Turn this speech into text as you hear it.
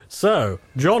So,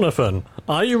 Jonathan,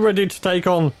 are you ready to take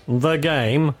on the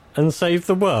game and save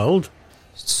the world?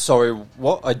 Sorry,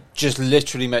 what? I just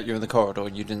literally met you in the corridor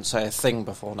and you didn't say a thing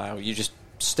before now. You just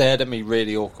stared at me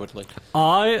really awkwardly.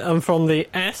 I am from the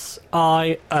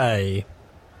SIA.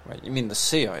 Right, you mean the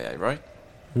CIA, right?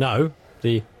 No,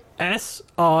 the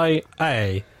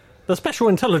SIA. The Special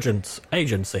Intelligence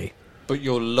Agency. But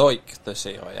you're like the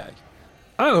CIA.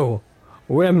 Oh,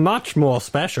 we're much more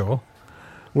special.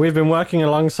 We've been working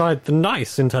alongside the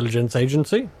nice intelligence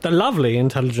agency, the lovely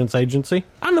intelligence agency,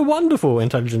 and the wonderful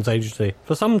intelligence agency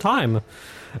for some time.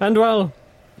 And, well,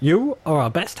 you are our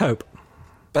best hope.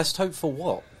 Best hope for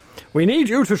what? We need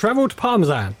you to travel to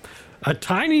Parmesan, a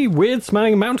tiny,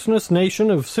 weird-smelling mountainous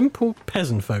nation of simple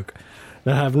peasant folk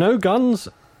that have no guns,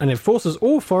 and it forces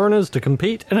all foreigners to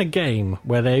compete in a game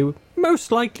where they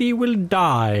most likely will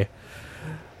die.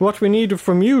 What we need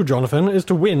from you, Jonathan, is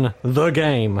to win the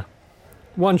game.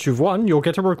 Once you've won, you'll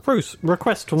get a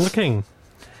request from the king.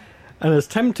 And as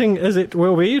tempting as it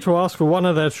will be to ask for one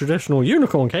of their traditional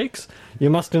unicorn cakes, you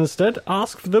must instead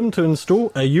ask for them to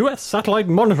install a US satellite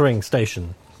monitoring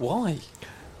station. Why?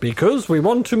 Because we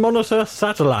want to monitor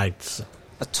satellites.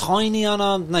 A tiny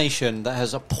unarmed nation that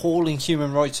has appalling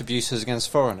human rights abuses against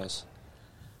foreigners.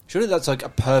 Surely that's like a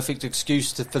perfect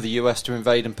excuse for the US to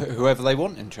invade and put whoever they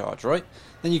want in charge, right?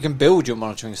 Then you can build your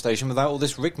monitoring station without all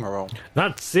this rigmarole.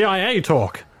 That's CIA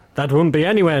talk. That wouldn't be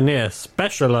anywhere near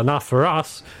special enough for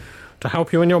us. To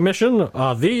help you in your mission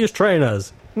are these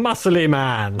trainers. Muscly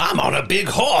Man. I'm on a big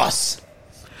horse.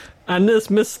 And this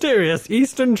mysterious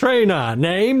Eastern trainer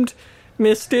named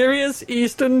Mysterious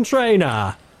Eastern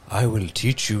Trainer. I will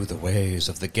teach you the ways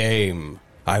of the game.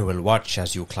 I will watch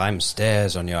as you climb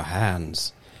stairs on your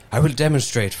hands. I will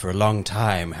demonstrate for a long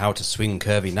time how to swing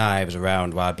curvy knives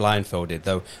around while blindfolded,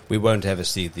 though we won't ever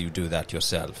see you do that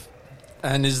yourself.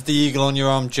 And is the eagle on your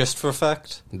arm just for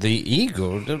effect? The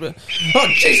eagle? Oh,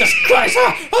 Jesus Christ!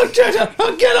 Oh,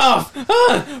 get off!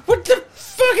 What the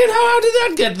fucking hell? How did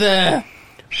that get there?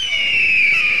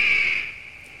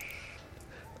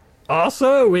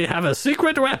 Also, we have a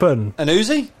secret weapon. An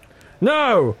Uzi?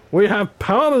 No, we have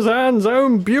Parmesan's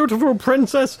own beautiful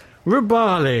princess,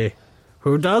 Rubali,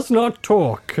 who does not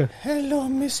talk. Hello,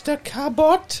 Mr.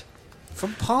 Cabot.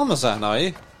 From Parmesan, are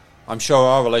you? I'm sure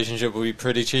our relationship will be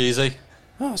pretty cheesy.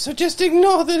 Oh, so just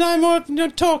ignore that I'm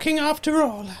not talking after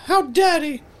all. How dare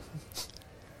he?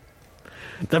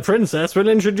 The princess will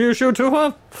introduce you to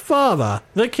her father,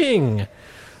 the king.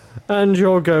 And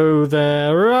you'll go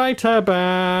there right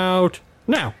about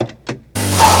now.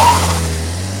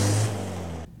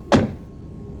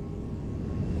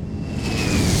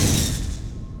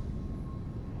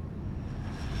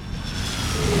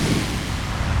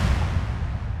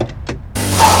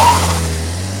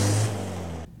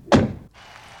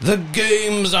 The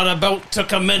games are about to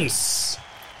commence.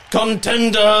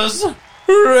 Contenders,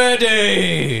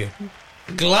 ready.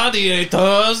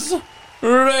 Gladiators,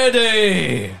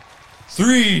 ready.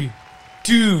 3,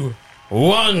 2,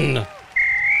 1. I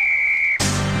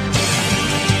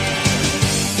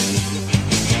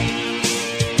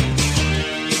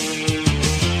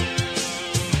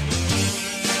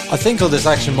think all this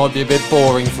action might be a bit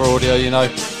boring for audio, you know.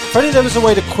 If only there was a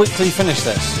way to quickly finish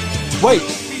this. Wait,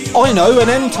 I know, an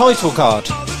end title card.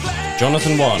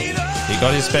 Jonathan won. He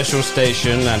got his special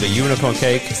station and a unicorn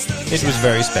cake. It was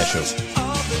very special.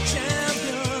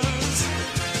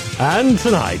 And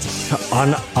tonight,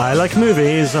 on I Like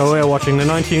Movies, we're watching the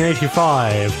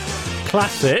 1985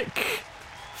 classic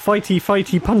fighty,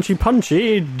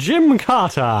 punchy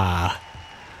Gymkata.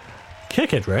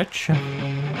 Kick it, Rich.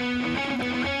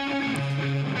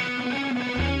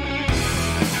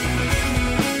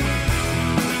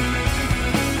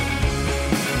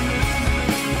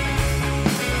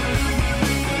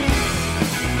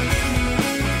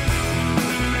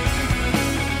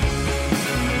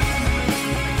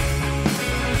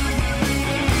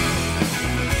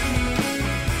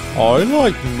 I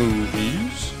like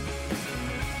movies.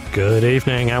 Good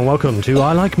evening and welcome to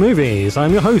I Like Movies.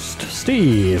 I'm your host,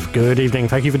 Steve. Good evening,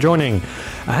 thank you for joining.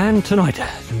 And tonight,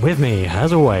 with me,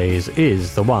 as always,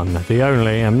 is the one, the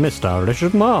only, and Mr.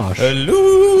 Richard Marsh.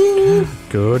 Hello.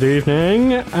 Good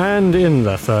evening. And in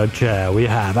the third chair, we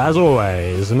have, as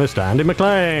always, Mr. Andy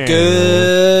McLean.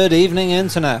 Good evening,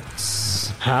 Internet.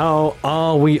 How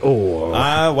are we all?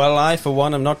 Well, I, for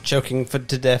one, am not choking to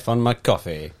death on my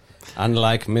coffee.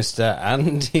 Unlike Mr.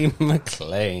 Andy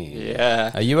McLean. Yeah.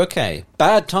 Are you okay?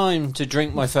 Bad time to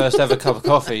drink my first ever cup of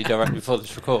coffee directly before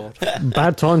this record.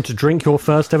 Bad time to drink your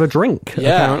first ever drink,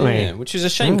 apparently. Yeah, which is a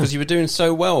shame because you were doing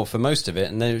so well for most of it,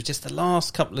 and then it was just the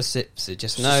last couple of sips. It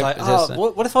just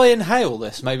what if I inhale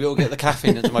this? Maybe it'll get the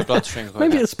caffeine into my bloodstream.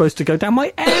 Maybe it's supposed to go down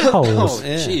my air holes. Oh,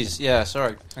 jeez. Yeah,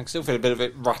 sorry. I can still feel a bit of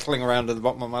it rattling around in the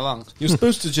bottom of my lungs. You're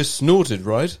supposed to just snort it,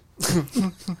 right?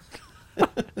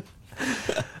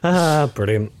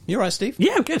 Brilliant. You all right, Steve?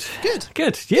 Yeah, good. Good.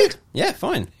 Good. Yeah. Yeah,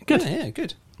 fine. Good. Yeah,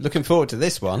 good. Looking forward to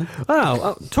this one.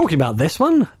 Oh, talking about this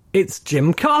one, it's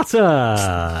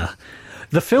Gymkata.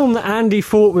 The film that Andy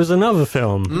thought was another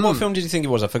film. What film did you think it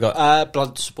was? I forgot.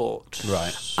 Bloodsport.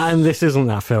 Right. And this isn't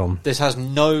that film. This has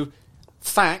no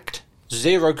fact,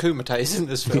 zero kumites in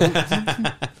this film.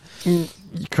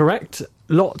 Correct.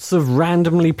 Lots of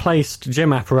randomly placed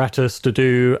gym apparatus to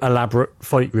do elaborate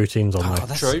fight routines on there.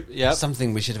 That's True, yep.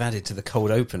 something we should have added to the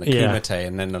cold open, a Yeah. kumite,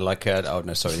 and then oh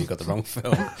no, sorry, you got the wrong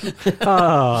film.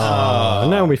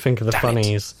 Now we think of the Damn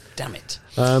funnies. Damn it.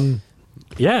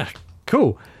 Yeah,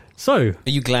 cool. So, Are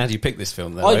you glad you picked this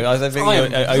film, though? I am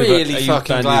really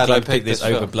fucking glad I you picked this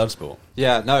over film. Bloodsport?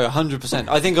 Yeah, no, 100%.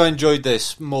 I think I enjoyed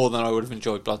this more than I would have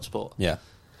enjoyed Bloodsport. Yeah.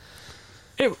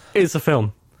 it's a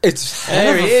film. It's a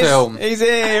hell of a film. He's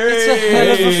here. It's a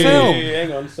hell of a film.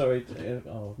 Hang on, sorry.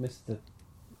 Oh, missed the...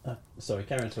 sorry,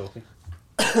 Karen talking.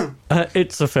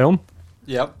 It's a film.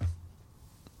 Yep.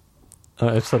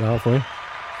 I've said that for you.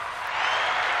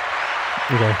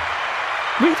 Okay.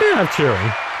 We do have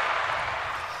cheering.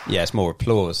 Yeah, it's more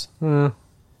applause. That'll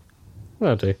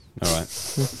do. All right.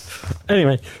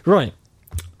 Anyway, right.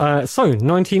 So,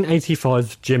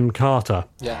 1985's Gymkata.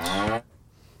 Yeah.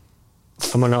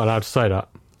 Am I not allowed to say that?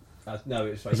 No,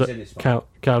 it's fine. Is it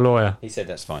cow lawyer? He said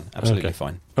that's fine. Absolutely Okay.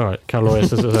 fine. All right, cow lawyer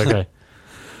says it's okay.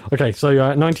 Okay, so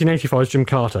 1985's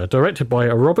Gymkata, directed by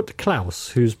Robert Klaus,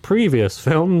 whose previous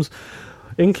films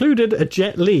included a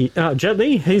Jet Li. Jet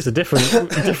Li? He's a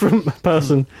different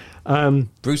person.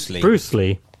 Bruce Lee. Bruce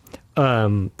Lee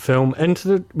film.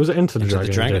 Enter the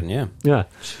Dragon? Yeah. Yeah.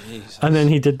 Jesus. And then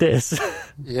he did this.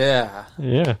 Yeah.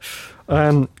 Yeah.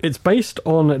 It's based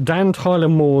on Dan Tyler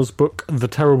Moore's book, The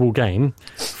Terrible Game,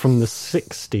 from the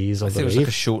 60s, I I think it was believe. like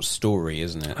a short story,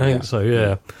 isn't it? I think so,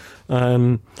 yeah.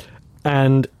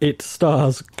 And it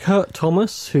stars Kurt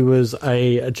Thomas, who was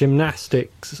a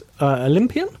gymnastics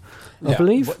Olympian, I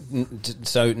believe.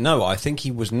 So, no, I think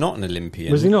he was not an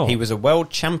Olympian. Was he not? He was a world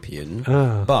champion,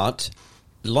 but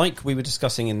like we were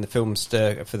discussing in the film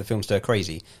Stir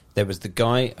Crazy, there was the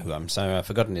guy who I've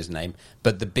forgotten his name,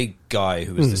 but the big guy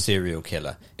who was the serial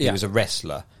killer. He was a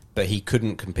wrestler, but he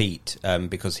couldn't compete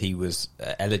because he was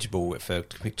eligible to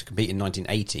compete in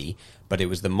 1980. But it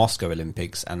was the Moscow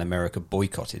Olympics, and America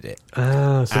boycotted it.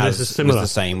 So this is similar. Was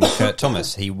the same with Kurt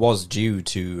Thomas. He was due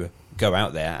to go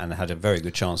out there and had a very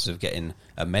good chance of getting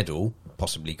a medal,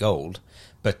 possibly gold,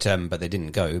 but they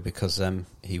didn't go because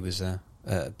he was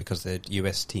because the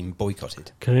US team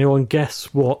boycotted. Can anyone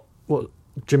guess what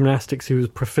gymnastics he was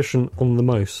proficient on the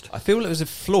most? I feel it was a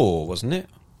floor, wasn't it?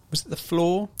 Was it the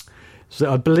floor? So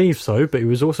I believe so, but he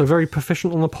was also very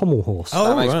proficient on the pommel horse.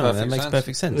 That makes right, perfect that makes sense.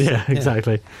 perfect sense. Yeah,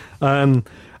 exactly.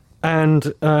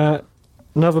 And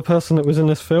another person that was in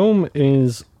this film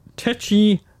is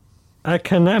Techi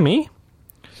Akanami,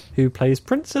 who plays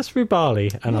Princess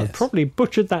Rubali, and I've probably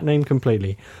butchered that name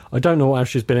completely. I don't know what else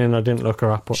she's been in. I didn't look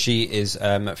her up. She is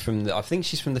I think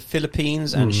she's from the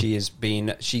Philippines, and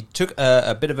she took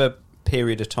a bit of a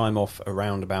period of time off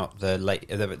around about I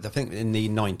think in the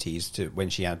 90s to when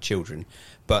she had children,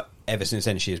 but ever since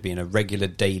then she has been a regular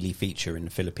daily feature in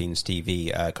Philippines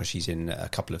TV because she's in a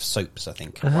couple of soaps, I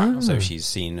think. So she's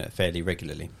seen fairly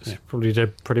regularly. She probably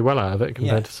did pretty well out of it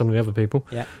compared to some of the other people.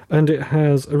 Yeah. And it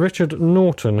has Richard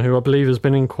Norton, who I believe has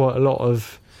been in quite a lot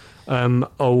of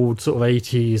old sort of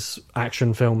 80s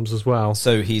action films as well.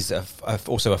 So he's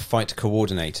also a fight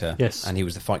coordinator. Yes. And he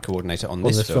was the fight coordinator on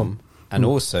this film. And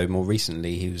also, more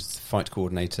recently, he was the fight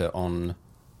coordinator on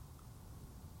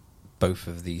both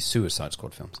of the Suicide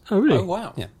Squad films. Oh, really? Oh,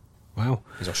 wow. Yeah. Wow.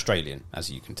 He's Australian,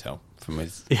 as you can tell from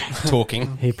his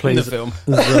talking He plays in the film.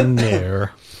 the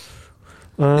mayor.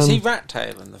 Is he Rat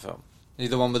Tail in the film? Is he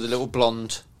the one with the little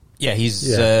blonde... Yeah, he's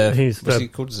what's he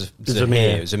called?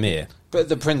 Zamir. But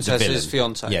the princess's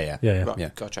fiance. Yeah. Right, Yeah.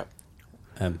 gotcha.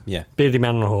 Yeah. Beardy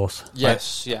man on a horse.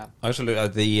 Yes, yeah. I also looked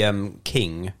at the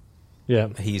King. Yeah.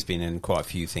 He's been in quite a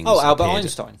few things. Oh, Albert appeared.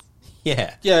 Einstein.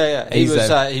 Yeah. Yeah. He's,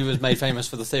 He was made famous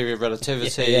for the theory of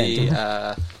relativity,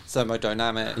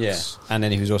 thermodynamics. Yeah. And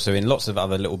then he was also in lots of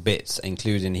other little bits,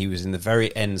 including he was in the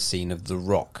very end scene of The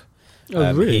Rock.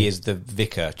 Oh, really? He is the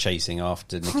vicar chasing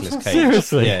after Nicolas Cage.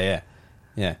 Seriously?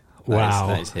 Yeah. Wow.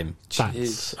 That is him.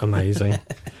 That's amazing.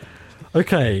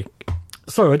 Okay,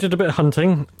 so I did a bit of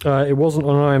hunting. It wasn't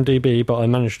on IMDb, but I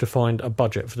managed to find a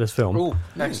budget for this film. Oh,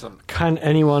 excellent. Can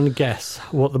anyone guess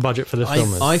what the budget for this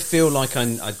film is? I feel like I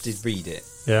did read it,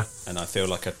 Yeah. and I feel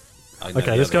like I know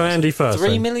Okay, the let's other go ones. Andy first. 3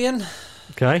 then. million?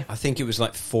 Okay. I think it was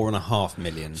like 4.5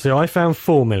 million. So I found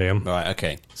 4 million. Right,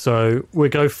 okay. So we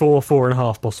go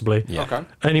 4.5 possibly. Yeah. Okay.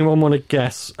 Anyone want to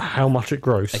guess how much it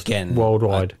grossed Again,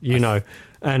 worldwide? You know,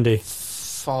 Andy,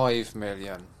 5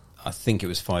 million. I think it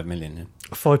was 5 million. Yeah.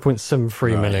 5.73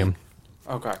 Right. million.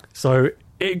 Okay. So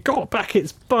it got back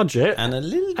its budget And a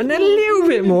little and a little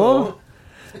bit more,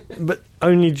 but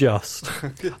only just.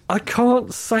 I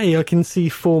can't say I can see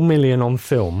 4 million on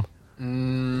film.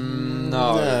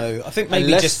 No. I think maybe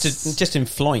Unless- just in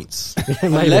flights.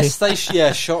 Maybe. Unless they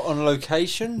shot on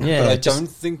location, Yeah, but I just- don't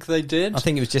think they did. I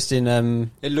think it was just in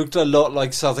It looked a lot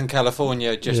like Southern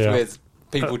California, just Yeah. with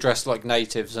people dressed like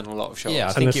natives and a lot of shots. Yeah, I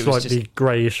and think a it was slightly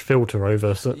greyish filter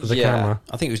over the Yeah. camera.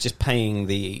 I think it was just paying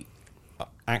the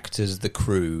actors, the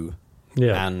crew,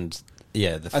 Yeah. and the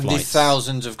And the flights.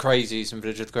 thousands of crazies and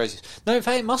Village of the Crazies. No, in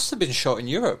fact, it must have been shot in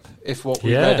Europe, if what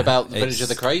we Yeah. read about the It's- Village of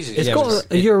the Crazies. It's Yeah, got it was-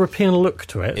 a European look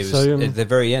to it. It was so, at the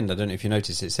very end. I don't know if you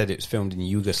noticed. It said it was filmed in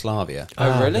Yugoslavia.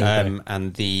 Oh, really?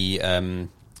 And the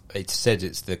it said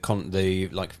it's the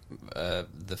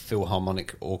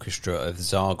Philharmonic Orchestra of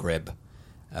Zagreb.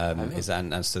 Is that,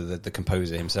 and so the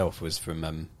composer himself was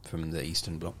from the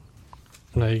Eastern Bloc.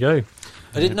 there you go.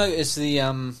 I did notice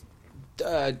the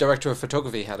director of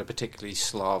photography had a particularly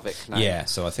Slavic name. Yeah,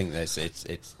 so I think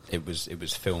it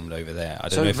was filmed over there. I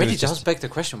don't So know it if really was does just, beg the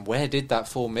question, where did that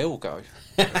 4 mil go?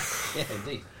 yeah,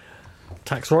 indeed.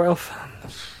 Tax write-off.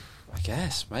 I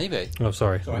guess, maybe. Oh,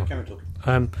 sorry. Sorry, camera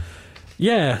talking.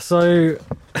 Yeah, so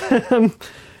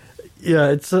yeah,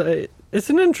 it's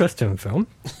an interesting film.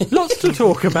 Lots to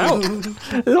talk about.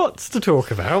 Lots to talk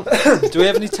about. Do we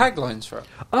have any taglines for it?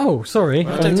 Oh, sorry.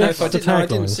 I don't know if I missed the did. No, I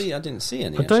didn't taglines. see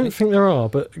any. I don't actually. think there are,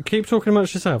 but keep talking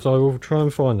amongst yourselves. I will try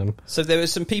and find them. So there were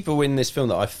some people in this film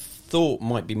that I thought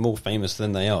might be more famous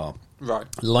than they are. Right.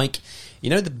 Like, you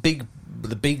know, the big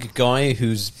guy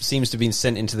who seems to have been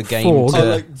sent into the game Thorg.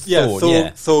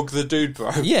 to Thorg the dude, bro.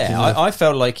 Yeah, I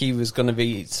felt like he was going to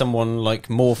be someone like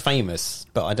more famous,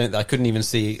 but I couldn't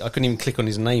even click on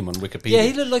his name on Wikipedia. Yeah,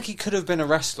 he looked like he could have been a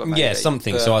wrestler, maybe. Yeah,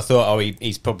 something. but- So I thought,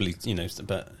 he's probably,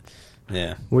 but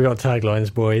yeah. We got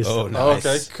taglines, boys. Oh, Oh, nice.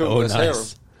 okay, cool. Oh, Let's hear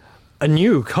nice. 'em. A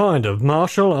new kind of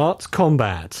martial arts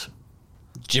combat.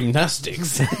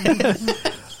 Gymnastics.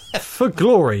 For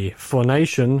glory, for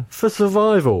nation, for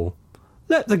survival.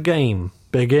 Let the game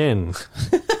begin.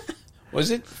 Was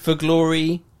it for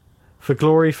glory, For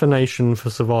glory, for nation, for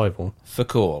survival. for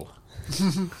call?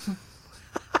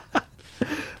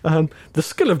 The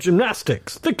skill of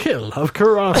gymnastics, the kill of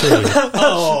karate.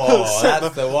 Oh,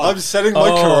 that's the one. I'm setting my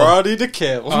karate to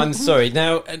kill. I'm sorry.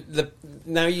 Now,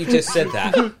 now you just said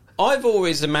that. I've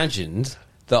always imagined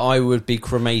that I would be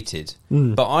cremated,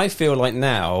 but I feel like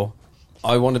now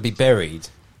I want to be buried,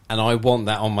 and I want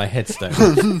that on my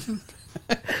headstone.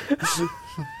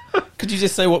 Could you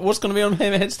just say what's going to be on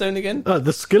my headstone again?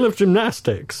 The skill of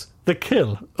gymnastics, the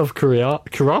kill of karate.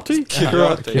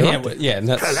 Karate. Yeah, and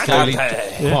that's slowly,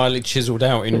 quietly chiselled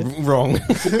out in wrong.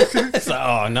 It's like,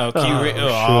 oh no,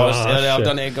 I've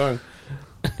done it going.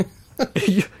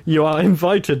 You are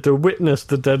invited to witness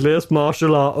the deadliest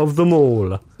martial art of them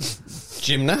all.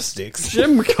 Gymnastics.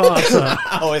 Gymkata.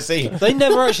 Oh, I see. They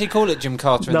never actually call it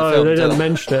Gymkata in the No, film. they do don't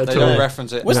mention it They at don't all.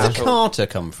 reference it. Where's at the all. Carter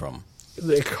come from?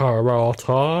 The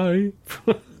karate.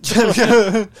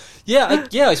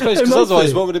 Yeah, I suppose, It because must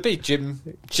otherwise be. what would it be? Gym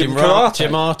Gymarte.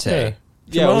 karate? Yeah.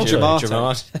 Yeah, or Gymarte.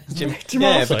 Gymarte.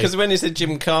 Yeah, because when it's a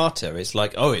Gym Carter, it's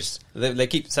like, they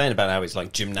keep saying about how it's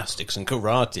like gymnastics and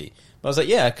karate. But I was like,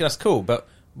 yeah, that's cool, but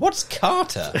what's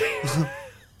Carter?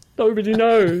 Nobody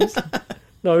knows.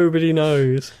 Nobody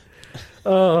knows.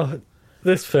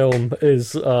 This film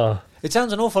is... It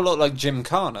sounds an awful lot like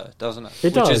Gymkhana, doesn't it? It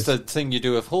Which does. is the thing you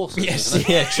do with horses, Yes, isn't it?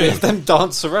 yeah, true. Let them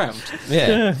dance around.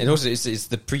 Yeah. And also it's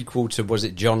the prequel to, was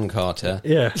it John Carter?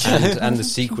 Yeah. And the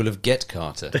sequel of Get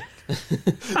Carter.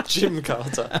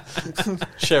 Gymkata.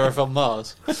 Sheriff on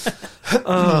Mars.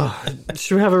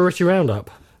 Should we have a Richie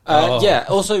Roundup? Yeah,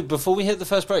 also, before we hit the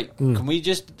first break, can we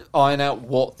just iron out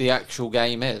what the actual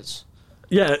game is?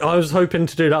 Yeah, I was hoping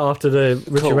to do that after the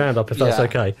Richie Cool. Roundup, if that's Yeah.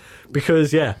 okay.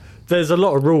 Because, there's a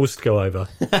lot of rules to go over.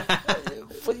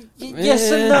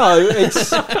 Yes and no. It's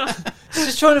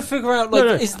just trying to figure out, like,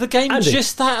 No, is the game Andy.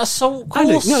 just that assault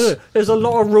Andy, course? no, there's a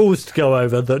lot of rules to go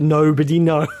over that nobody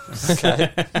knows.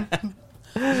 Okay.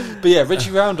 But yeah,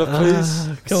 Richie Roundup, please.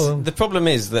 Go on. The problem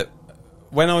is that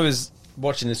when I was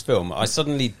watching this film, I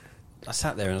suddenly I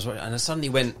sat there and I suddenly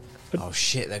went, oh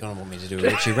shit, they're going to want me to do a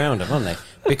Richie Roundup, aren't they?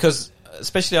 Because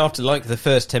especially after like the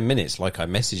first 10 minutes, like I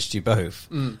messaged you both,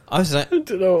 I was like, I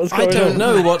don't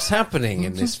know what's happening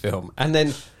in this film. And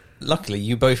then luckily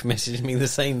you both messaged me the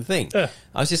same thing. Yeah.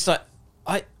 I was just like,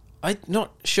 I'm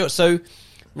not sure. So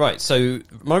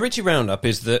my Richie Roundup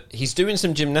is that he's doing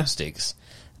some gymnastics.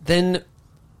 Then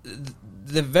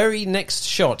the very next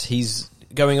shot, he's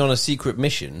going on a secret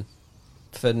mission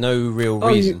for no real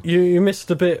reason. You missed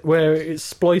the bit where it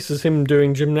splices him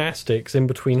doing gymnastics in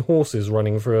between horses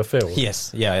running through a field.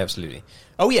 Yes, yeah, absolutely.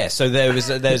 Oh yeah, so we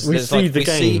see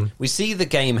the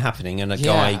game happening and a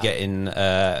guy getting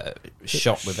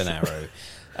shot with an arrow.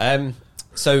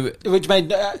 Which made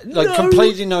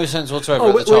completely no sense whatsoever.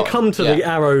 Oh, we'll come to the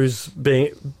arrows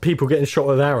being people getting shot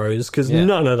with arrows because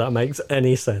none of that makes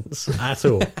any sense at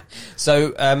all. So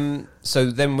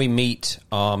then we meet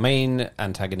our main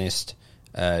antagonist,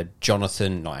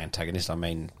 Jonathan. Not antagonist, our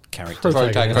main character,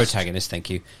 protagonist. Thank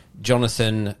you,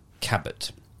 Jonathan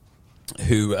Cabot,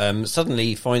 who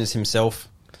suddenly finds himself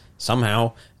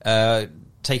somehow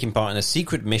taking part in a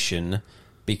secret mission.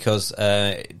 Because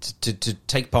to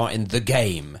take part in the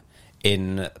game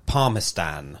in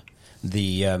Parmistan,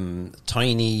 the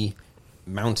tiny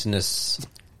mountainous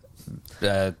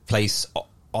place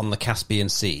on the Caspian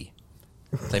Sea.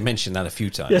 They mentioned that a few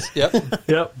times.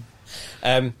 Yep.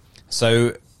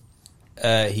 So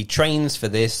he trains for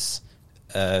this.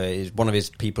 One of his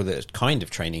people that's kind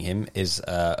of training him is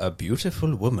a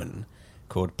beautiful woman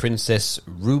called Princess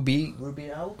Ruby.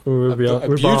 Beautiful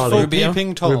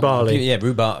peeping Tom.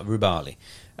 Rubali.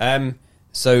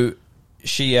 So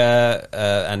she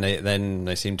and then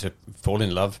they seem to fall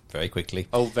in love very quickly.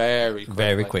 Oh,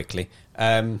 very quickly.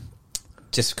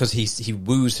 Just because he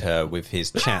woos her with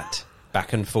his chat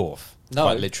back and forth. No,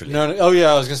 quite literally. No. Oh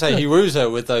yeah, I was going to say he woos her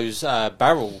with those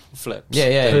barrel flips.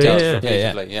 Yeah.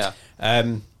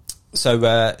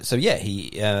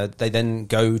 They then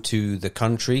go to the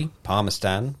country,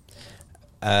 Parmistan.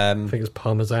 I think it's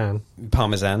Parmesan.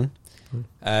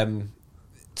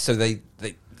 So they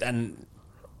and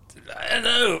I don't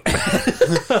know.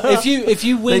 if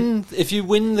you win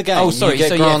the game, you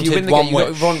get granted if you win the one game,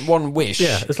 wish. You got one wish.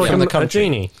 Yeah, it's like a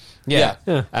genie. Yeah.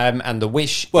 And the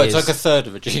wish is... it's like a third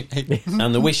of a genie.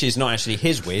 And the wish is not actually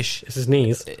his wish. It's his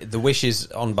knees. The wish is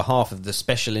on behalf of the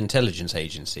Special Intelligence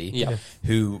Agency,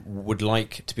 who would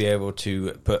like to be able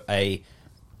to put a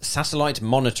satellite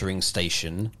monitoring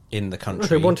station in the country.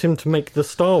 They want him to make the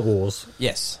Star Wars.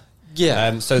 Yes.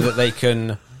 Yeah. So that they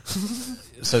can...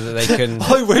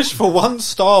 I wish for one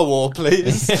Star Wars,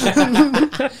 please.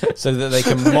 So that they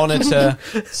can monitor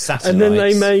satellites. And then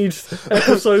they made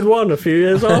Episode 1 a few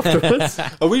years afterwards.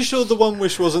 Are we sure the one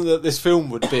wish wasn't that this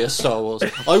film would be a Star Wars?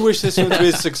 I wish this film to be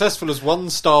as successful as one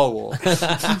Star Wars.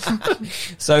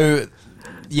 So,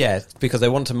 yeah, because they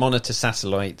want to monitor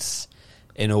satellites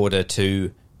in order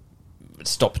to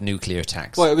stop nuclear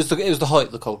attacks. Well, it was the height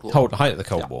of the Cold War. Height of the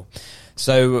Cold War.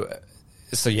 So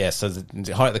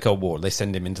the height of the Cold War, they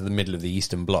send him into the middle of the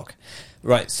Eastern Bloc.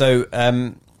 Right, so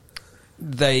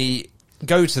they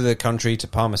go to the country, to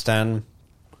Parmistan.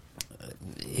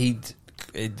 It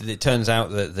turns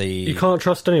out that you can't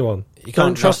trust anyone. You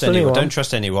can't trust anyone. Don't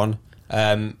trust anyone.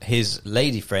 His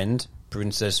lady friend,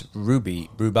 Princess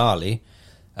Rubali,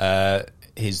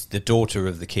 is the daughter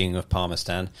of the king of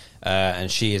Parmistan,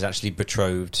 and she is actually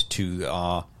betrothed to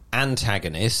our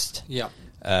antagonist. Yeah.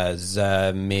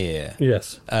 Zamir.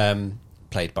 Yes.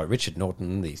 Played by Richard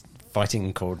Norton, the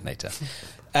fighting coordinator.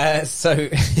 Then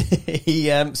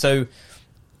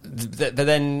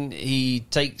he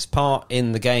takes part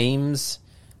in the games.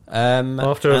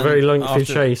 After a very lengthy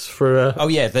chase for...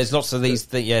 there's lots of these...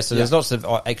 there's lots of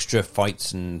extra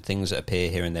fights and things that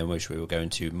appear here and there, which we will go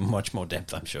into much more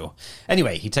depth, I'm sure.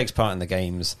 Anyway, he takes part in the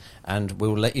games, and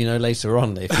we'll let you know later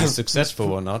on if he's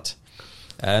successful or not.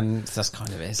 That's kind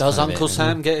of it. Does Uncle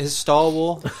Sam get his Star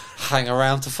Wars? Hang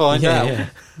around to find out.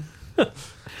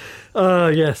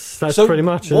 Yes, that's pretty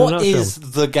much it. What is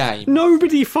the game?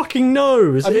 Nobody fucking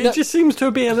knows. It just seems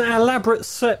to be an elaborate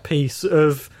set piece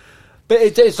of... But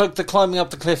it's like the climbing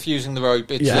up the cliff using the rope.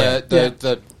 It's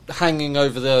the hanging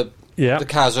over the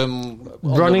chasm,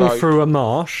 running through a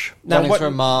marsh. Through a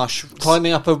marsh,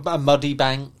 climbing up a muddy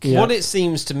bank. Yeah. What it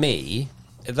seems to me...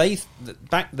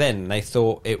 back then they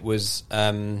thought it was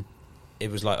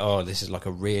like, oh, this is like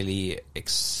a really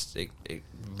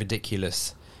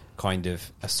ridiculous kind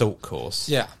of assault course.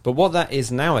 Yeah. But what that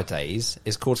is nowadays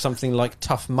is called something like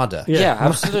Tough Mudder Yeah,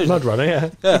 absolutely. Mud runner, yeah.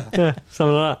 Yeah,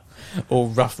 something like or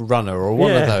Rough Runner or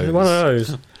one that. of those. One of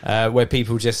those. Where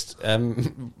people just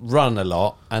run a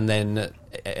lot and then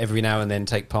every now and then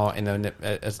take part in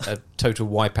a total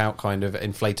wipeout kind of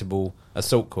inflatable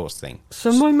assault course thing.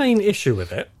 So my main issue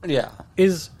with it Yeah.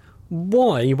 is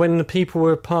why, when the people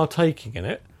were partaking in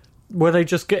it, were they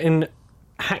just getting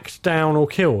hacked down or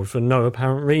killed for no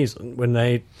apparent reason when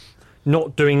they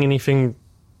not doing anything,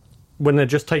 when they're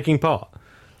just taking part?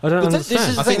 I don't But understand. this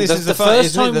is the I think thing. this is The the first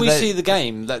isn't it, time that we they- see the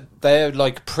game that they're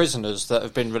like prisoners that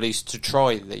have been released to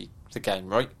try the game,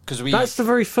 right? Because That's the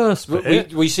very first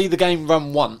bit. we see the game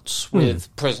run once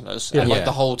with prisoners and Yeah. like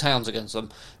the whole town's against them.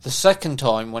 The second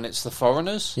time, when it's the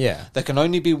foreigners, Yeah. there can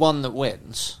only be one that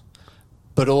wins.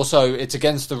 But also, it's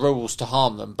against the rules to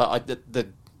harm them. But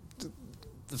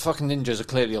the fucking ninjas are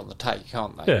clearly on the take,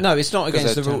 aren't they? Yeah. No, it's not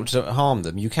against the they're rule to harm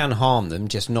them. You can harm them,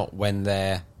 just not when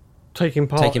they're Taking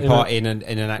part in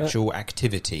an actual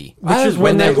activity. Which is When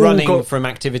when they're they all running got- from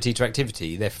activity to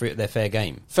activity, they're fair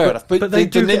game. Fair enough. But they the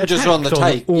do get ninjas are on the attacked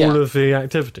take. all Yeah. of the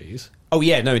activities. Oh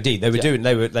yeah, no, indeed, they were Yeah. doing.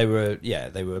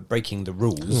 They were breaking the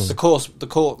rules. The course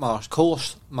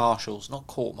marshals, not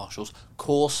court marshals,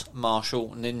 course martial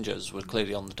ninjas were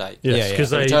clearly on the date. Yeah, Yes, because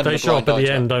They turn they the show up at blind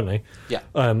the eye end, to don't they? Yeah.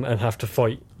 And have to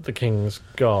fight the king's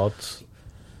guards.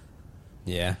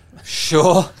 Yeah,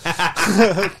 Sure.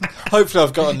 Hopefully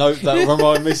I've got a note that will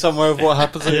remind me somewhere of what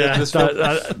happens in Yeah, this film.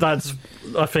 that's.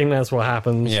 I think that's what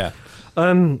happens. yeah.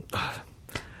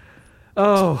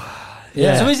 Oh,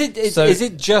 Yeah. So is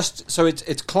it just so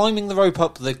it's climbing the rope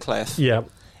up the cliff? yeah,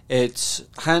 It's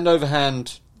hand over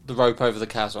hand the rope over the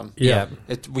chasm. yeah.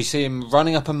 We see him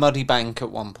running up a muddy bank at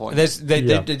one point. They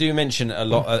Yeah. do mention a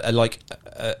lot,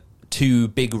 two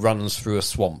big runs through a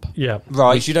swamp. Yeah.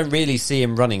 Right. Which you don't really see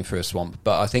him running through a swamp,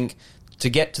 but I think to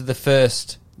get to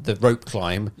the rope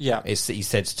climb, Yeah. he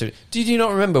said to. Did you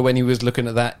not remember when he was looking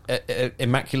at that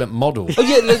immaculate model? Oh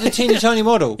yeah, the teeny tiny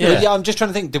model. Yeah. Yeah, I'm just trying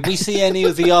to think. Did we see any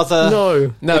of the other?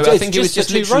 No. No, It's I think it was just just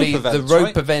the two literally rope the events, rope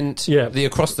right? event, Yeah. the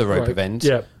across the rope Right. event,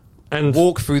 Yeah. And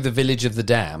walk through the village of the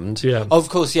damned, yeah. Of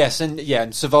course, yes, and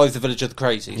survive the village of the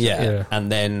crazies. yeah, Yeah. and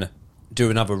then do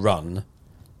another run,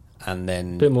 and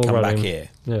then Bit more come back running. here.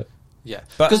 Yeah. Yeah,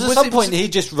 But because at was some it- point he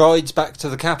just rides back to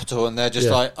the capital, and they're just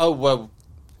Yeah. like, "Oh well,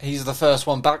 he's the first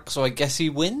one back, so I guess he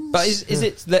wins." But is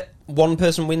it that one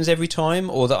person wins every time,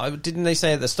 or that didn't they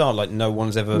say at the start like no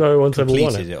one's ever No one's ever won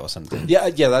completed it. it or something? yeah,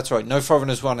 that's right. No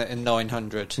foreigners won it in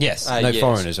 900. Yes, no years.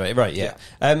 foreigners, right? Yeah.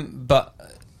 But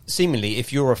seemingly,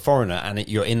 if you're a foreigner and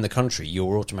you're in the country,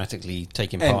 you're automatically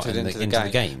taking part Entered into into the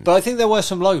game. But I think there were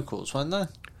some locals, weren't there?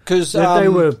 Because They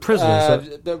were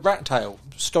prisoners, The Rattail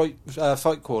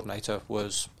fight coordinator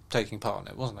was taking part in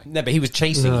it, wasn't he? No, but he was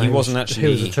chasing. No, he he wasn't was- actually.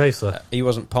 he was a chaser. He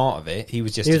wasn't part of it. He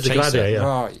was just He was a a chaser. gladiator.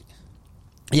 Yeah. Right.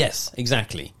 Yes,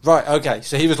 exactly. Right. Okay.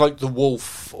 So he was like the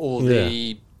wolf or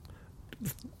the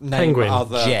Penguin.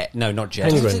 Other Jet. No, not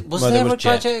Jet. Penguin. Was Well, there was a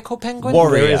Jet. gladiator called Penguin?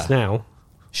 Warrior. There is now.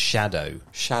 Shadow.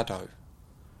 Shadow.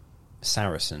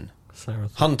 Saracen. Sarah.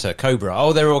 Hunter. Cobra.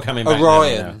 Oh, they're all coming back. now,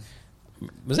 Orion. now.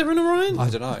 Was there an Orion? I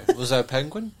don't know. Was there a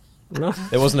penguin? No.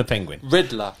 There wasn't a penguin.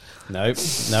 Riddler. No. I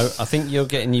think you're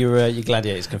getting your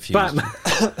gladiators confused.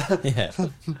 Batman. Yeah.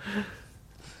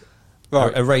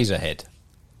 Right. A razor head.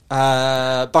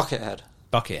 Buckethead.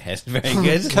 Buckethead. Very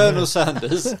good. Colonel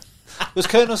Sanders. Was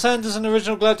Colonel Sanders an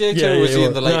original gladiator, Yeah, or was yeah, he he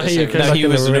in the was. No, later he series? came No, back he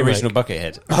in was the an remake. original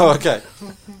Buckethead. Oh, okay.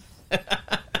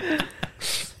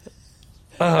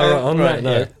 On that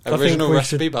note, I think Original we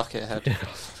recipe should. Buckethead.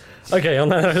 Okay, on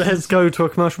that note, let's go to a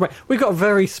commercial break. We've got a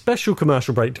very special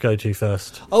commercial break to go to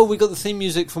first. Oh, we got the theme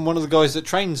music from one of the guys that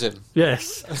trains him.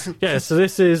 Yes. Yeah, so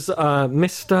this is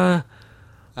Mr.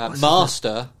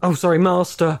 Master Oh, sorry,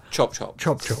 Master Chop Chop.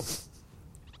 Chop Chop.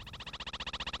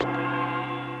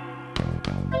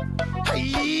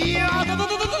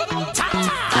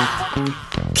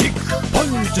 Kick,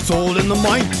 punch, it's all in the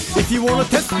mind. If you wanna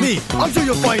test me, I'm sure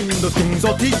you'll find the things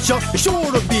I'll teach ya.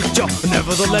 Sure to beat ya.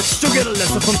 Nevertheless, you'll get a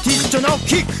lesson from teacher. Now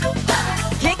kick,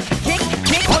 Kick, kick,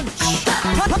 kick. punch,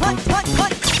 Punch, punch, punch,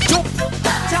 punch. jump,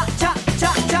 Chop, chop,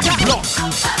 chop, chop, chop. block.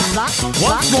 Block,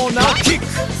 Once more now, kick,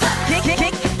 Kick, kick,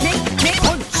 kick, kick, kick.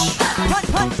 punch, Punch,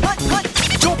 punch, punch,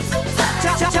 punch. jump,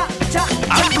 Chop, chop, chop, chop, and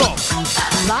chop. block.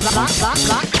 Block, block, block,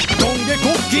 block. Don't get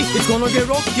cocky, it's gonna get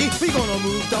rocky. We're gonna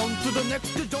move down to the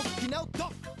next jockey now.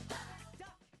 Duck.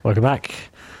 Welcome back.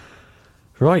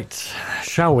 Right,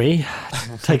 shall we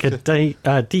take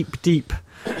a deep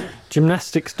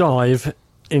gymnastics dive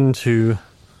into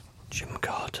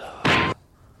Gymkata?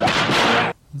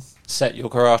 Set your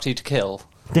karate to kill.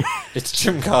 It's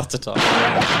Gymkata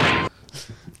time.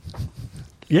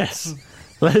 Yes.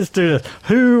 Let's do this.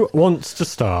 Who wants to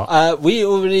start? We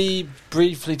already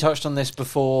briefly touched on this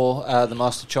before the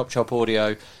Master Chop Chop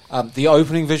audio. The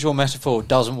opening visual metaphor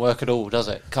doesn't work at all, does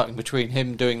it? Cutting between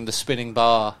him doing the spinning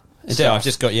bar I've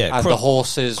just got, and the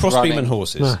horses crossbeam running. and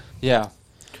horses. No. Yeah.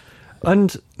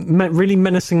 And really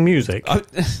menacing music.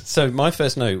 So my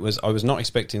first note was I was not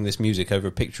expecting this music over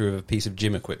a picture of a piece of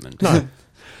gym equipment. No.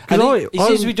 And he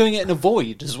seems to be doing it in a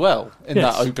void as well in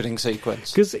Yes. that opening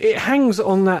sequence. Because it hangs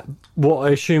on that, what I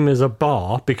assume is a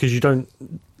bar, because you don't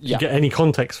get any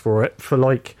context for it, for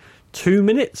like 2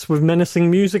 minutes with menacing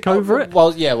music over it.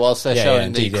 Well, yeah, whilst they're showing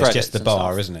indeed, the it's credits. just the and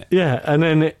bar, stuff. isn't it? Yeah, and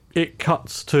then it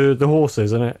cuts to the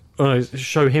horses, and it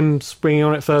show him springing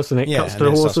on it first, and it cuts to the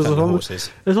and then horses. starts Or cutting the something. horses.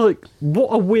 It's like, what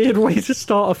a weird way to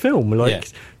start a film. Like,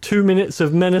 2 minutes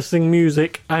of menacing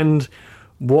music and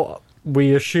what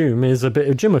we assume is a bit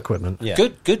of gym equipment. Yeah.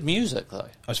 Good music, though.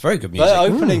 It's very good music. The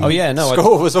opening Oh yeah, no,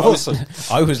 score was I awesome.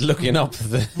 I was looking up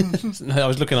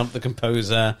the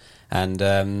composer and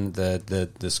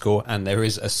the score, and there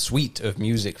is a suite of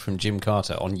music from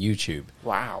Gymkata on YouTube.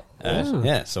 Wow.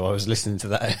 Yeah, so I was listening to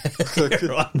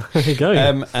that. There you go.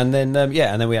 And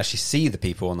then we actually see the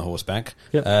people on the horseback.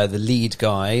 Yep. The lead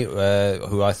guy,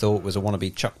 who I thought was a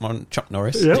wannabe Chuck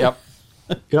Norris. Yep. Yep.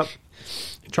 Yep.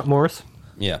 Chuck Morris.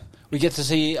 Yeah. We get to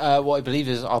see what I believe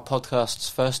is our podcast's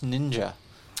first ninja.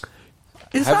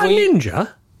 Is Have that we- a ninja?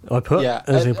 I put. Yeah.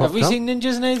 As he Have popped we up. seen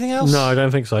ninjas in anything else? No, I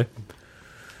don't think so.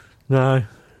 No.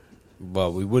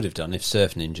 Well, we would have done if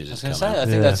Surf Ninjas I was had going to come say, out. I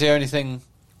think that's the only thing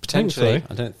potentially. so.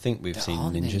 I don't think we've There seen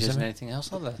aren't ninjas. ninjas have in we? anything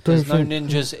else, are there? There's no think-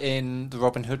 ninjas in the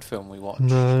Robin Hood film we watched.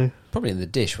 No. Probably in the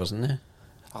dish, wasn't there?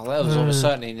 Oh, there was almost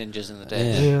certainly ninjas in the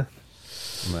dish. Yeah.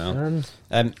 Yeah. Well,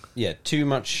 yeah, too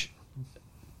much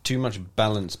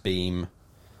balance beam,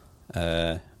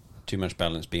 and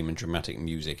dramatic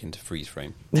music into freeze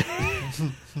frame.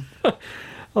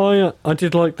 I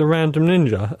did like the random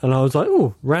ninja, and I was like,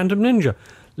 oh, random ninja.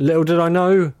 Little did I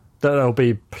know that there'll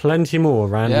be plenty more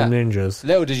random ninjas.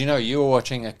 Little did you know, you were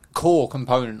watching a core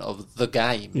component of the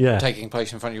game taking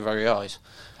place in front of your very eyes.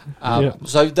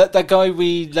 So that guy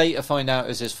we later find out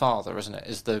is his father, isn't it?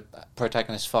 Is the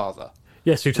protagonist's father.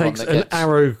 Yes, who The one takes that an gets-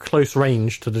 arrow close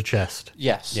range to the chest.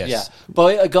 Yes, Yes. yeah.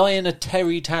 By a guy in a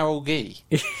Terry Towel gi.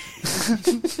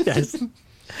 Yes.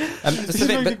 He's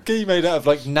made a gi made out of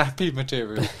like nappy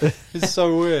material. It's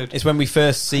so weird. It's when we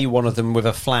first see one of them with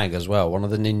a flag as well. One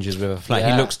of the ninjas with a flag.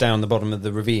 Yeah. He looks down the bottom of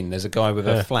the ravine. There's a guy with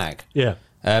a flag. Yeah.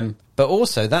 But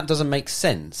also, that doesn't make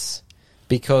sense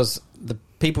because the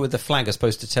people with the flag are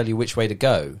supposed to tell you which way to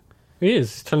go. He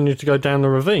is. He's telling you to go down the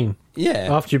ravine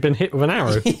Yeah. after you've been hit with an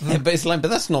arrow. Yeah, but it's like, but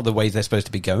that's not the way they're supposed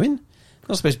to be going. They're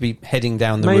not supposed to be heading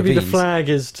down the Maybe ravines. the flag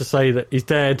is to say that he's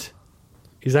dead,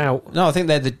 he's out. No, I think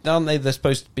aren't they? They're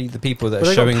supposed to be the people that But are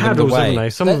they've got showing them the paddles, way. haven't they?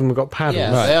 Some of them have got paddles.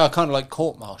 Yeah, Right. they are kind of like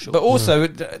court martial. But also,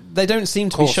 they don't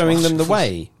seem to be Course showing them the martials.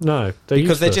 way. No,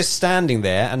 Because they're useless. just standing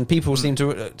there, and people seem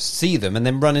to see them and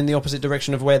then run in the opposite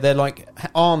direction of where their like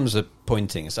arms are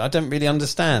pointing. So I don't really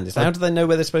understand. It's how do they know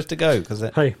where they're supposed to go? Because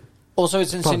Hey, also,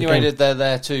 it's part of the insinuated they're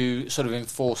there to sort of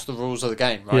enforce the rules of the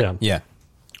game, right? yeah,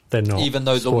 they're not. Even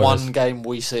though the Spoilers. one game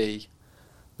we see,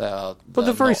 they are. But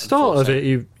the very start of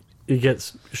it, he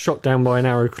gets shot down by an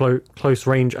arrow close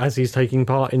range as he's taking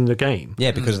part in the game.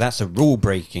 yeah, because that's a rule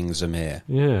breaking Zamir.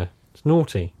 Yeah, it's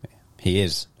naughty. He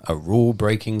is a rule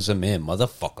breaking Zamir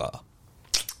motherfucker.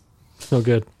 It's not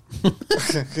good.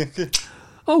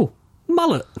 Oh,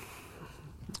 mullet.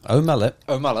 Oh mullet,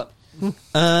 Oh, mullet.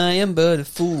 I am but a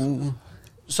fool.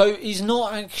 So he's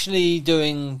not actually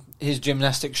doing his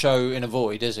gymnastic show in a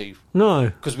void, is he? No.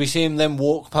 Because we see him then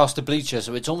walk past the bleacher,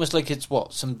 so it's almost like it's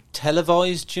what, some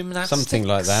televised gymnastics? Something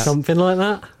like that. Something like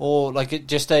that. Or like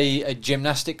just a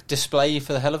gymnastic display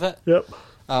for the hell of it. Yep.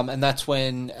 And that's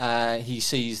when he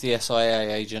sees the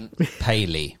SIA agent.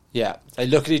 Paley. Yeah. They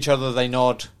look at each other, they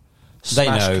nod, They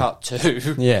smash know. cut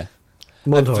to Yeah. a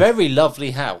Montage. very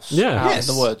lovely house Yeah. out Yes.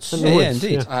 in the woods. In the Yeah, woods,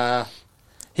 indeed. yeah.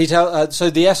 So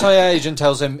the SIA agent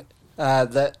tells him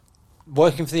that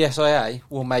working for the SIA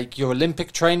will make your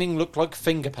Olympic training look like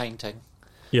finger painting,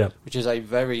 Yeah. which is a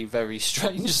very, very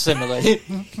strange simile.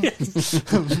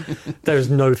 There is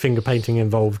no finger painting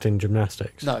involved in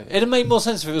gymnastics. No, it'd make more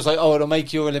sense if it was like, oh, it'll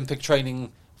make your Olympic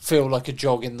training feel like a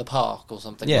jog in the park or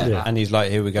something Yeah. like Yeah. that. And he's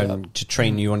like, here we go to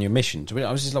train you on your mission.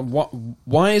 I was just like, what?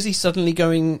 Why is he suddenly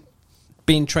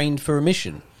being trained for a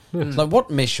mission? It's like, what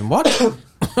mission? What?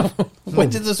 When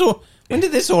did this all When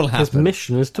did this all His happen?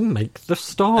 mission is to make the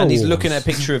Star And he's Wars. looking at a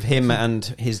picture of him and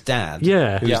his dad.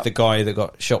 Yeah. who's Yeah. the guy that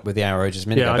got shot with the arrow just a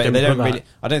minute Yeah, ago. I But didn't they don't put that. really.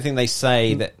 I don't think they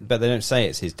say that, but they don't say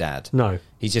it's his dad. No.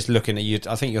 He's just looking at you.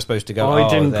 I think you're supposed to go. I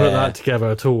didn't put they're- that together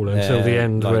at all until the they're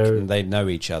end like, where... they know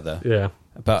each other. Yeah.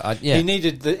 But yeah, He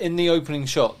needed in the opening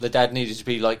shot. The dad needed to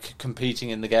be like competing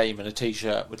in the game in a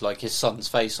t-shirt with like his son's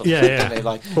face on. Yeah, it, yeah. didn't he?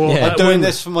 Like, Or, Yeah. I'm doing when-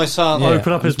 this for my son. Yeah.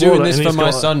 Open up I'm his doing wallet this and for he's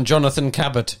my got- son, Jonathan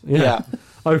Cabot. Yeah.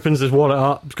 Opens his wallet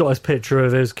up, he's got his picture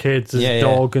of his kids, his Yeah, yeah.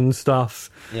 dog and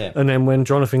stuff. Yeah. And then when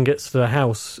Jonathan gets to the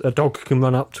house, a dog can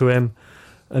run up to him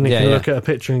and he Yeah, can yeah. look at a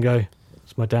picture and go,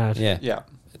 it's my dad. Yeah, Yeah.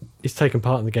 He's taken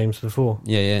part in the games before.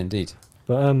 yeah, indeed.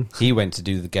 But He went to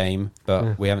do the game, but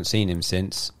Yeah. we haven't seen him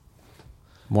since.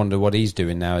 Wonder what he's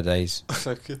doing nowadays.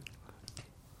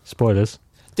 spoilers.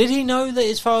 Did he know that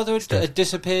his father had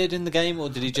disappeared in the game, or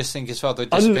did he just think his father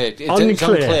had disappeared? It's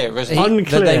unclear, isn't it?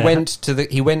 Unclear. That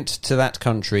he went to that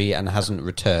country and hasn't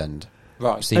returned.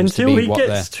 Right. Seems to Until be he what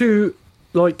gets to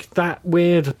like that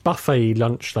weird buffet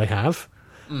lunch they have,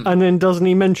 and then doesn't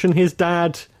he mention his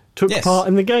dad took Yes. part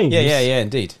in the games? Yeah,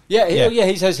 indeed. Yeah,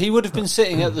 he says he would have been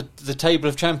sitting at the table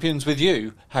of champions with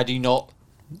you had he not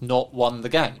won the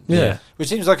game. Yeah. Which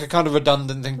seems like a kind of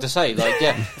redundant thing to say. Like,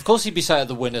 yeah, of course he'd be sat at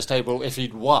the winners' table if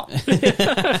he'd won.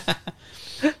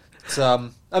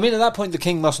 But, I mean, at that point, the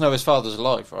king must know his father's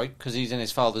alive, right? Because he's in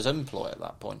his father's employ at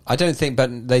that point. I don't think,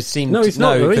 but they seem No, to he's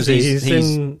not, know though, because is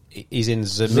he? he's in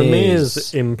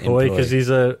Zamir's employ because he's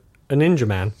a ninja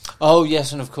man. Oh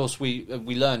yes, and of course we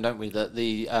learn, don't we, that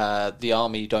the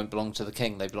army don't belong to the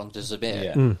king; they belong to Zabir.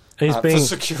 Yeah. And he's For being,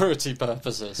 security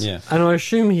purposes. Yeah. and I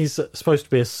assume he's supposed to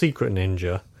be a secret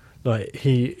ninja. Like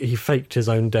he faked his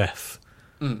own death.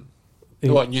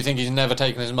 What? And you think he's never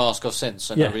taken his mask off since,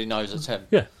 so Yeah. nobody knows it's him?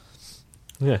 Yeah.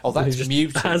 Yeah. Oh, that's He just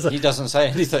muted. has a- He doesn't say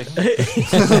anything.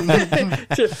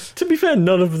 to be fair,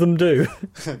 none of them do.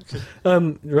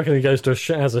 You reckon he goes to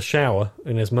has a shower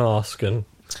in his mask and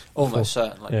Almost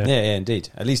certainly. Yeah. Yeah, indeed.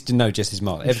 At least to know just his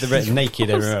mask. If they're naked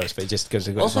everywhere else, but he just goes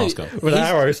to got his Also, mask on. with an He's-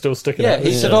 arrow still sticking Yeah, out.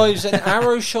 he survives an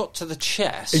arrow shot to the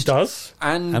chest. He does.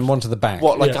 And And one to the back.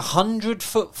 what, like Yeah.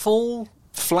 100-foot fall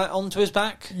flat onto his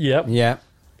back? Yep. Yeah.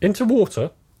 Into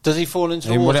water. Does he fall into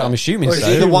the I mean, water? I'm assuming Or Is is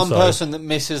he so. the Assume one so. person that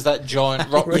misses that giant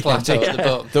rock plateau at the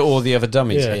bottom? That all the other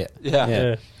dummies Yeah. hit. Yeah.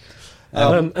 Yeah.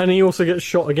 And he also gets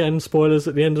shot again. Spoilers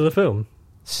at the end of the film.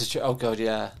 This is oh god,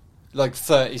 yeah. Like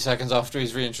 30 seconds after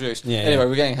he's reintroduced. Yeah. Anyway,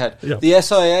 we're getting ahead. Yeah. The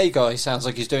SIA guy sounds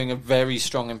like he's doing a very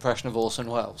strong impression of Orson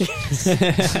Welles.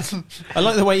 I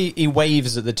like the way he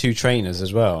waves at the two trainers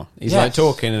as well. He's Yes. like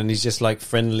talking and he's just like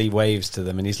friendly waves to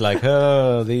them and he's like,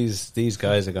 oh, these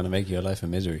guys are going to make your life a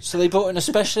misery. So they brought in a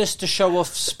specialist to show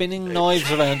off spinning knives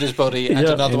around his body and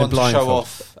Yeah. another In a one to show blindfold.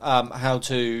 off how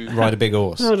to... Ride a big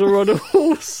horse. How to ride a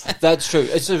horse. That's true.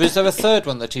 Is there a third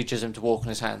one that teaches him to walk on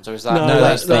his hands, or is that... No, No,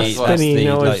 that's that's the spinning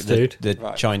knives, like dude. the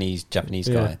Right. Chinese, Japanese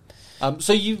Yeah. guy.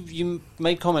 So you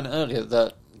made comment earlier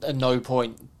that at no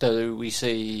point do we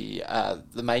see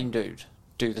the main dude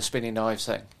do the spinning knives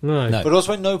thing. No. No. But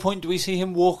also at no point do we see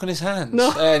him walk on his hands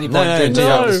No. at any point No, during no, the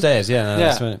no. up film. the stairs. Yeah, no, Yeah.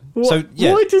 that's right. Wh- So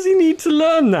yeah, Why does he need to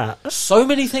learn that? So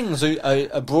many things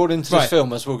are brought into this Right.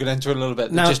 film, as we'll get into in a little bit,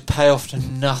 that Now- just pay off to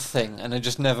nothing and are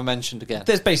just never mentioned again.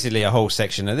 there's basically a whole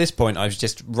section. At this point, I was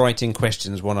just writing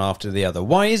questions one after the other.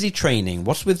 Why is he training?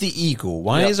 What's with the eagle?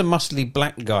 Why Yep. is a muscly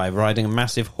black guy riding a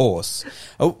massive horse?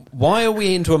 Oh, why are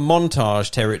we into a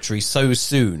montage territory so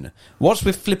soon? What's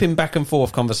with flipping back and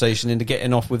forth conversation into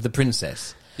getting off with the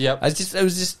princess? Yep. It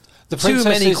was just The too princess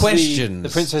many is questions. The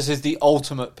princess is the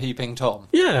ultimate peeping Tom.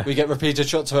 Yeah. We get repeated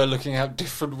shots of her looking out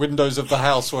different windows of the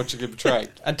house watching him train.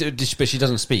 But she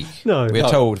doesn't speak. No. We are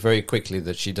No. told very quickly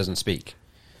that she doesn't speak.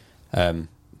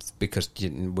 Because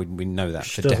we know that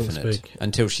She for doesn't definite. speak.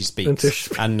 Until she speaks. Until she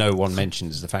speaks. And no one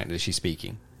mentions the fact that she's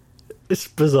speaking. It's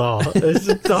bizarre. It's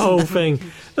the whole thing.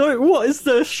 Like, what is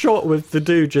the shot with the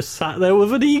dude just sat there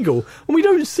with an eagle and we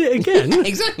don't see it again?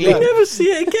 Exactly. We never see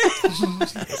it again.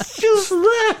 It's just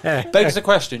there. Begs the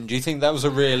question, do you think that was a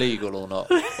real eagle or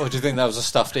not? Or do you think that was a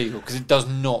stuffed eagle? Because it does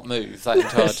not move that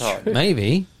entire time.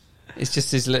 Maybe. It's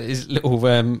just his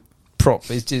little prop.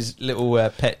 It's his little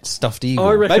pet stuffed eagle.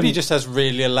 I reckon Maybe he just has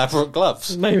really elaborate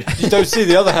gloves. Maybe. You don't see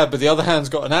the other hand, but the other hand's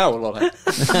got an owl on it.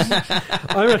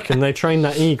 I reckon they trained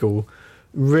that eagle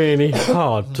really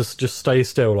hard to just stay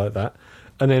still like that.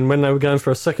 And then when they were going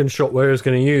for a second shot where he was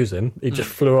going to use him, he just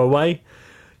flew away.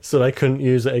 So they couldn't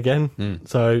use it again.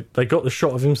 So they got the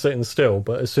shot of him sitting still,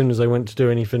 but as soon as they went to do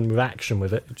anything with action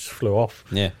with it, it just flew off.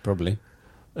 Yeah, probably.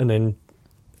 And then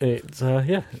it's,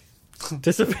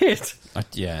 disappeared.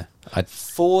 Yeah.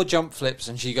 4 jump flips,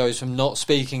 and she goes from not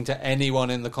speaking to anyone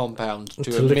in the compound to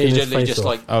To licking his immediately face just off.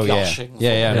 like Oh yeah, gushing.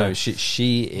 yeah. No, Yeah.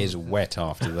 she is wet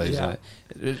after those. Yeah.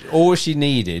 All she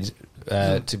needed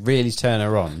to really turn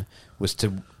her on was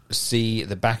to see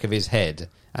the back of his head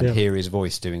and Yeah. hear his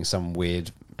voice doing some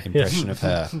weird impression of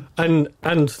her. And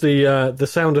the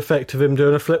sound effect of him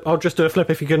doing a flip. I'll just do a flip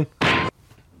if you can, and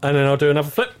then I'll do another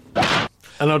flip,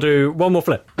 and I'll do one more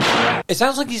flip. It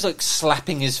sounds like he's like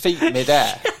slapping his feet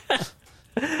midair.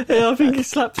 Yeah, I think he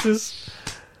slaps his.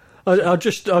 I'll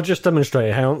just demonstrate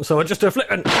it. Hang on. So I'll just do a flip,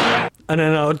 and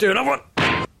then I'll do another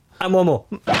one, and one more.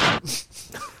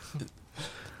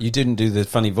 You didn't do the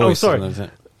funny voice. sorry. Was it?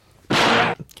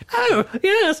 Oh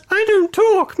yes, I don't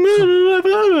talk. Blah, blah,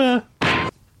 blah.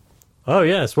 Oh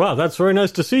yes, wow, that's very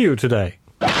nice to see you today.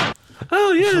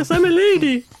 Oh yes, I'm a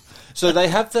lady. So they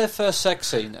have their first sex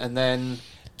scene, and then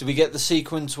do we get the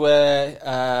sequence where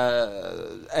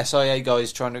SIA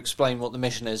guys trying to explain what the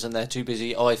mission is, and they're too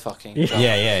busy eye fucking?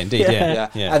 Yeah, indeed, yeah.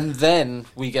 And then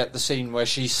we get the scene where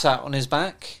she sat on his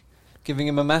back, giving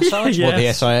him a massage. Yeah. What,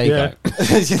 the SIA Yeah. guy?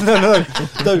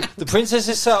 No. The princess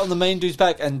is sat on the main dude's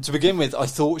back, and to begin with, I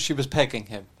thought she was pegging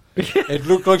him. It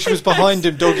looked like she was behind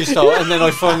him, doggy style, and then I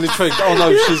finally trigged. Oh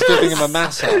no, she's giving him a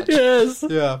massage. Yes.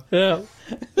 Yeah. Yeah.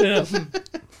 Yeah.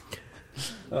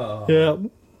 Yeah.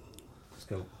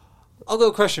 I've got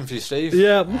a question for you, Steve.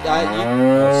 Yeah.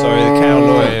 Sorry, the cow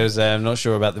lawyer is not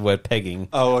sure about the word pegging.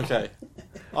 Oh, okay.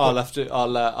 I'll have to.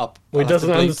 I'll Well, he have to doesn't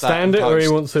bleep that understand in it, or he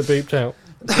post. wants it beeped out.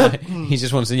 He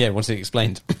just wants it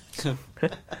explained.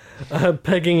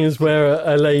 Pegging is where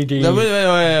a lady. No, wait,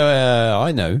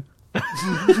 I know. All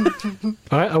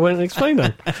right, I won't explain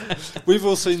that. We've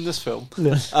all seen this film.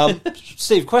 Yeah.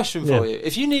 Steve, question for Yeah. you.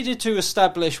 If you needed to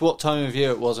establish what time of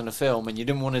year it was in a film and you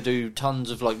didn't want to do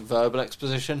tons of like verbal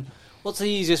exposition, what's the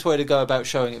easiest way to go about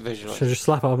showing it visually? Should I just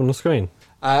slap it up on the screen?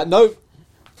 No.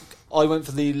 I went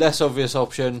for the less obvious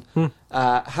option.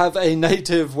 Have a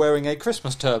native wearing a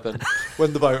Christmas turban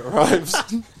when the boat arrives.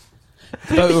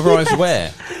 Boat arrives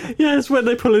where? Yeah, it's when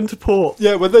they pull into port.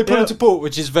 Yeah, when they pull Yeah. into port,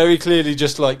 which is very clearly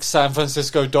just like San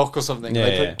Francisco dock or something. Yeah,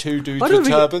 They yeah. put 2 dudes I don't with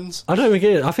think turbans. I don't think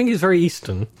it is. I think it's very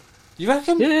Eastern. You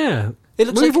reckon? Yeah. It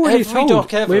looks like every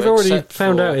dock ever. We've already except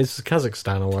found for- out it's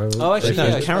Kazakhstan or whatever. Oh, actually, No,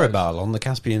 yeah, it's Karabal on the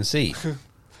Caspian Sea.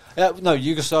 No,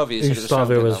 Yugoslavia. said it Yugoslavia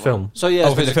filmed in was that film. one. So yeah, Oh,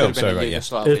 I for suppose the it could film, have been sorry, a right, yeah.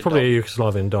 Yugoslavian It's probably dock. a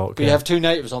Yugoslavian dock. But you have 2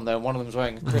 natives on there, and one of them's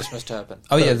wearing a Christmas turban.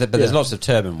 Oh yeah, but there's Yeah. lots of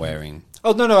turban wearing.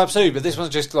 Oh no, absolutely. But this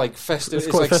one's just like festive. It's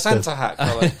It's, quite like festive. Santa hat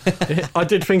colour. I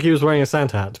did think he was wearing a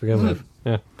Santa hat to begin with.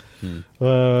 Yeah.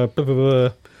 Blah, blah, blah.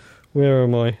 Where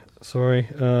am I? Sorry.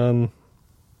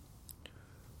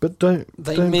 But don't.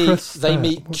 They don't meet. press They that.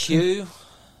 meet What's Q.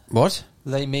 What?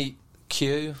 They meet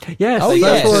Q. it? Yes. Oh, They yeah.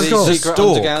 That's go what to I've the got. The secret stalk.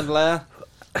 underground lair.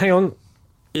 Hang on.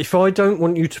 If I don't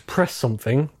want you to press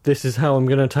something, this is how I'm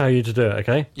going to tell you to do it.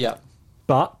 Okay. Yeah.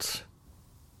 But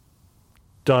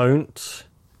don't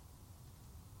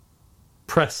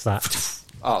press that.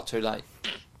 Oh, too late.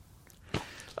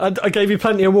 I gave you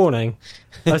plenty of warning.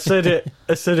 I said it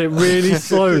really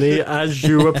slowly as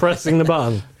you were pressing the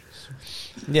button.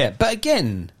 Yeah, but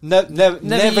again, Never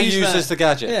use uses that. the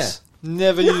gadgets.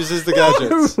 Never uses the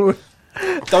gadgets.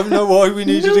 Don't know why we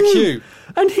needed a Q.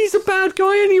 And he's a bad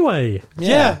guy anyway.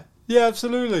 Yeah,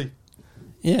 absolutely.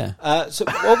 yeah, So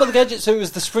what about the gadgets? So it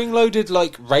was the spring-loaded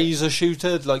like razor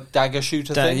shooter, like dagger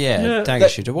shooter thing. Yeah. dagger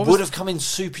That shooter. What would was? have come in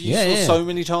super Yeah, useful yeah. so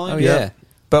many times. Oh yeah.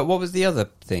 But what was the other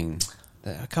thing?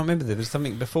 I can't remember. There was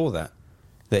something before that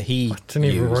he didn't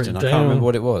even write used, it and I down. can't remember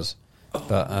what it was.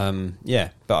 But yeah,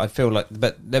 but I feel like,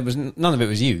 but there was none of it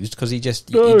was used because he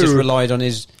just No. relied on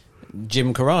his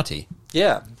gym karate.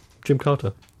 Yeah.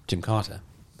 Gymkata. Gymkata.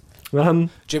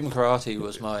 Gym Karate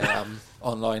was my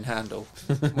online handle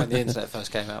when the internet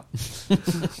first came out.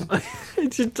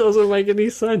 It just doesn't make any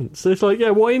sense. It's like, yeah,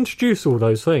 why introduce all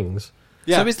those things?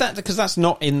 Yeah. So is that because that's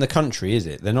not in the country? Is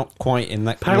it? They're not quite in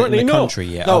that Apparently in the not. country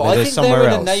yet. No, are they? I They're think somewhere they're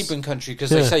in else. a neighbouring country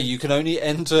because Yeah. they say you can only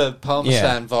enter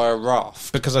Parmesan Yeah. via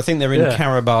raft. Because I think they're in Yeah.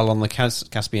 Karabal on the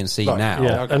Caspian Sea Right. now.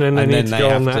 Yeah, okay. and then they And need then to they go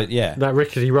on have that, to- yeah. that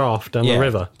rickety raft down Yeah. the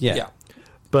river. Yeah.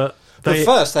 But But they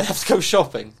first, they have to go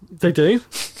shopping. they do.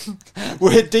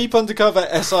 We're deep undercover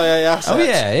SIA assets. Oh,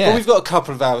 yeah. But we've got a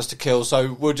couple of hours to kill,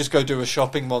 so we'll just go do a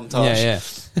shopping montage.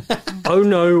 Yeah. Oh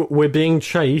no, we're being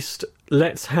chased.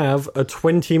 Let's have a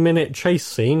 20-minute chase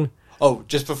scene. Oh,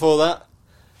 just before that,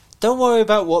 don't worry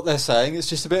about what they're saying. It's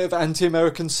just a bit of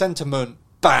anti-American sentiment.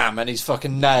 Bam, and he's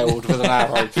fucking nailed with an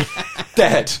arrow.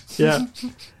 Dead. Yeah.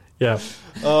 Yeah.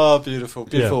 Oh, beautiful,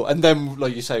 beautiful. And then,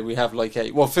 like you say, we have like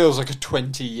what feels like a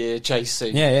 20-year chase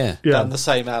scene Yeah. Yeah. down the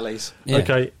same alleys. Yeah.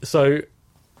 Okay, so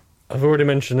I've already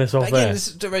mentioned this off Again,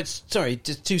 there. sorry,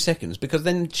 just 2 seconds, because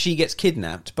then she gets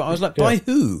kidnapped. But I was like, by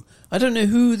who? I don't know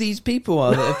who these people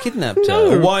are that have kidnapped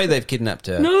her, or why they've kidnapped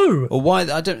her. No. Or why,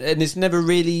 I don't, and it's never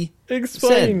really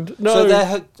Explained. said. No.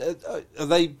 So are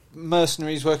they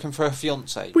mercenaries working for her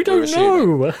fiancé? We don't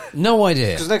know. No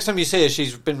idea. Because next time you see her,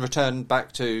 she's been returned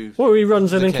back to... Well, he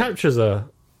runs in The and king. captures her.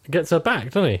 Gets her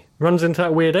back, doesn't he? Runs into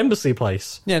that weird embassy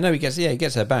place. Yeah, no, he gets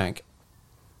her back.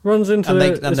 Runs into And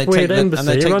they this take weird the, embassy. and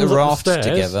they take runs the up raft stairs.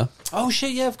 together. Oh,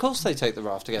 shit, yeah, of course they take the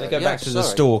raft together. They go Yeah, back to the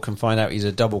sorry. store and find out he's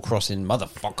a double-crossing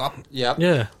motherfucker. Yeah.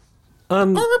 Yeah.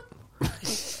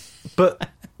 But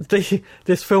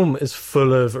this film is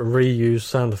full of reused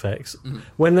sound effects.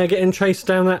 When they're getting chased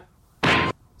down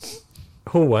that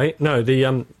hallway, no, the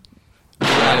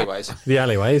Anyways.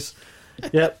 alleyways.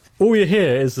 Yep. All you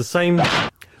hear is the same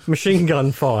machine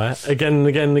gun fire again and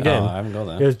again and again. Oh, I haven't got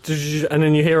that. Yeah, and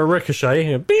then you hear a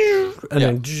ricochet, and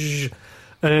then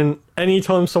and then any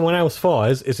time someone else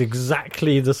fires, it's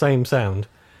exactly the same sound.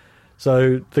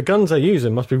 So the guns they're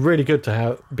using must be really good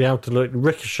to be able to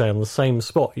ricochet on the same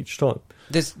spot each time.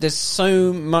 There's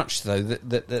so much though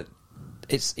that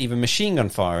it's either machine gun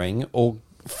firing or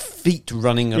feet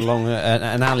running along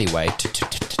an alleyway.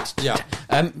 Yeah.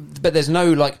 But there's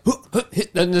no like,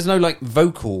 and there's no like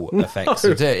vocal effects.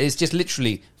 It's just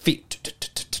literally feet.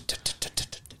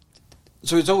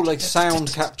 So it's all like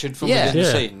sound captured from Yeah. within the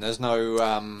Yeah. scene. There's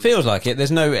no Feels like it.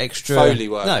 There's no extra Foley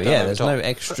work No, done yeah. over There's top. no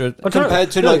extra. I don't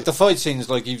compared to know. like the fight scenes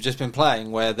like you've just been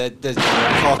playing, where there's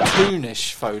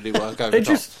cartoonish Foley work over It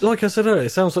top. just, like I said earlier, it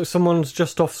sounds like someone's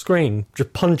just off screen,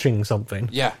 just punching something.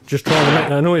 Yeah. Just trying to make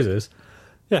their noises.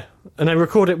 Yeah. And they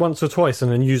record it once or twice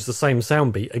and then use the same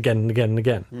sound beat again and again and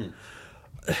again.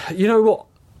 You know what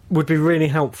would be really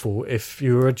helpful if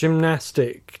you were a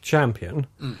gymnastic champion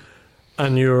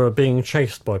and you were being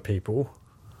chased by people?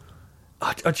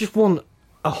 I just want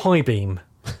a high beam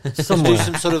somewhere. Do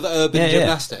some sort of urban Yeah, yeah.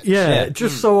 gymnastics. Yeah,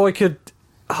 just so I could,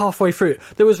 halfway through it,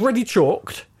 there was ready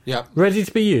chalked, Yeah. ready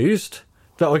to be used,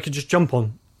 that I could just jump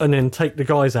on and then take the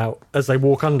guys out as they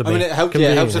walk under me. I mean, it helps if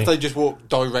conveniently. they just walk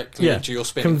directly Yeah, into your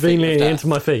spinning conveniently feet of into death.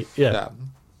 my feet. Yeah.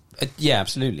 Yeah,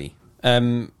 absolutely.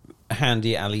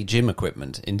 Handy alley gym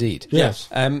equipment, indeed. Yes.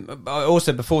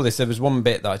 Also, before this, there was one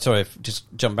bit that I've just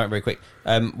jumped back very quick.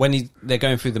 When they're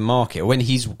going through the market, or when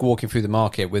he's walking through the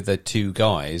market with the two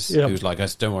guys, Yep. who's like,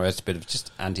 "Don't worry, that's a bit of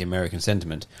just anti-American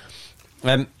sentiment."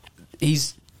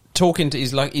 He's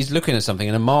he's looking at something,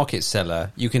 and a market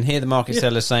seller, you can hear the market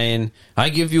seller saying, "I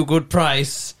give you a good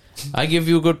price. I give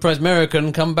you a good price.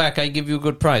 American, come back. I give you a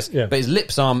good price." Yeah. But his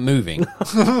lips aren't moving.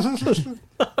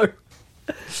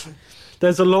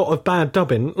 There's a lot of bad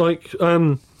dubbing. Like, the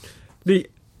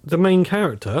main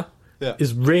character Yeah.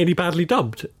 is really badly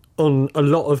dubbed on a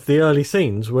lot of the early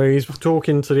scenes where he's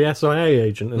talking to the SIA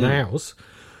agent in the house,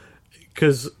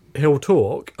 because he'll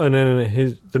talk and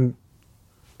then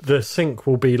the sync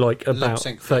will be like about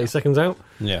sync, 30 yeah. seconds out.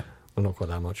 Yeah. Well, not quite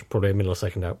that much, probably a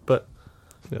millisecond out, but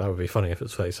that would be funny if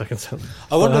it's 30 seconds out.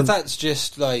 I wonder But, if that's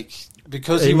just like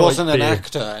because He he might wasn't an be.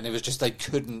 actor and it was just they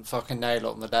couldn't fucking nail it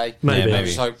on the day. Maybe. Yeah, It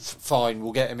was like, fine,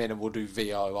 we'll get him in and we'll do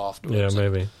VO afterwards. yeah,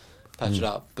 and maybe. patch it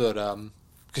up. But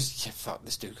because fuck,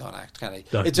 this dude can't act, can he?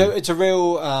 No. It's a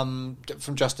real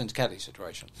from Justin to Kelly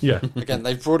situation. Yeah. Again,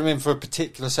 they've brought him in for a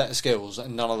particular set of skills,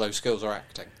 and none of those skills are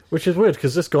acting. Which is weird,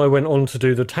 because this guy went on to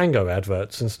do the Tango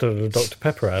adverts instead of the Dr.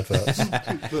 Pepper adverts.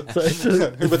 So it's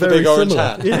With the very big orange similar.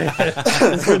 hand. Yeah,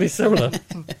 it's really similar.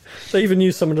 They even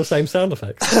use some of the same sound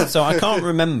effects. So I can't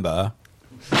remember.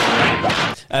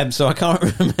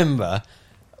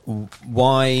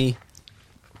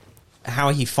 How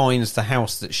he finds the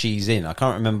house that she's in. I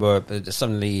can't remember. But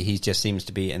suddenly, he just seems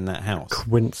to be in that house.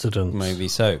 Coincidence. Maybe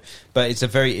so. But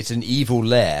it's an evil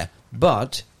lair,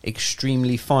 but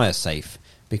extremely fire safe,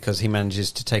 because he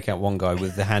manages to take out one guy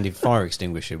with the handy fire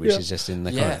extinguisher, which Yeah. is just in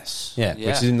the Yes. yeah, Yeah.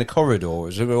 which is in the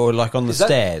corridors or like on the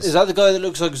stairs. Is that the guy that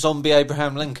looks like zombie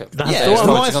Abraham Lincoln? That's Yeah, the He's one.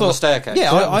 well, fighting on the staircase.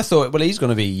 Yeah, I thought, well, he's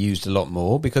going to be used a lot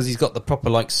more because he's got the proper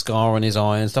like scar on his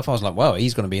eye and stuff. I was like, well,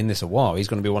 he's going to be in this a while. He's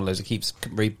going to be one of those that keeps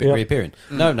reappearing.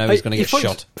 No, he's going to He get fights,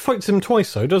 shot. Fights him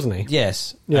twice, though, doesn't he?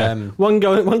 Yes, Yeah.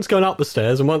 One's going up the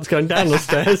stairs and one's going down the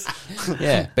stairs.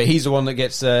 yeah, but he's the one that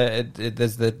gets.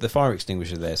 There's the fire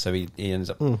extinguisher there, so he ends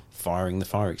up firing the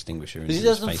fire extinguisher. But he into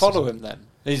his doesn't face follow or him then.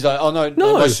 He's like, oh no,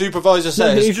 No. my supervisor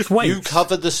says he just waits. you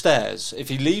cover the stairs. If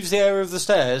he leaves the area of the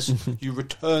stairs, you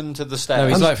return to the stairs. No,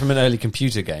 he's like from an early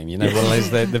computer game, you know, one of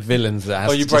those the villains that has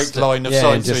Oh, you to break just, line of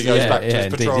sight, so he goes back to his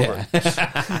indeed, patrol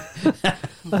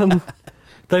yeah.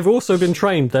 They've also been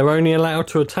trained. They're only allowed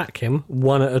to attack him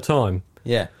one at a time.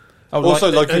 Yeah. Oh,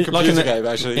 Also like a in computer the- game,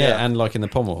 actually, Yeah, yeah. and like in the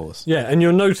Pommel Horse. Yeah, and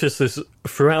you'll notice this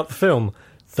throughout the film.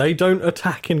 they don't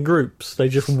attack in groups. They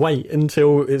just wait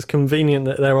until it's convenient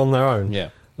that they're on their own. Yeah.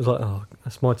 It's like, oh,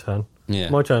 that's my turn. Yeah.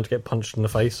 My turn to get punched in the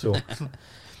face. Or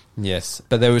Yes,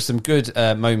 but there were some good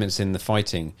moments in the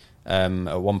fighting at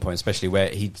one point, especially where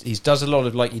he does a lot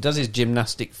of he does his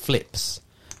gymnastic flips,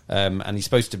 and he's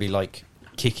supposed to be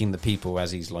kicking the people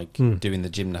as he's doing the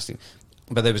gymnastic.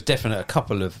 But there was definitely a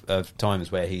couple of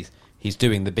times where he's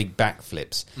doing the big back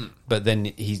flips, but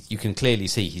then you can clearly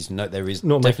see there is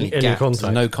Not definitely making any gaps,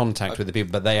 contact. no contact with the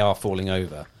people, but they are falling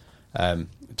over.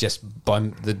 Just by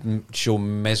the sheer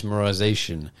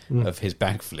mesmerisation of his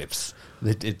backflips,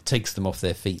 it takes them off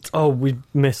their feet. oh, we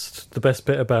missed the best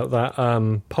bit about that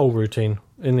pole routine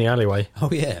in the alleyway. Oh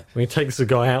yeah, When he takes the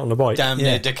guy out on the bike. Damn Yeah.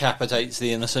 near decapitates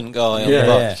the innocent guy on Yeah. the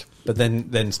bike. but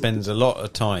then spends a lot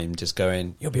of time just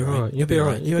going, "You'll be all right. You'll be all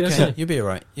right. You You'll be okay? okay. You'll be all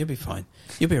right. You'll be fine.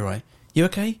 You'll be all right. You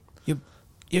okay?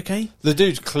 You okay? The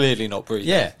dude's clearly not breathing.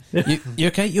 Yeah. You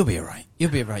okay? You'll be all right.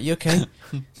 You'll be all right. You okay?"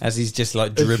 As he's just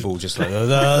dribble, just like, Been-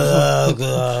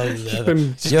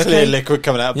 Just You clear okay? liquid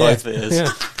coming out of Yeah. both ears.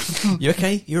 yeah, "You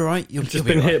okay? You're all right. You'll just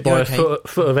be been all right. hit by You a okay?"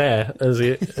 foot of air as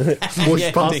it whooshed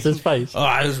Yeah, past indeed. his face. Oh,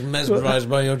 I was mesmerised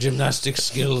by your gymnastic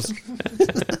skills.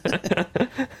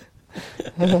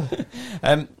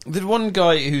 The one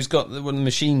guy who's got the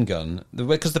machine gun,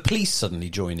 because the police suddenly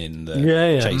join in the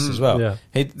Yeah. chase as well. Yeah.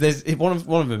 One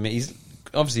of them. He's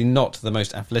obviously not the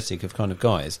most athletic of kind of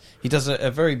guys. He does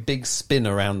a very big spin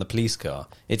around the police car.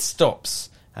 It stops.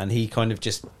 And he kind of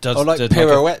just does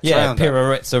pirouettes around it.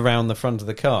 pirouettes around the front of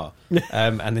the car,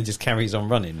 and then just carries on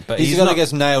running. But He's he's the guy not, that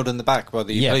gets nailed in the back by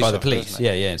the police. by the officer, police. isn't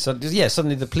it? Yeah. So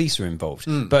suddenly the police are involved.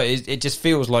 But it just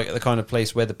feels like the kind of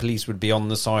place where the police would be on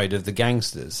the side of the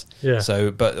gangsters. Yeah.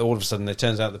 So, but all of a sudden, it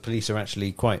turns out the police are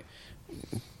actually quite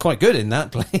good in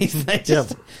that place.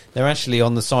 They're actually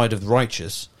on the side of the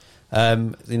righteous.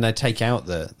 Then they take out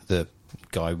the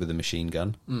guy with the machine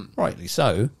gun. Rightly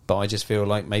so. But I just feel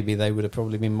like maybe they would have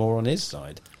probably been more on his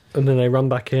side. And then they run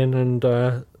back in, and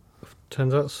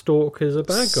turns out Stork is a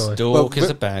bad guy. Stork is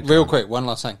a bad guy. Real quick, one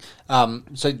last thing.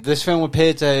 So this film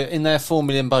appeared to, in their $4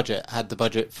 million budget, had the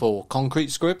budget for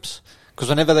concrete scripts. Because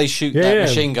whenever they shoot that Yeah.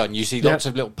 machine gun, you see lots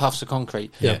of little puffs of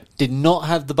concrete. Yeah. Did not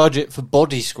have the budget for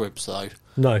body scripts, though.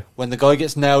 No. When the guy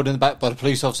gets nailed in the back by the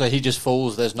police officer, he just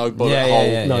falls. There's no bullet Yeah, hole.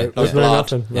 yeah, No, yeah. there's no blood.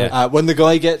 nothing. No. Yeah. When the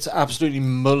guy gets absolutely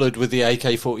mullered with the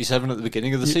AK-47 at the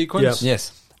beginning of the sequence,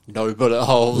 Yes. no bullet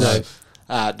holes,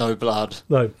 No. no blood.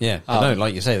 No. Yeah. But no,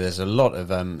 like you say, there's a lot of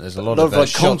Like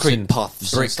shots concrete in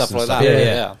puffs and bricks stuff and like stuff.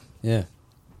 that. Yeah.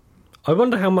 I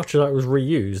wonder how much of that was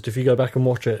reused. If you go back and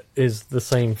watch it, is the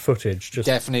same footage? Just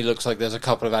Definitely looks like there's a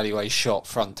couple of alleyways shot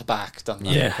front to back, doesn't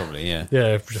it? Yeah, probably, yeah.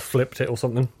 yeah, just flipped it or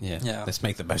something. Yeah. Yeah. Let's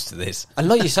make the most of this. And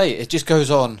like you say, it just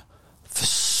goes on for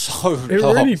so It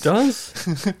long. really does.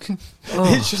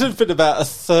 It should have been about a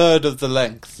third of the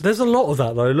length. There's a lot of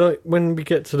that though. Like when we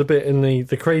get to the bit in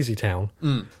the crazy town,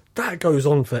 that goes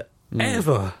on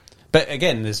forever. But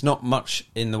again, there's not much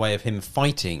in the way of him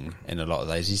fighting in a lot of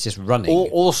those. He's just running.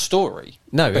 Or story.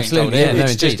 No, being absolutely. told. Yeah, no,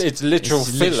 it's indeed. just it's literal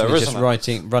It's filler, literally isn't just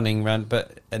it? running around.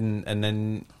 But and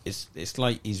then it's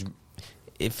like he's.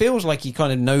 It feels like he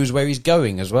kind of knows where he's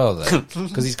going as well, though,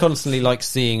 because he's constantly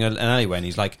seeing an alleyway, and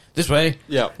he's like, "This way."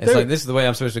 Yeah. It's like this is the way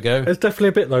I'm supposed to go. There's definitely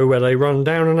a bit though where they run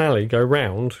down an alley, go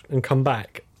round, and come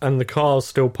back, and the car's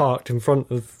still parked in front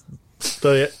of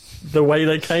the way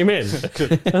they came in.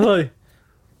 And like,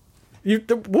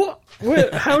 what?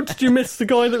 How did you miss the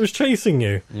guy that was chasing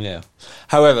you? Yeah.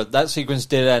 However, that sequence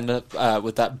did end up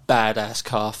with that badass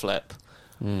car flip.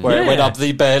 Where it went Yeah. up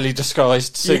the barely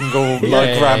disguised single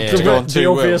Yeah, ramp yeah, to yeah. go on The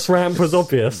two obvious wheels. ramp was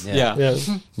obvious. Yeah. Yeah,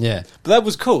 Yeah. But that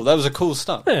was cool. That was a cool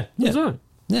stunt. yeah, that's Yeah. right.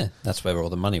 Yeah. That's where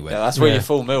all the money went. Yeah, that's where Yeah. your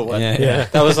full meal went. Yeah. Yeah.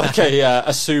 That was like a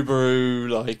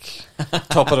Subaru,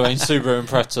 top of the range Subaru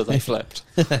Impreza they flipped.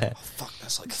 Oh, fuck,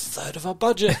 that's like a third of our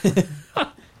budget.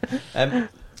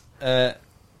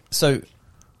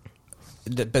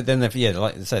 But then,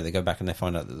 like I say, they go back and they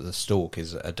find out that the Stork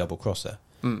is a double crosser.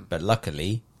 But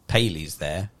luckily, Paley's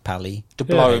there. Pally. To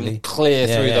blow Paley. him clear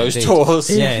through those indeed. doors.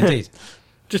 Yeah, indeed.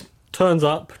 Just turns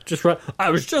up, just right. I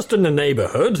was just in the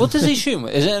neighbourhood. What does he shoot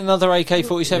with? Is it another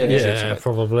AK-47? he shoots Yeah, with?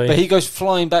 probably. But he goes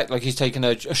flying back like he's taken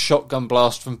a shotgun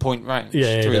blast from point range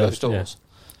Yeah, he through does, those doors.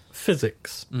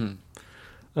 Physics. Yeah,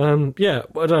 I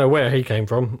don't know where he came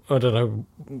from. I don't know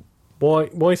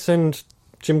why send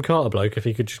Gymkata bloke if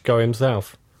he could just go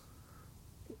himself.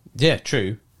 Yeah,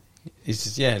 true. It's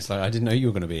just, it's like, I didn't know you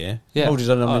were going to be here. Yeah. Oh, did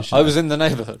I not mention I that? was in the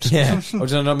neighbourhood. Yeah. Oh,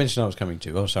 did I not mention I was coming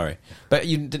to? Oh, sorry. But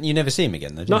you never see him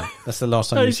again, though, do No. you? That's the last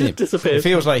time No, you he see him. just disappears. It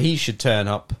feels like he should turn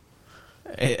up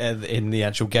in the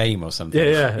actual game or something. Yeah,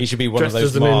 yeah. He should be one Dressed of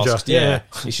as those a ninja. masked. Yeah.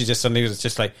 He should just suddenly was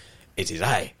just like, It is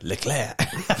I, Leclerc.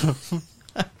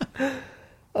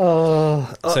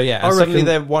 So yeah, I and suddenly reckon-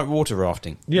 they're whitewater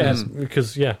rafting. Yes,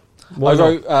 because I why not?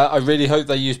 wrote. I really hope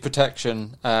they use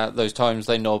protection those times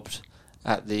they knobbed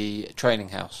at the training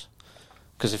house.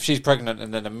 Because if she's pregnant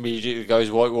and then immediately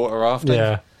goes whitewater rafting,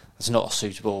 Yeah, it's not a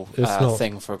suitable It's not.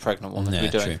 thing for a pregnant woman to Yeah, be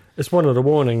doing. true. it's one of the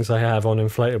warnings they have on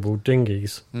inflatable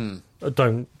dinghies.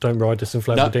 Don't ride this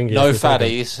inflatable No, dinghy. no if you're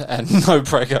pregnant. fatties and no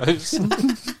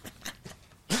pregos.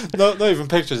 Not even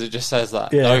pictures. It just says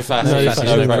that. Yeah, no fatties, no no,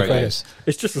 fatties, no pregos. pregos.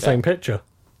 It's just the same picture.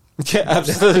 Yeah,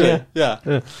 absolutely. Yeah.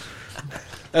 Yeah.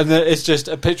 And then it's just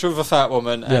a picture of a fat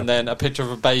woman Yeah. and then a picture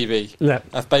of a baby, Yeah,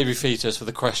 a baby fetus with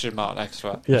a question mark next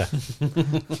to it.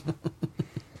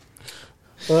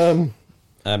 yeah.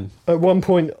 Um, At one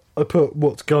point, I put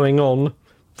 "what's going on."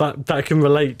 That can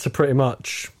relate to pretty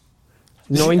much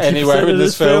 90% Anywhere in of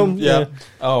this film, yeah.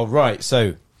 oh, right.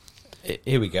 So,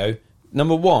 here we go.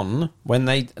 Number one, when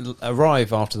they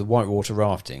arrive after the whitewater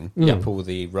rafting, they pull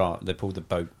the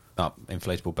boat up,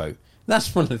 inflatable boat.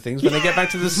 That's one of the things when they get back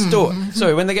to the store.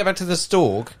 Sorry, when they get back to the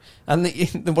stork, and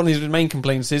the one of his main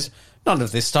complaints is none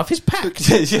of this stuff is packed.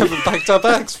 You haven't packed our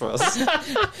bags for us.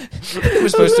 It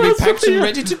was supposed to be packed and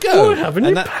ready to go. Why haven't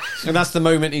you and that's the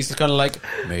moment he's kind of like,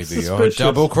 maybe you're a Suspicious.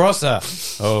 double crosser.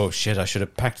 Oh shit! I should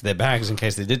have packed their bags in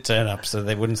case they did turn up, so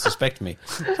they wouldn't suspect me.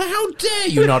 How dare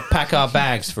you not pack our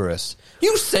bags for us?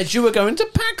 You said you were going to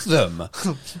pack them.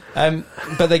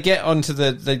 But they get onto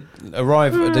they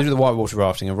arrive. They do the whitewater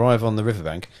rafting. Arrive on the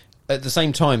riverbank at the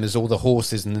same time as all the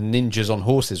horses and the ninjas on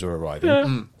horses are arriving.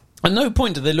 Yeah. At no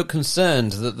point do they look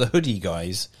concerned that the hoodie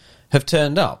guys have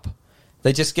turned up.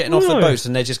 They're just getting off the No. boat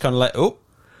and they're just kind of like, oh,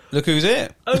 look who's here.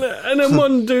 And then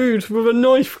one dude with a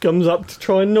knife comes up to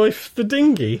try and knife the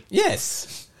dinghy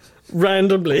Yes.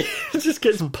 randomly. Just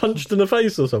gets punched in the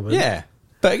face or something. Yeah.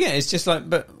 But again, it's just like,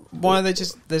 but why are they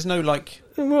just, there's no like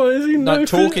Why is he knifing?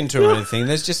 talking to her or anything.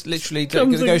 There's just literally, they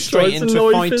Comes go and straight tries to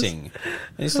into knife us. fighting.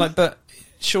 And it's like, but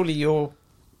surely you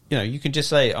can just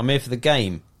say, I'm here for the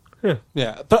game.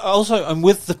 Yeah, but also I'm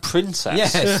with the princess.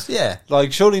 Yes, yeah.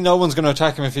 Like, surely no one's going to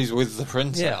attack him if he's with the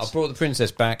princess. Yeah, I brought the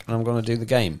princess back and I'm going to do the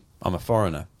game. I'm a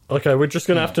foreigner. Okay, we're just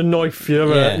going to have to knife your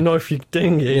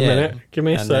dinghy a minute. Give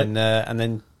me a sec. And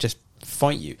then just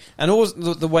fight you. And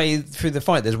also the way through the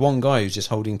fight, there's one guy who's just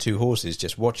holding two horses,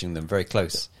 just watching them very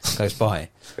close by.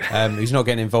 He's not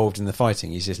getting involved in the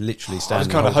fighting. He's just literally I was standing.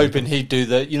 kind of holding hoping he'd do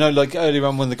that. You know, like earlier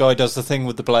on when the guy does the thing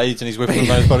with the blades and he's whipping them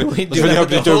around his body. I was He'd do really that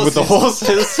hoping with he'd the do it with the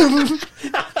horses.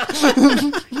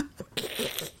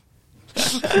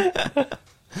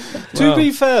 To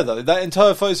be fair, though, that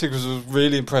entire fight sequence was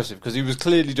really impressive because he was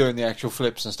clearly doing the actual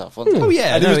flips and stuff, wasn't he? Oh,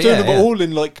 yeah, and he no, was doing yeah, them yeah. all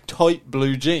in like tight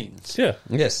blue jeans. Yeah.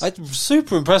 Yes. It's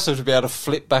super impressive to be able to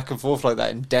flip back and forth like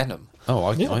that in denim. Oh,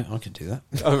 I could do that.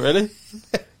 Oh, really?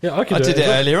 Yeah, I I could do did it as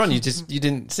well. earlier on. You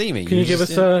didn't see me. Can you give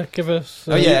just us didn't-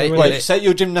 Oh Oh, yeah, a minute? wait. Wait, set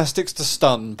your gymnastics to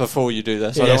stun before you do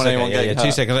this. I Yes, don't want okay, anyone getting hurt.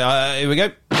 2 seconds. Here we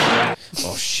go.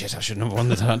 Oh shit! I shouldn't have worn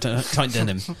the tight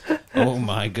denim. Oh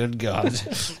my good god!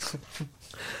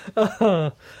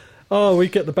 Oh, we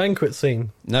get the banquet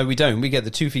scene. No, we don't. We get the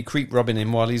toothy creep rubbing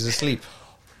him while he's asleep.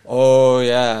 Oh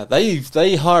yeah,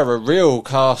 they hire a real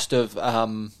cast of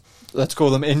let's call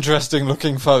them interesting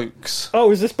looking folks.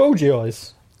 Oh, is this bulgy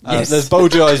eyes? Yes. There's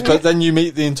bulgy eyes, but then you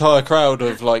meet the entire crowd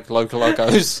of like local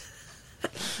locos.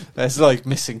 There's like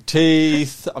missing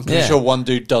teeth. I'm pretty Yeah. sure one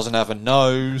dude doesn't have a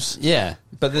nose. Yeah,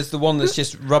 but there's the one that's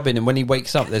just rubbing, and when he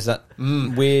wakes up, there's that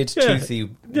weird Yeah. toothy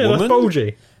Yeah, woman. that's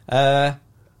bulgy.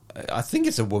 I think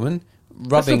it's a woman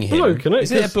rubbing That's a bloke, him. isn't it?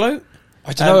 Is it a 'Cause- bloke?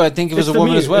 I don't know. I think it was it's a the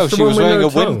woman mute- as well. it's the She one was with wearing no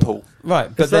a tongue. wimple.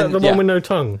 Right, but Is that then the one with no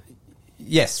tongue?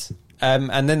 yes,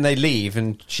 and then they leave,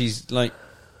 and she's like,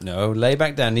 "No, lay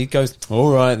back down." He goes,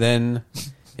 "All right then.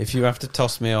 If you have to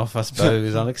toss me off, I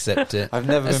suppose I'll accept it." I've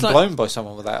never It's been like- blown by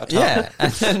someone without a tongue. Yeah,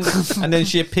 and then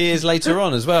she appears later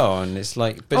on as well, and it's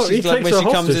like, but Oh, he she's like takes when her she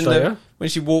comes hostage, in though, yeah? when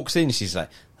she walks in, she's like,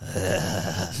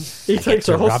 He takes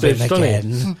her hostage,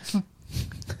 doesn't he?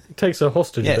 He takes her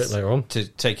hostage a yes, bit later on. to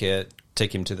take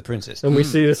him to the princess. And we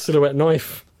see the silhouette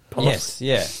knife pass. Yes,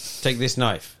 yeah. Take this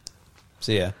knife.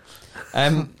 See ya.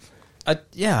 I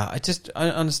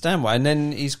understand why. And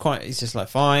then he's just like,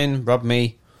 fine, rub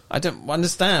me. I don't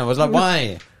understand. I was like,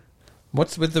 why?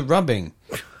 What's with the rubbing?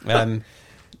 Let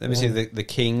me see the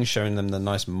king showing them the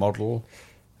nice model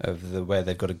of where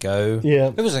they've got to go Yeah.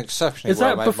 It was an exceptionally Is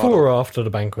that well-made before model. or after the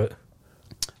banquet?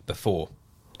 before.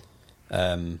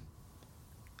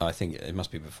 I think it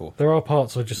must be before. There are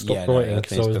parts I just stopped Yeah, no, writing I because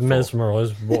think I it's was before.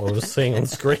 mesmerised with what I was seeing on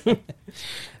screen.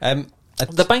 And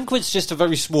The banquet's just a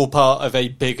very small part of a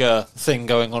bigger thing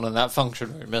going on in that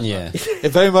function room, isn't Yeah. it? It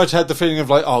very much had the feeling of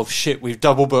like, oh shit, we've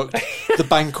double booked the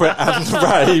banquet and the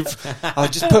rave. I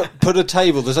just put a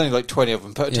table. There's only like 20 of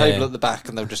them. Put a table at the back,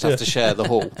 and they'll just have to share the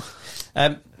hall.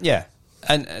 Yeah.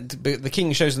 And the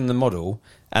king shows them the model,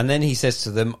 and then he says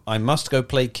to them, "I must go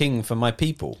play king for my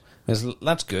people."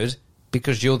 That's good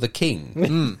because you're the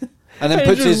king. And then He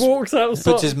puts just walks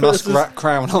outside, his muskrat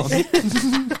crown on.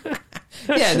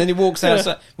 Yeah, and then he walks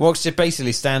outside,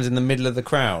 basically stands in the middle of the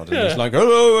crowd, and he's like,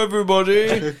 "Hello,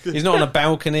 everybody." He's not on a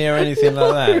balcony or anything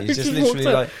like that. He's just literally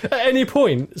like. At any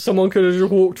point, someone could have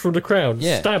just walked through the crowd,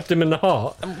 Yeah. stabbed him in the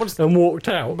heart, and walked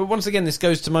out. But once again, this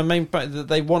goes to my main point that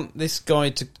they want this guy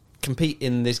to compete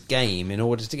in this game in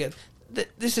order to get.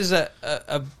 This is a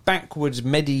backwards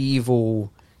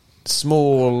medieval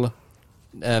small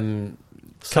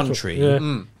country.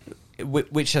 Yeah.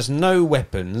 Which has no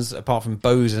weapons apart from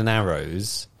bows and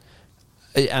arrows,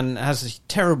 and has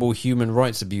terrible human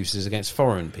rights abuses against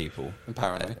foreign people.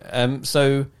 Apparently,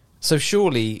 so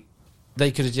surely they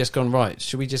could have just gone, right.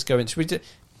 Should we just go in? Should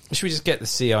we just get the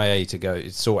CIA to go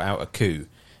sort out a coup?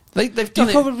 They've done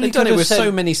it. They've done it with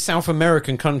so many South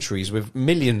American countries with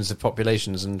millions of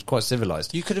populations and quite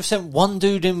civilized. you could have sent one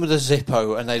dude in with a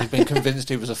Zippo, and they'd have been convinced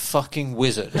he was a fucking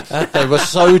wizard. They were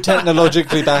so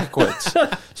technologically backwards.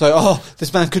 So,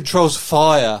 this man controls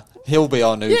fire. He'll be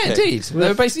our new king. Indeed. They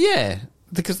were basically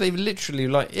because they literally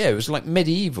it was like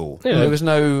medieval. Yeah. There was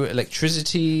no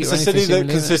electricity. It's or a city anything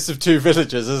that consists of two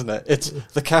villages, isn't it? It's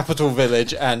the capital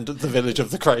village and the village of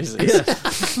the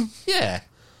crazies. Yeah.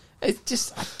 It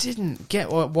just, I didn't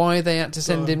get why they had to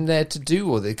send him there to do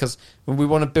all this, because we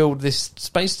want to build this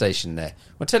space station there.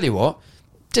 Well, tell you what,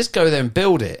 just go there and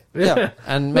build it. Yeah.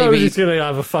 And Nobody's going to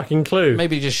have a fucking clue.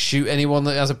 maybe just shoot anyone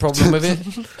that has a problem with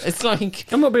it. It's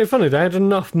like... I'm not being funny. They had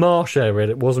enough marsh area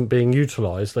that wasn't being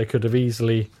utilised. They could have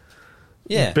easily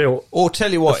built. Or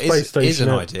tell you what, a space is station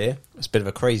an out. idea. It's a bit of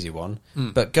a crazy one.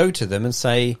 But go to them and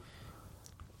say...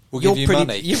 We'll You're give you pretty,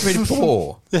 money. You're pretty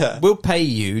poor. Yeah. We'll pay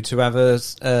you to have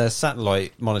a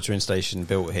satellite monitoring station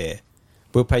built here.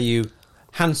 We'll pay you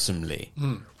handsomely.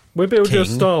 We're building a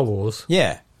King. Star Wars.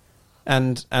 Yeah.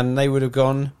 And they would have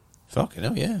gone, fucking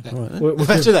hell, yeah. All right, then.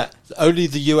 Imagine that. Only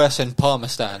the US and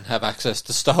Parmesan have access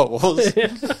to Star Wars.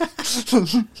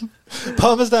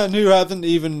 Parmesan, who haven't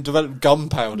even developed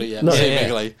gunpowder yet, No.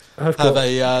 seemingly, I've have got-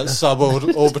 a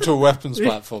suborbital weapons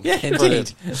platform. Yeah,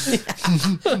 indeed.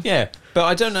 Brilliant. Yeah, but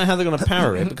I don't know how they're going to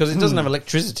power it because it doesn't have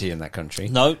electricity in that country.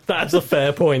 No. That's a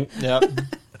fair point. Yeah.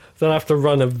 They'll have to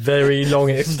run a very long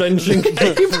extension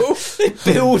cable.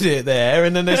 They build it there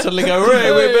and then they suddenly go,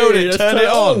 right, we build it, Let's turn it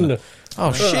on. Oh,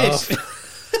 Uh-huh. shit.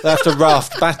 They have to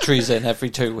raft batteries in every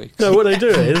 2 weeks. No, what they do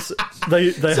is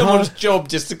they Someone's job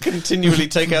just to continually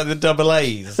take out the double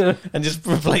A's and just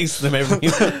replace them every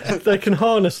they can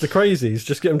harness the crazies,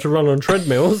 just get them to run on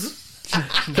treadmills.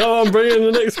 Come on, bring in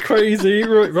the next crazy.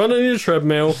 Run on your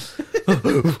treadmill.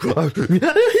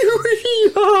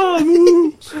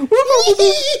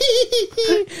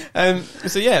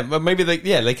 So yeah, well, maybe they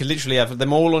could literally have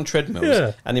them all on treadmills,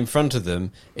 Yeah. and in front of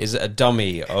them is a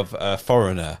dummy of a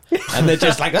foreigner, and they're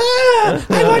just like, I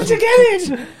want to get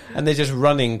it, and they're just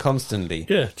running constantly.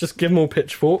 Yeah, just give them all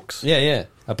pitchforks. Yeah.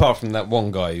 Apart from that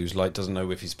one guy who's like doesn't know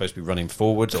if he's supposed to be running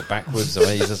forwards or backwards, or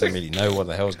he doesn't really know what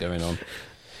the hell's going on.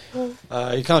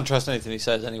 You can't trust anything he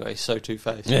says anyway. He's so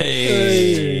two-faced.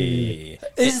 Hey.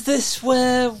 Is this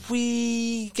where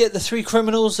we get the three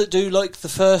criminals that do like the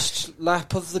first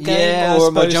lap of the game, Yeah, or I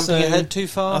am I suppose jumping so. ahead too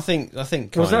far? I think. Was kind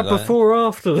that of like- before or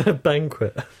after the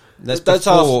banquet? That's That's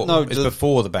before. after- no, it's the-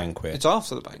 before the banquet. It's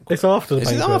after the banquet. It's after the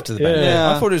Is it banquet. after the banquet?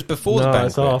 Yeah. I thought it was before the No, banquet.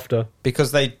 it's after.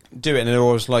 Because they do it and they're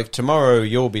always like, tomorrow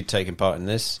you'll be taking part in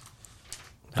this.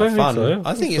 Don't Have think fun. so.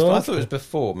 I think It's I thought after. it was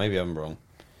before. Maybe I'm wrong.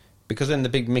 Because then the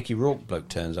big Mickey Rourke bloke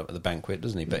turns up at the banquet,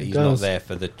 doesn't he? But he's not does. there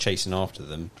for the chasing after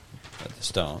them at the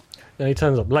start. Yeah, he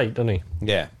turns up late, doesn't he?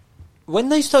 Yeah. When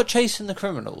they start chasing the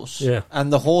criminals, Yeah.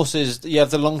 and the horses, you have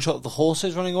the long shot of the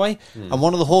horses running away, Hmm. and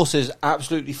one of the horses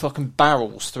absolutely fucking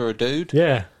barrels through a dude.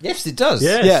 Yeah. Yes, it does.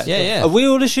 Yes. Yeah. Are we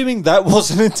all assuming that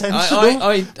wasn't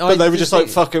intentional? but they were just like,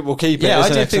 fuck it, we'll keep it. Yeah, I It's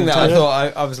an did think that. I accidental.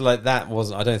 thought I was like, that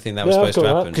wasn't. I don't think that was Yeah, I've supposed to got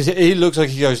that. happen. Because he looks like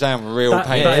he goes down real That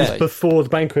painfully. is before the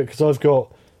banquet, because I've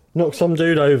got knock some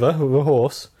dude over with a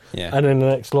horse, Yeah. and then the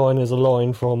next line is a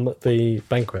line from the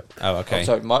banquet. Oh, okay.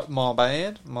 So, my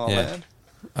bad. Yeah.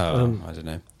 Oh, I don't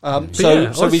know.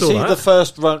 yeah, So I we saw see that. the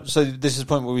first run. So this is the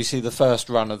point where we see the first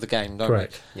run of the game, don't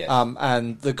Correct. we? Yes.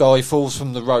 And the guy falls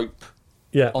from the rope.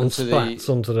 Yeah, and Onto the- splats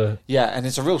onto the... Yeah, and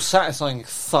it's a real satisfying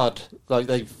thud. Like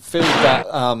they filled that.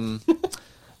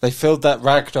 They filled that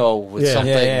ragdoll with Yeah.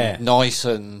 something Yeah. nice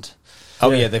and Oh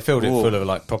Yeah. yeah, they filled it Ooh. full of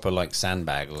like proper like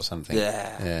sandbags or something.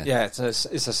 Yeah. It's a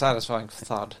satisfying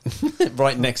thud.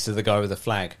 Right next to the guy with the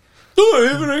flag.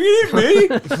 Don't even hit me!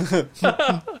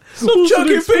 Stop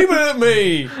chucking people at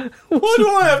me! Why do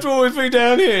I have to always be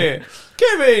down here?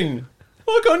 Kevin!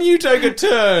 Why can't you take a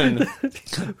turn?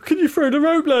 Can you throw the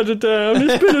rope ladder down?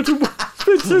 It's been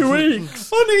 2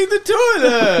 weeks. I need the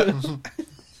toilet!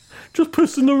 Just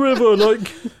piss in the river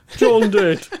like John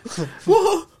did.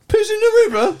 What? Piss in the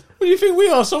river? What do you think we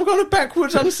are? Some kind of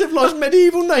backwards, uncivilized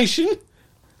medieval nation?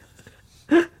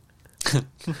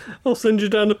 I'll send you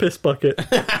down the piss bucket.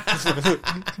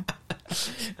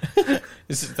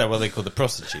 This is what they call the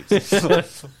prostitutes.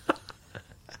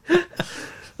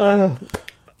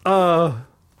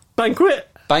 Banquet.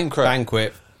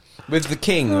 Banquet. With the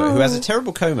king, who has a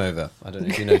terrible comb over. I don't know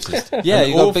if you noticed. Yeah, An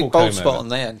you got a awful big bald comb spot over. on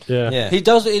the end. Yeah. Yeah. He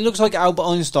does. He looks like Albert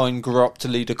Einstein grew up to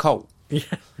lead a cult. Yeah.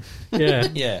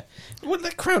 Yeah. Well,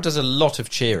 that crowd does a lot of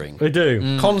cheering. They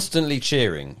do. Constantly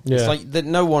cheering. It's Yeah. like that.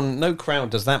 No crowd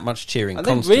does that much cheering And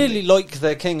they constantly. really like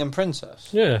their king and princess.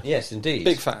 Yeah. Yes, indeed.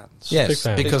 Big fans. Yes, Big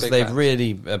fans. because Big they've fans.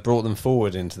 really brought them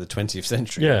forward into the 20th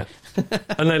century. Yeah.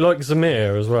 And they like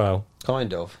Zamir as well.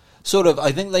 Kind of. Sort of.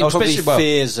 I think they Oh, probably especially- well-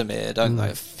 fear Zamir, don't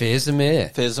they? Fears Amir.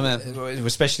 Fear Zamir.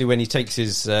 Especially when he takes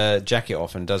his jacket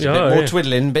off and does a Yeah, bit more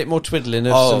yeah. bit more twiddling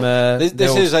of Oh, some... this the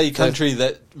old- is a country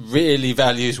that really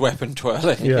values weapon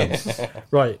twirling. Yeah.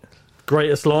 Right.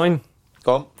 Greatest line.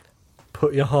 Go on.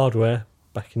 Put your hardware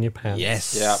back in your pants.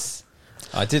 Yes. Yeah.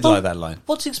 I did Well, like that line.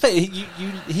 What's expected?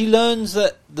 He learns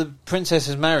that the princess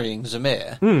is marrying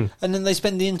Zamir, and then they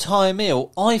spend the entire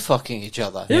meal eye-fucking each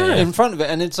other Yeah. in front of it,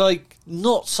 and it's like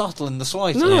not subtle in the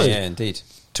slightest. No. Yeah, indeed.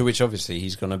 To which obviously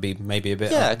he's going to be maybe a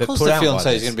bit, Yeah, a of bit course put the out by fiancé is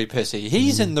this. going to be pissy.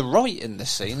 He's in the right in this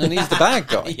scene, and he's the bad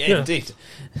guy. Yeah, Yeah. indeed.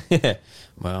 Yeah.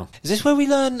 Well, Is this where we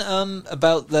learn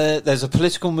about there's a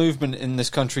political movement in this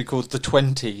country called the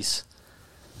 20s?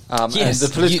 Yes, and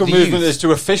the political the movement youth. is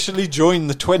to officially join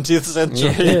the 20th century.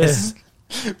 Yes.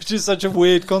 Which is such a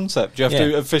weird concept. You have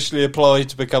to Yeah. officially apply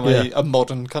to become Yeah. a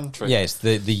modern country. yes,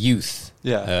 the youth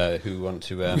Yeah. who want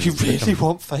to... We really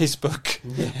want Facebook.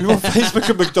 We want Facebook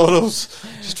at McDonald's.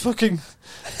 Just fucking...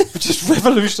 Just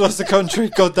revolutionise the country.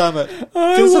 God damn it.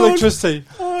 Give us electricity.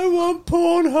 I want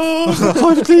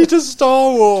Pornhub. I need a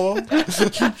Star Wars.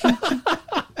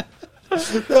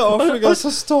 They're offering us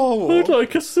a Star I'd Wars.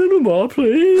 like a cinema,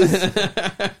 please.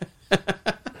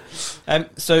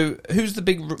 So, who's the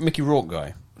big Mickey Rourke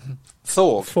guy?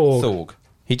 Thor. Thorg.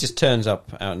 He just turns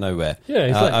up out of nowhere. Yeah,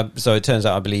 he's like- so it turns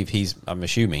out, I believe I'm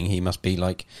assuming he must be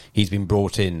like, he's been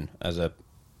brought in as a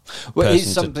Well, he's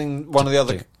person something one of the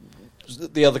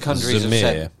other countries have Zamir.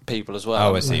 sent people as well. Oh, I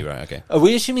haven't see, they? right, okay. Are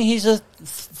we assuming he's a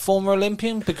former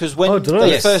Olympian? Because when I dunno.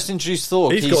 they Yes. first introduced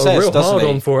Thor, He's he got a says, real doesn't hard he?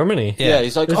 on for him, hasn't he? Yeah,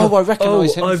 he's like, He's oh, like, I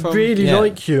recognise him I from... really Yeah.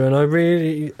 like you, and I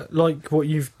really like what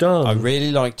you've done. I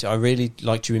really liked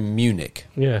you in Munich.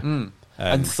 Yeah. and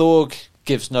Thorg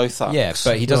gives no thanks. Yeah,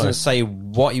 but he doesn't No. say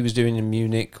what he was doing in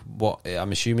Munich.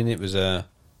 I'm assuming he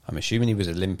was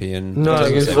Olympian. No, I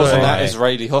think it was it wasn't like- that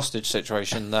Israeli hostage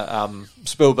situation that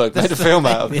Spielberg made a film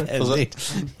out of. Yeah, Was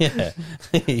it? indeed. Yeah,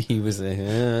 he was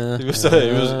a. He was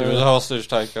a hostage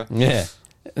taker. Yeah.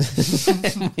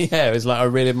 Yeah, it was like, I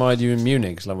really admired you in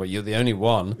Munich. It's like, well, you're the only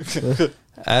one.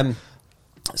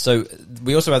 So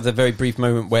we also had the very brief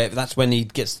moment where that's when he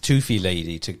gets the Toothy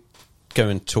lady to go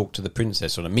and talk to the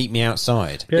princess, or to meet me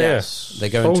outside. Yeah. Yes. They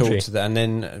go and Bulgy. talk to that, and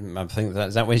then I think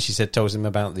is that when she tells him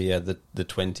about the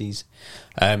 20s,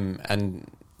 and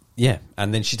yeah,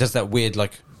 and then she does that weird,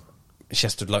 like, she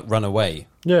has to like run away.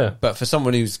 Yeah. But for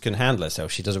someone who can handle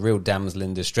herself, she does a real damsel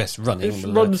in distress, running, It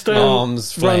with runs her down,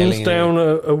 arms flailing. runs down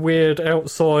a weird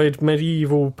outside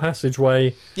medieval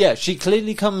passageway. Yeah, she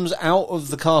clearly comes out of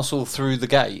the castle through the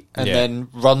gate and Yeah. then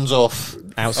runs off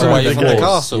Outside away the from the gates.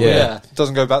 castle. Yeah. Yeah.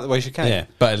 Doesn't go back the way she came. Yeah,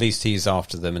 but at least he's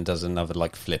after them and does another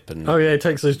like flip and Oh yeah, he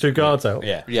takes those two guards out.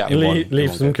 yeah, Yeah. in one- in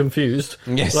Leaves one them go. confused.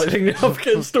 Yes. Like leaning up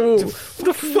against the wall. What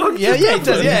the fuck? Yeah, just yeah, it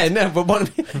does. happened? Yeah, no,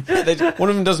 but one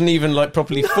of them doesn't even like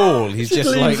properly fall. He's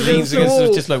Just just like leans leans against the against,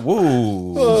 wall. just like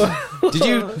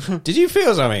whoa. Did you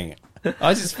feel something?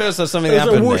 I just felt something There was a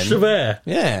happened. whoosh then. of air.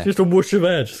 Yeah, Just a whoosh of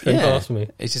air just came yeah. past me.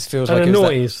 It just feels And like a it was that-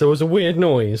 noise. There was a weird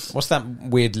noise. what's that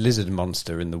weird lizard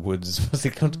monster in the woods? What's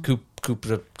it called?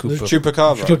 Chupacabra.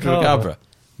 Chupacabra.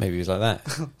 Maybe it was like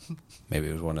that. Maybe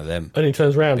it was one of them. And he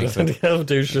turns around and Bigfoot. the other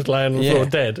dude's just lying on the Yeah. floor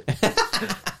dead.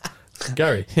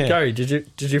 Gary, Yeah. Gary, did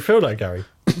you feel that, Gary?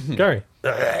 Gary.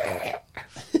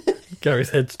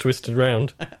 Gary's head's twisted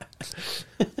round.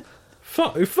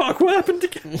 Fuck! What happened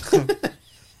again?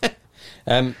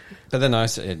 But then I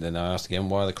asked again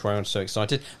why the crowd's so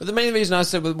excited. But the main reason I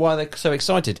said why they're so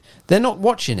excited, they're not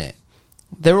watching it.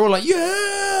 they're all like,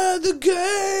 yeah, the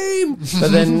game.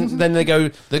 But then they go,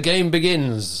 the game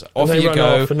begins. Off they you run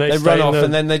go. off and they They stay run in off, the-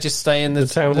 and then they just stay in the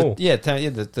town hall.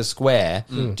 the square,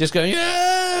 just going,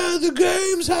 yeah, the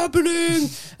game's happening,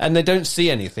 and they don't see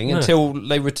anything until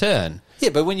they return. Yeah,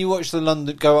 but when you watch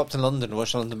go up to London and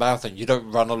watch the London Marathon, you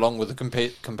don't run along with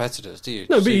the competitors, do you?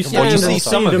 No, but you can stand watch and the see whole see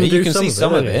some of them it. do You can see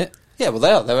some of don't you? it. Yeah, well,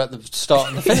 they are. They're at the start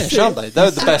and the finish, aren't they?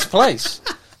 They're the best place.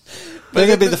 They're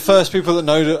going to be the first people that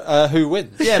know who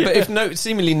wins. Yeah, but if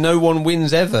seemingly no one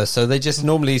wins ever, so they just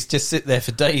normally just sit there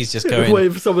for days, just going.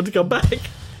 Waiting for someone to come back.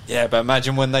 Yeah, but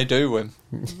imagine when they do win.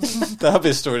 That'll be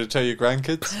a story to tell your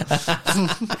grandkids.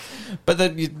 But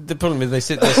the problem is they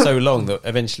sit there so long that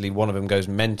eventually one of them goes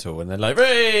mental, and they're like,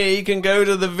 "Hey, he can go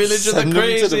to the village of the Send them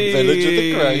crazies." to the village of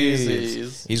the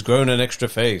crazies. He's grown an extra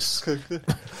face.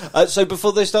 So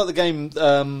before they start the game,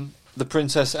 the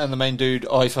princess and the main dude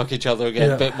eye fuck each other again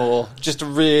Yeah. a bit more, just to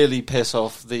really piss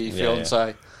off the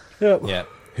fiancé. Yeah. Yeah,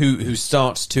 who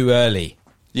starts too early.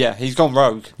 Yeah, he's gone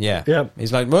rogue. Yeah, Yeah.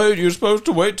 He's like, "Wait, you're supposed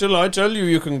to wait till I tell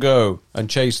you can go and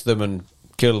chase them and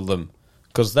kill them,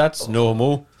 because that's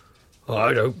normal."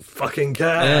 I don't fucking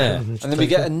care. Yeah. And then we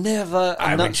get another...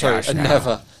 I'm in charge now.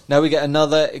 Never. Now we get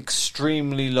another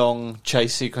extremely long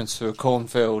chase sequence through a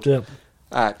cornfield. Yeah.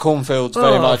 Cornfield's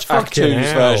very Oh, much Act fucking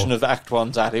 2's hell. version of Act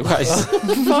 1's alleyways.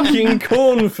 Fucking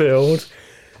cornfield.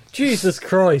 Jesus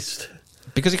Christ.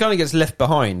 Because he kind of gets left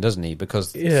behind, doesn't he?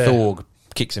 Because Yeah. Thor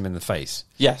kicks him in the face,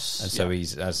 Yes. and so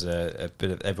he's as a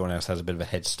bit of everyone else has a bit of a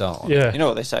head start. On Yeah. You know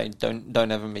what they say, don't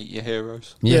ever meet your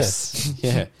heroes. Yes.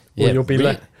 Yeah. Or Yeah. you'll be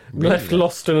Really- left really.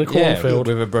 lost in a Yeah, cornfield.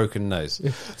 with a broken nose.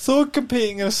 Thor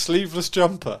competing in a sleeveless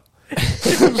jumper.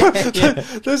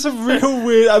 There's a real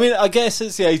weird... I mean, I guess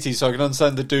it's the 80s, so I can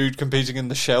understand the dude competing in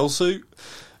the shell suit.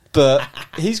 But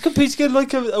he's competing in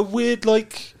like a weird,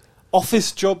 like,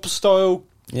 office job style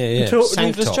Yeah.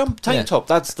 sleeveless tank top.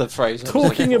 That's the phrase.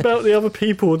 Talking about the other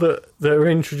people that are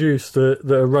introduced that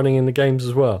are running in the games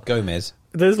as well. Gomez.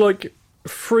 There's like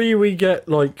 3 we get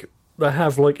like that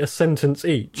have like a sentence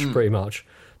each, pretty much.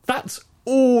 That's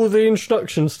all the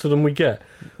introductions to them we get.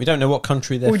 We don't know what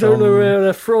country they're We from. don't know where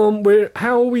they're from.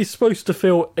 How are we supposed to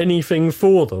feel anything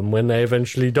for them when they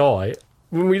eventually die?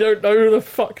 When we don't know who the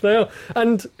fuck they are.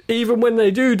 And even when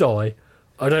they do die,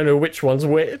 I don't know which one's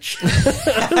which.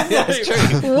 That's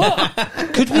true. What?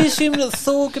 Could we assume that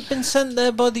Thor had been sent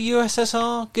there by the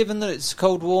USSR, given that it's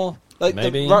Cold War? Like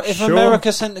Maybe. If Sure.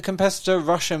 America sent a competitor,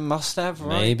 Russia must have,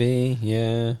 right? Maybe,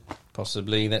 yeah,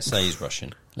 possibly. Let's say he's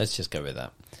Russian. Let's just go with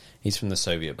that. He's from the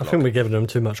Soviet I bloc. think we're giving them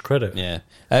too much credit. Yeah.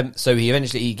 So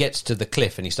he gets to the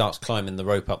cliff and he starts climbing the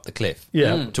rope up the cliff.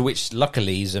 Yeah. To which,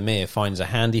 luckily, Zamir finds a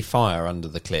handy fire under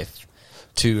the cliff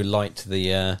to light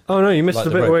the. Oh no, you missed Like the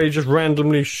the bit rope. where he just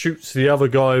randomly shoots the other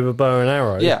guy with a bow and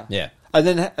arrow. Yeah. Yeah. And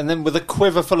then with a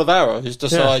quiver full of arrows,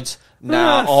 decides,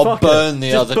 Ah, I'll fuck burn it.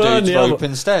 the Just other burn dude's the rope other-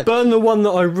 instead. Burn the one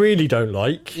that I really don't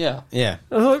like. Yeah. Yeah.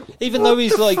 I was like, Even what though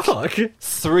he's the like fuck?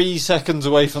 3 seconds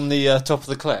away from the top of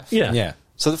the cliff. Yeah. Yeah.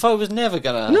 So the fire was never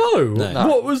gonna. No. No.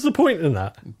 What was the point in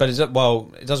that? But it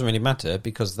doesn't really matter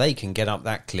because they can get up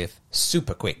that cliff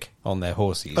super quick on their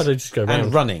horses. Oh, they just go and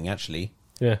round. running, actually.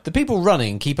 Yeah. The people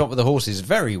running keep up with the horses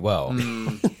very well.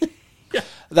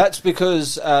 That's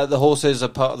because the horses are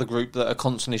part of the group that are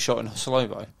constantly shot in slow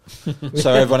mo,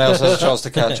 so everyone else has a chance to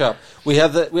catch up. We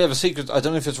have a secret. I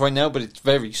don't know if it's right now, but it's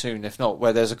very soon. If not,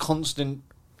 where there's a constant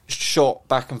shot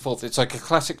back and forth. It's like a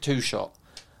classic 2 shot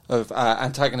of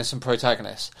antagonist and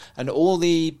protagonist, and all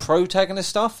the protagonist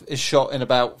stuff is shot in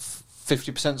about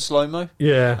 50% slow mo,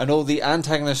 Yeah. and all the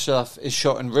antagonist stuff is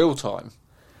shot in real time.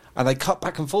 And they cut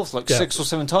back and forth like Yeah. 6 or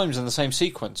 7 times in the same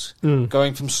sequence,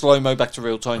 going from slow mo back to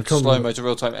real time, to can't slow mo remember. to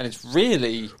real time, and it's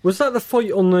really Was that the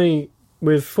fight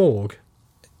with Forg?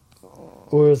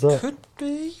 Or is that? could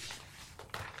be.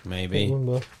 I Maybe. don't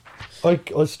remember.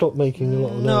 I stopped making a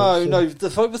lot of No, notes. no, the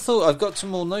fight with Thor. I've got some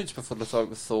more notes before the fight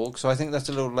with Thor, so I think that's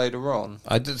a little later on.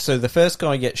 So the first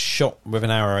guy gets shot with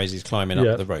an arrow as he's climbing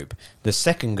Yeah. up the rope. The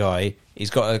second guy, he's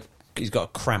got a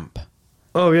cramp.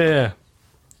 Oh yeah.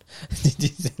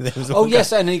 There was Oh one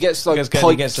yes, and he gets like guy-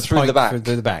 piped gets through the back.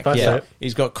 Through the back. That's yeah, it.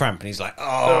 he's got cramp, and he's like,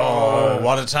 "Oh,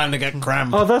 what a time to get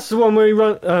cramp!" Oh, that's the one where he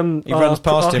runs. He runs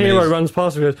past our him and hero he's- runs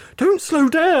past him and goes, "Don't slow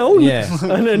down!" Yeah.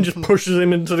 and then just pushes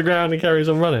him into the ground and carries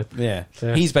on running. Yeah.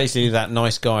 Yeah. He's basically that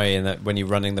nice guy in that when you're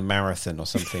running the marathon or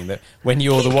something. That when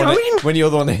you're the one going. when you're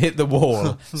the one that hit the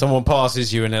wall, someone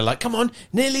passes you and they're like, "Come on,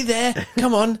 nearly there,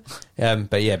 come on."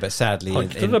 But sadly,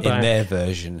 Pike to in the back. their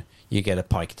version, you get a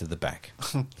pike to the back.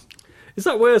 Is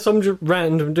that where some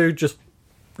random dude just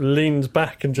leans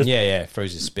back and just Yeah,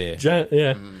 throws his spear,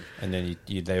 yeah? and then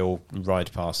they all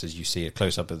ride past as you see a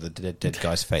close up of the dead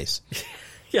guy's face.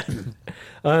 Yeah.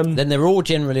 Then they're all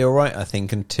generally all right, I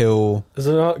think, until There's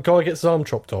a guy gets his arm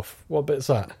chopped off. What bit's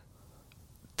that?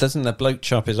 doesn't the bloke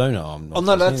chop his own arm? Oh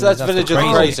no, that's Village of the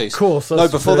crazy. Crazies. Of course. No,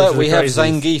 that's before Village that of we the have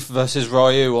Crazies. Zangief versus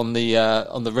Ryu on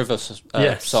the river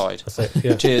Yes, side, that's it,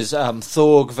 yeah. which is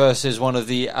Thorg versus one of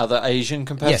the other Asian Yes,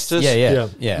 competitors. Yeah.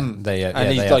 yeah. Mm. They, and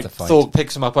they he have like the fight. Thorg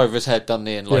picks him up over his head, doesn't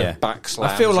he, and like Yeah. backslams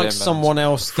I feel like him someone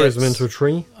else Throws gets, him into a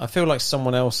tree. I feel like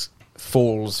someone else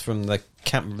falls from the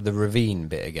ravine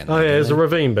bit again. Oh, yeah, there's a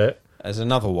ravine bit. There's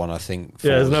another one, I think.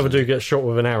 Yeah, there's falls another and- dude gets shot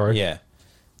with an arrow. Yeah,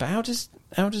 but how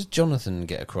does Jonathan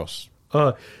get across?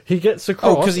 He gets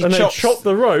across because he and chops then chop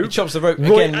the rope. He chops the rope right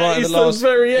again right at the at last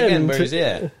very end. again, where he's,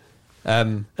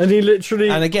 And he literally...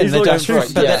 and again he's they like don't. two right, But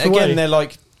steps then, again away. they're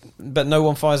like, but no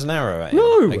one fires an arrow at him.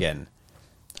 No. Again.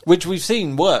 which we've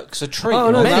seen works a treat.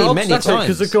 Oh, no, Many that's times.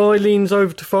 because the guy leans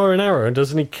over to fire an arrow and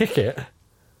doesn't he kick it?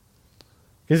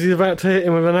 Because he's about to hit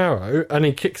him with an arrow and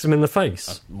he kicks him in the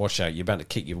face. Watch out! You're about to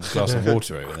kick your glass of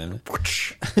water over them.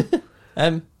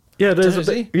 Yeah, there's Does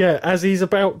a he? bit. Yeah, as he's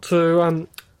about to,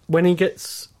 when he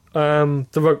gets the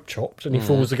rope chopped and he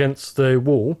falls against the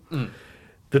wall,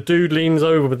 the dude leans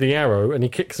over with the arrow and he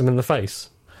kicks him in the face.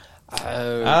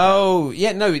 Oh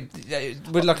yeah, no,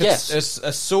 with like Yes.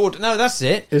 a sword. No, that's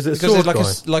it. Is it because sword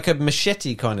it's like a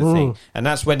machete kind of thing, and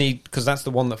that's when because that's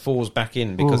the one that falls back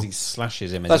in because he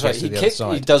slashes him. And That's he right. gets He to the other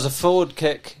side. he does a forward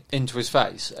kick into his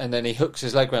face, and then he hooks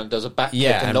his leg around and does a back kick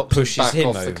and and knocks pushes him back him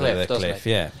off over the cliff, doesn't cliff.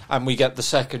 he? Yeah, And we get the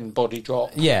second body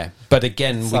drop. yeah. But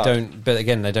again, Thud.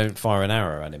 they don't fire an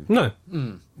arrow at him. No.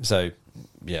 So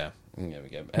yeah, there we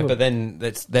go. But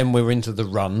then we're into the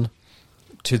run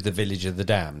to the village of the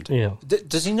damned. Yeah.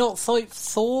 Does he not fight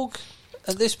Thorg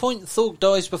at this point? Thorg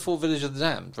dies before Village of the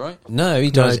Damned, right? No, he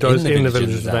dies, dies in the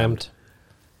village of the damned.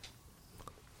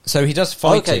 So he does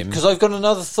fight Okay, him. because I've got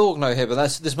another Thorg note here, but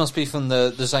this must be from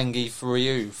the Zangief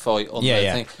Ryu fight on Yeah, the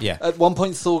yeah, thing. yeah. At one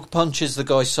point, Thorg punches the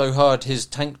guy so hard his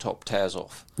tank top tears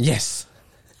off. Yes.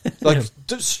 Like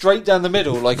straight down the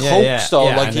middle, like Yeah, Hulk yeah, style,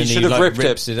 yeah, like and he then should he, have like, ripped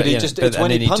rips it. it, But he yeah, just, but- it's when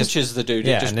and he then he punches just- the dude,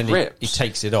 yeah, it just and then rips. he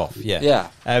takes it off. Yeah,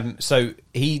 Yeah. So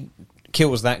he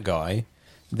kills that guy.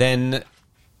 Then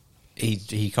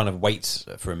he kind of waits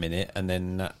for a minute, and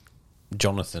then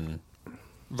Jonathan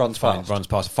runs past. runs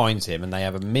past, finds him, and they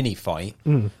have a mini fight.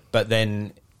 But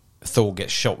then Thor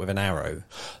gets shot with an arrow.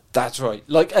 That's right.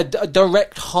 Like a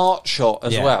direct heart shot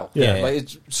as Yeah. well. Yeah. Like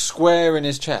it's square in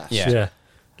his chest. Yeah. Yeah.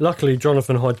 Luckily,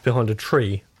 Jonathan hides behind a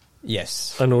tree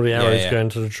Yes, and all the arrows Yeah, yeah. go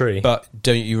into the tree. But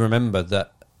don't you remember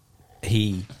that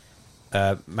he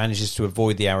manages to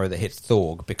avoid the arrow that hits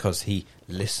Thorg because he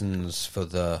listens for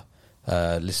the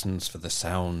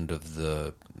sound of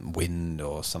the wind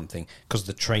or something, because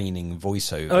the training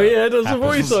voiceover. Oh, yeah, there's a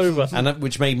happens. voiceover. and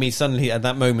which made me suddenly at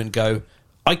that moment go,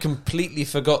 I completely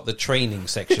forgot the training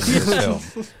section of this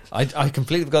film. I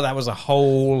completely forgot that was a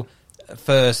whole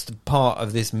first part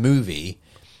of this movie.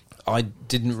 I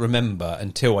didn't remember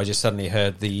until I just suddenly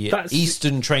heard the That's-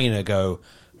 Eastern trainer go,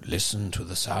 listen to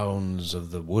the sounds of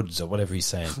the woods, or whatever he's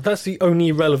saying. That's the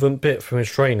only relevant bit from his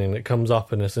training that comes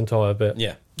up in this entire bit.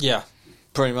 Yeah. Yeah,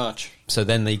 pretty much. So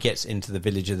then he gets into the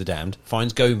village of the damned,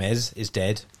 finds Gomez is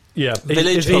dead. Yeah.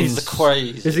 Village of the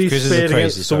Crazy. Is he Because of the speared crazy,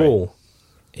 against the sorry. wall?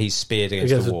 He's speared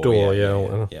against Against the a wall. door, yeah, yeah, yeah,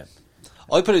 whatever. yeah.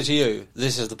 I put it to you,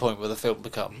 this is the point where the film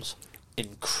becomes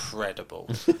incredible.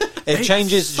 It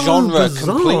changes so genre bizarre.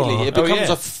 completely. It Oh, becomes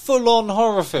yeah. a full-on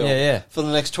horror film Yeah, yeah. for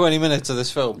the next 20 minutes of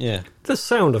this film. Yeah. The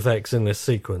sound effects in this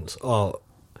sequence are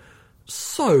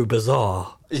so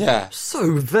bizarre. Yeah.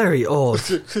 So very odd.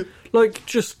 Like,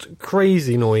 just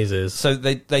crazy noises. So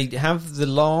they have the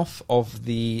laugh of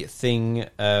the thing.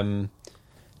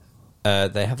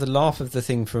 They have the laugh of the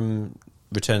thing from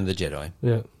Return of the Jedi.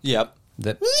 Yeah. Yep.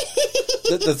 That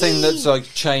The thing that's like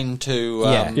chained to...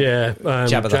 Yeah.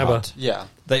 Jabba the Jabba. Hutt. Yeah.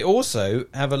 They also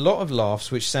have a lot of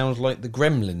laughs which sounds like the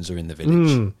gremlins are in the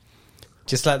village.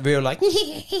 Just like real, like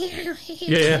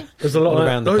Yeah. There's a lot All of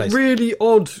around the like, place. really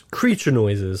odd creature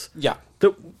noises Yeah.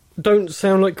 that don't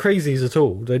sound like crazies at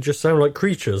all. They just sound like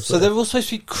creatures. So they're all supposed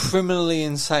to be criminally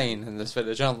insane in this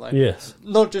village, aren't they? Yes.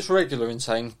 Not just regular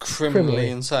insane, criminally Criminally.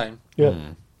 insane. Yeah.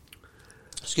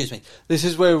 Excuse me. This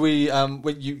is where we,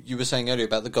 when you were saying earlier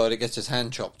about the guy that gets his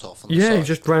hand chopped off on the Yeah, side. he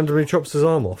just randomly chops his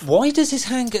arm off. Why does his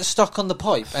hand get stuck on the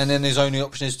pipe and then his only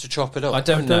option is to chop it off? I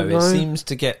don't don't know. It know. seems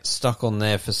to get stuck on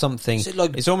there for something. Is it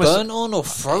like it's almost burnt on or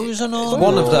frozen on?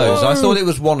 one of or- those. I thought it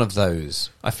was one of those.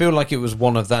 I feel like it was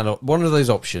one of those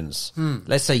options.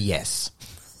 Let's say yes.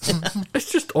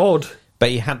 It's just odd. But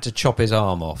he had to chop his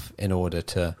arm off in order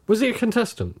to. Was he a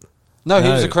contestant? No, he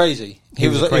No. was a crazy. He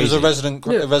was a crazy.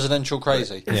 residential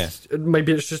crazy. Yeah.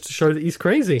 Maybe it's just to show that he's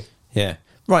crazy. Yeah.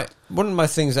 Right. One of my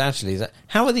things actually is that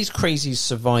how are these crazies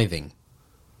surviving?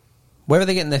 Where are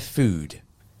they getting their food?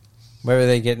 Where are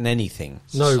they getting anything?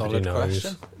 Nobody Solid knows.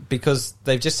 question. Because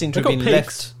they've just seemed to They've have got been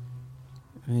pigs.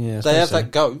 left. Yeah, I They have suppose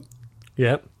that goat.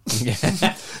 Yep.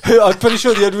 Yeah. I'm pretty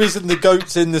sure the only reason the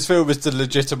goat's in this film is to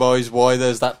legitimise why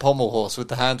there's that pommel horse with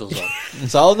the handles on.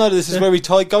 So I'll know this is where we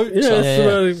tie goats Yeah, up. that's the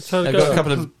way it's how to They've go. got a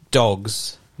couple of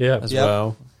dogs Yeah. as Yep.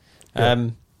 well. Yeah.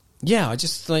 Yeah, I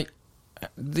just like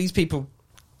these people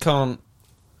can't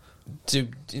do.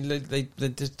 They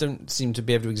just don't seem to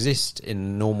be able to exist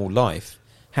in normal life.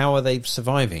 How are they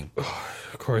surviving?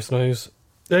 Christ knows.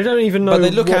 They don't even know. But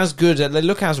they look what- as good. They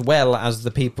look as well as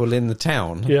the people in the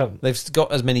town. Yeah. They've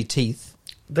got as many teeth.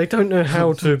 They don't know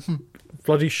how to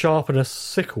bloody sharpen a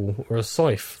sickle or a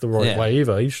scythe the right Yeah. way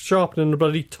either. He's sharpening the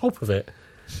bloody top of it.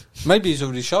 Maybe he's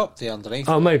already sharpened the underneath.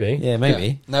 Oh, maybe. Yeah, maybe.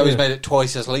 Yeah. Now he's Yeah. made it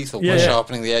twice as lethal Yeah, by yeah.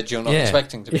 sharpening the edge you're not Yeah.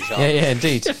 expecting to be sharp. Yeah, yeah,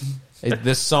 indeed.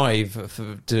 The scythe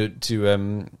to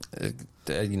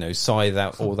scythe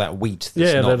out all that wheat.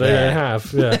 That's Yeah, not they there.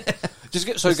 have. Yeah.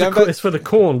 So It's, going back, it's for the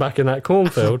corn back in that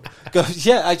cornfield.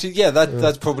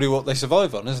 that's probably what they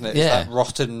survive on, isn't it? It's Yeah. that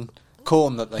rotten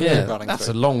corn that they Yeah, keep running that's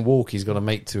through. a long walk he's got to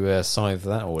make to scythe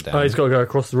that all down. Oh, he's got to go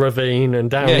across the ravine and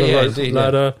down Yeah, the yeah, rope indeed, yeah.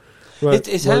 ladder. Right,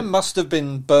 His right. hand must have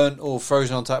been burnt or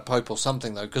frozen onto that pipe or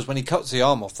something, though, because when he cuts the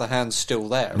arm off, the hand's still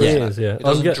there. It isn't is, yeah. It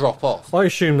doesn't I'm get- drop off. I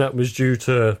assume that was due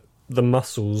to the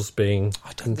muscles being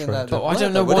I don't think that. contracted. But I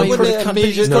don't know Would why it- he would would it have cut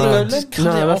immediately he's got go to limp? just cut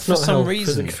it off for that's not some how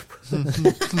reason.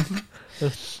 physics-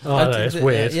 Oh, no, it's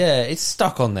weird. Yeah, it's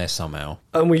stuck on there somehow.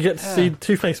 And we get to see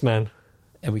Two-Face Man.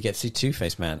 And we get to see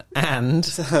Two-Face Man. And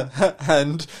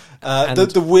and And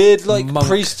the weird monk.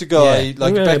 priest guy Yeah.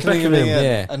 like Yeah, beckoning him beckoning in, him,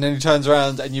 yeah. and then he turns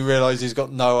around and you realise he's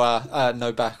got no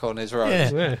back on his robe. Yeah.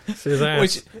 Yeah, it's his ass.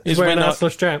 Which He's is wearing when I-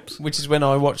 assless chaps. which is when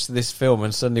I watched this film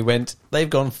and suddenly went, they've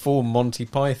gone full Monty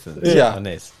Python Yeah. on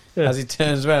this. Yeah. As he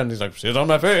turns around, he's like, "Sit on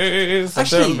my face." and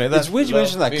tell Actually, me it's that's weird you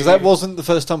mention that because lovely. that wasn't the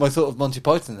first time I thought of Monty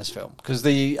Python in this film. Because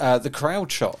the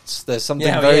crowd shots, there's something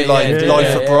Yeah, very yeah, like yeah, Life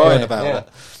yeah, of yeah, Brian yeah, about yeah. it.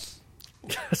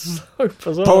 So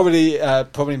bizarre.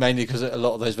 Probably mainly because a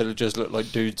lot of those villagers look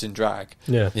like dudes in drag.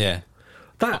 Yeah. Yeah.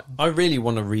 That I really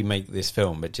want to remake this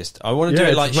film, but just I want to do Yeah,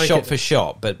 it like just make shot it- for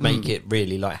shot, but make it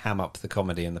really like ham up the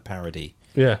comedy and the parody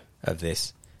yeah. of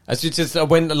this. As it's just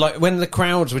when the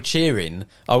crowds were cheering,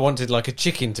 I wanted like a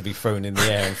chicken to be thrown in the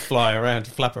air and fly around,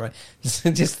 flap around.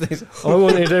 Just this. I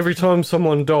wanted every time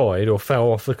someone died or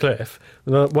fell off the cliff,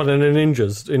 one of the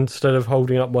ninjas, instead of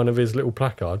holding up one of his little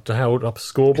placard, to hold up a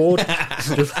scoreboard.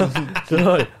 just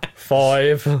like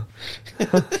 5.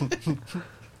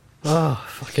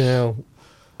 Fucking hell.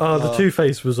 Oh, the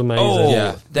Two-Face was amazing. Oh,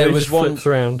 Yeah. there He was just one. flips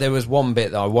around. There was one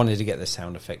bit that I wanted to get the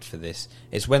sound effect for this.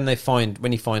 It's when he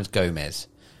finds Gomez,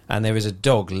 and there is a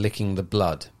dog licking the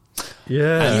blood.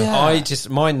 Yeah. And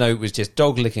my note was just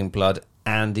dog licking blood,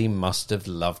 and he must have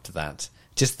loved that.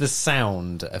 Just the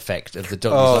sound effect of the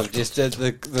dog. Oh, He's like, just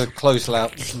the close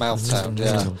mouth sound.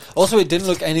 Yeah. Also, it didn't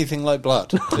look anything like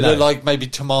blood. It looked like maybe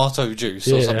tomato juice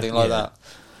or Yeah. something like Yeah. that.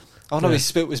 Oh no, Yeah. he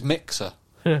spit his mixer.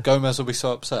 Yeah. Gomez will be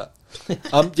so upset.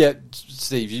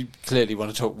 Steve, you clearly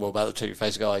want to talk more about the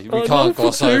Two-Face guy. We Oh, can't not the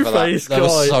gloss over that. Two-Face That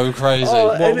was guy. so crazy.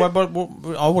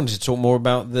 Oh, I wanted to talk more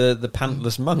about the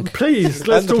pantless monk. Please,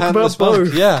 let's And the talk about pantless monk,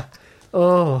 both. Yeah.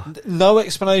 Oh, No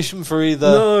explanation for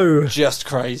either. no. Just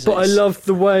crazy. But I love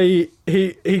the way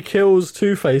he kills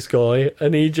Two-Face guy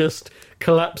and he just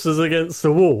collapses against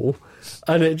the wall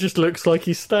and it just looks like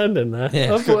he's standing there.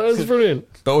 Yeah. I thought that was brilliant.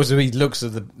 But also he looks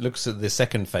at the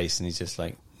second face and he's just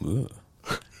like, "Ooh."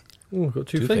 Oh, I've got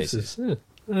two Two faces. Yeah,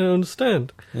 I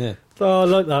understand. Yeah. Oh, I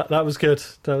like that. That was good.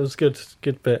 That was good.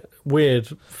 Good bit. Weird.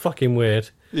 Fucking weird.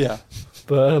 Yeah.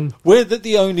 But Weird that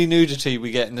the only nudity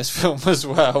we get in this film as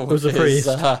well Was the is priest.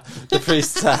 The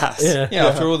priest's ass. yeah. Yeah,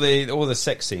 after all the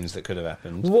sex scenes that could have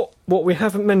happened. What we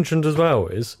haven't mentioned as well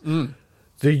is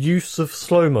the use of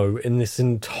slow-mo in this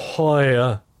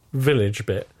entire village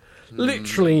bit.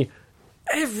 Literally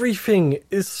everything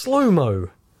is slow-mo.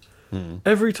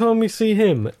 Every time we see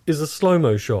him is a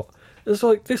slow-mo shot. It's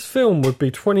like this film would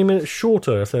be 20 minutes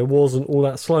shorter if there wasn't all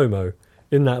that slow-mo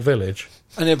in that village.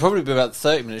 And it'd probably be about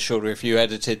 30 minutes shorter if you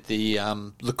edited the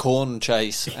corn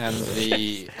chase and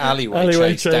the alleyway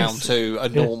chase down to a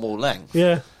normal length.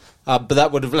 Yeah, But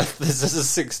that would have left this as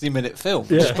a 60-minute film,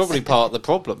 which is Yeah. probably part of the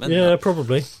problem, isn't yeah, it?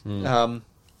 probably.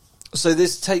 So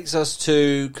this takes us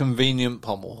to Convenient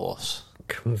Pommel Horse.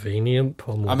 Convenient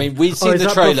pommel. I mean, we'd Oh, seen is the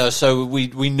that trailer, so we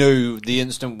knew the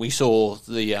instant we saw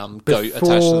the goat attached to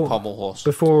the Before- pommel horse.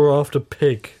 before or after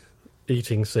pig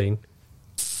eating scene.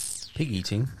 Pig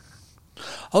eating.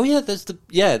 Oh yeah, there's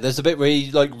the bit where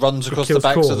he like runs across the kills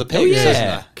backs Korg. of the Oh, pigs, yeah. isn't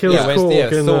there? Kills Yeah, where's Korg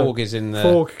the in Thorg is in the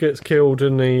Thorg gets killed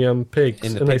in the pigs,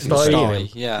 In the and they pig start sty. eating him.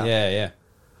 Yeah. yeah.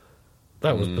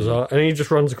 That was bizarre. And he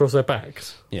just runs across their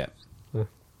backs. Well, he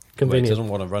Convenient. doesn't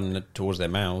want to run towards their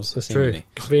mouths. That's seemingly. true.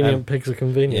 Convenient Um, pigs are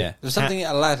convenient. Yeah. There's something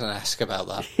Aladdin-esque about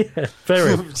that. Yeah,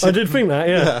 very. I did think that,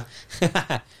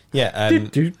 yeah. Yeah.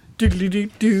 Do,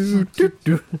 diddly do, do,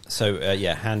 do. So,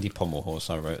 handy pommel horse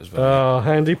I wrote as well. Ah,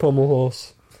 handy pommel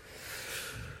horse.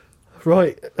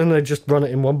 Right, and they just run it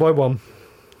in one by one.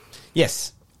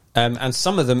 Yes. And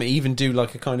some of them even do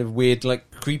like a kind of weird,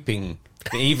 like, creeping.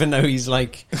 Even though he's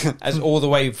like, as all the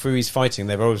way through his fighting,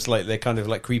 they're always like, they're kind of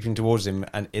like creeping towards him.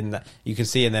 And in that, you can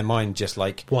see in their mind just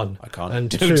like, One. I can't And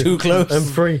do too close. And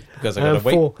 3. Because I and gotta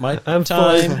wait 4, my and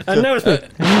time. 5. And now it's me.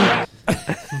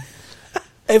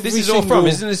 This is all from,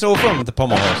 isn't this all from the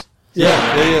pommel horse?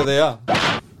 Yeah, they are.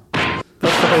 That's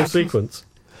the whole sequence.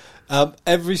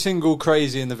 Every single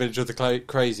crazy in the Village of the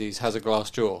Crazies has a glass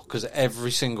jaw because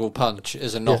every single punch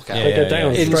is a knockout. They go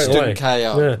down straight away. Instant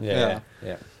KO. Yeah.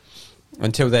 Yeah.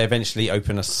 Until they eventually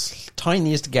open a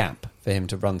tiniest gap for him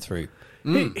to run through.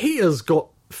 He has got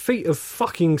feet of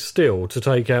fucking steel to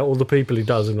take out all the people he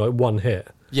does in like one hit.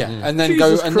 Yeah, and then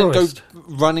Jesus go Christ.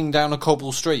 running down a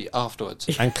cobble street afterwards.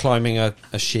 And climbing a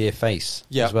sheer face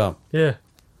as well. Yeah.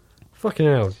 Fucking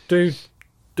hell. Dude,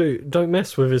 don't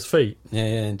mess with his feet. Yeah,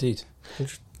 indeed.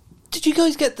 Did you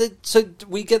guys get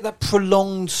we get that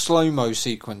prolonged slow-mo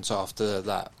sequence after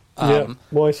that? Yeah.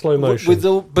 Why slow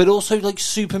motion? But also like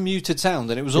super muted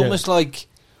sound, and it was almost like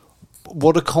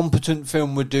what a competent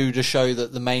film would do to show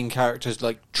that the main character's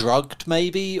like drugged,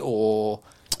 maybe, or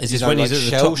Is this know, when like he's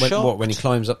at the top? shell-shocked? When he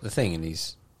climbs up the thing and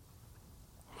he's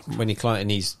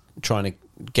trying to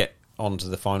get onto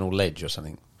the final ledge or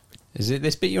something? Is it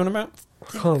this bit you're on about?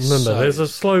 I can't remember. There's a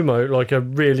slow-mo, like a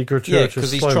really gratuitous Yeah,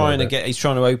 because he's slow-mo he's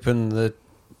trying to open the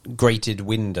grated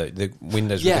window, the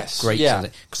windows Yes, with the grates yeah. on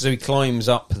it. So he climbs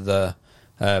up the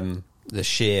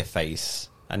sheer face,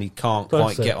 and he can't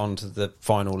quite it. get onto the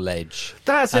final ledge.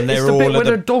 That's and it. It's the bit where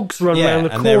the dogs run around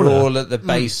the and corner. they're all at the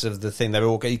base of the thing. They're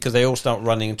all because they all start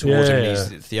running towards him.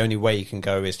 And it's the only way you can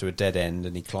go is to a dead end,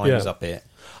 and he climbs up it.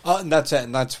 And that's it,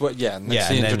 and that's what. Yeah, and that's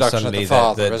the and then introduction of suddenly the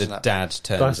father, the isn't it? dad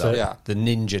turns That's up. it. Yeah. The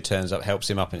ninja turns up, helps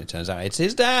him up, and it turns out it's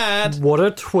his dad. What a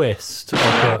twist.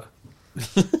 I put.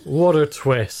 What a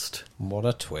twist. What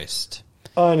a twist!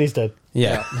 Oh, and he's dead.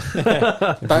 Yeah,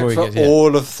 Back he for gets- yeah.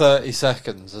 all of 30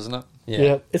 seconds, isn't it?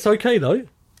 Yeah. It's okay, though,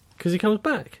 because he comes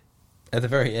back. At the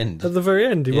very end, At the very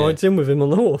end, he Yeah. rides in with him on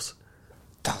the horse.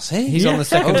 Does he? he's on the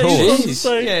second he's horse. on the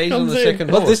same- Yeah, he's on comes the in.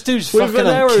 second Well, horse. this dude's With fucking an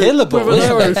arrow, unkillable, with an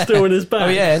isn't arrow he? still in his back. Oh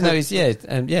yeah, no, he's at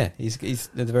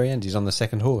the very end. He's on the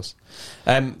second horse.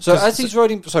 So as he's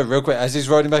riding, sorry, real quick, as he's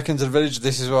riding back into the village,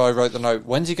 this is where I wrote the note.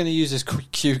 When's he going to use his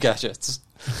Q gadgets?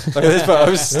 Look at this, but I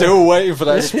was still waiting for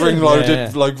that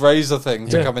spring-loaded like razor thing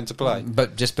to come into play.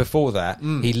 But just before that,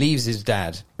 he leaves his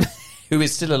dad, who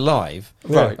is still alive,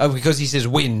 Right. Oh, because he says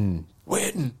win,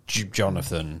 Win.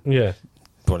 Jonathan, Yeah.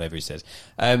 whatever he says.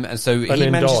 And so he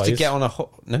then manages to dies. get on a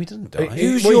no, he doesn't die.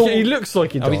 He looks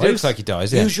like he dies. Oh, he looks like he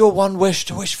dies. Yeah. Use your one wish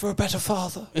to wish for a better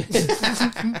father.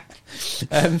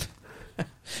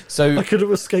 So I could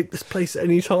have escaped this place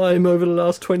any time over the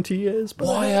last 20 years. But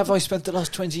Why have I spent the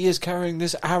last 20 years carrying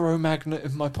this arrow magnet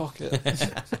in my pocket?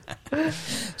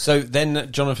 So then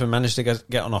Jonathan managed to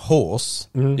get on a horse,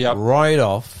 Yep. ride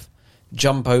off,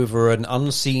 jump over an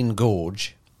unseen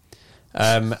gorge,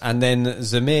 and then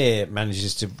Zamir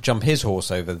manages to jump his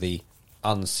horse over the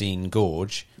unseen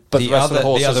gorge. But the rest of the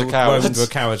horses other are cowards.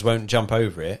 cowards won't jump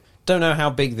over it. Don't know how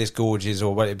big this gorge is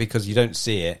or what, because you don't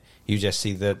see it. You just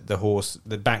see the horse,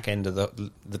 the back end of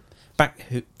the back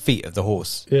feet of the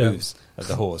horse, hooves of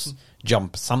the horse,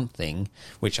 jump something,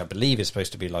 which I believe is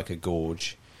supposed to be like a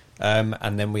gorge.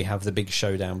 And then we have the big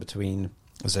showdown between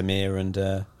Zamir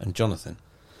and Jonathan.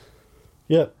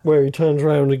 Yeah, where he turns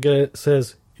around and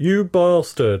says, "You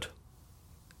bastard."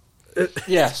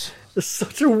 Yes. It's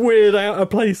such a weird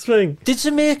out-of-place thing. Did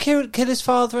Zamir kill his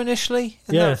father initially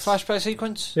in Yes. that flashback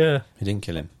sequence? Yeah. He didn't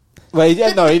kill him. Well, he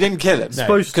didn't kill him.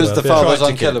 Supposed to Because have, the yeah. father's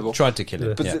Tried to kill him. unkillable. Tried to kill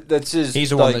him. But yeah. that's his... He's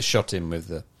the one that shot him with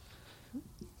the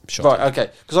shot. Right,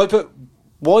 okay. Because I put...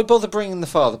 Why bother bringing the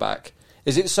father back?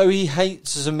 Is it so he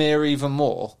hates Zamir even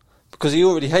more? Because he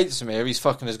already hates Zamir, he's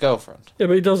fucking his girlfriend. Yeah,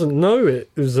 but he doesn't know it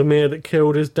was Zamir that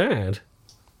killed his dad.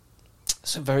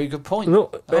 That's a very good point.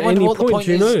 Not I at wonder any what the point point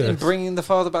you is know in this. bringing the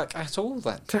father back at all,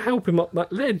 then. To help him up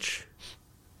that ledge.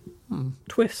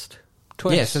 Twist.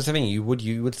 Twist. Yes, that's the thing. You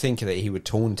would think that he would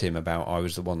taunt him about I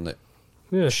was the one that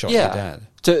Yeah. shot your dad.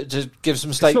 To give some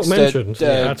It's stakes not mentioned to,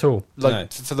 at all. like No.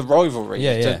 for the rivalry,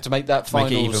 Yeah, yeah. To make that Make it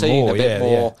final even scene more, a bit yeah,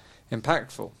 more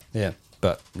impactful. Yeah,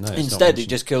 but no. it's not Instead, he mentioned.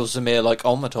 just kills Zamir like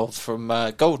Olmatov from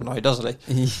GoldenEye, doesn't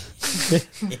he?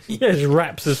 Yeah, just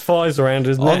wraps his thighs around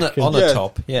his neck. on Yeah. a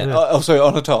top. Yeah. Sorry,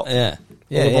 on a top. Yeah.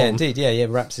 Yeah, On the yeah, bottom. indeed. Yeah,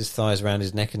 wraps his thighs around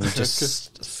his neck and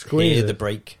just Squeeze hear it. the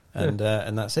brake, and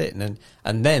that's it.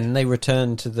 And then they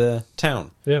return to the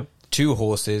town. Yeah, 2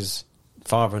 horses,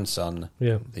 father and son.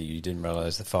 yeah. That you didn't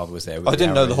realise the father was there. With I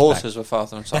didn't know arrow the in his horses were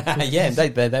father and son. back. Yeah,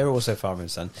 they were also father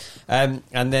and son. And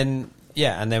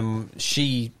then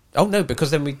she. Oh no,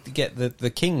 because then we get the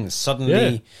king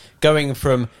suddenly going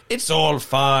from "it's all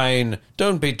fine,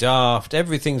 don't be daft,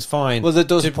 everything's fine." Well, the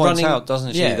does to point running- out,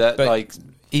 doesn't she, yeah, that but like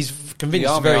he's the convinced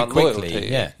army very aren't loyal quickly. to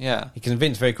you. Yeah, Yeah. he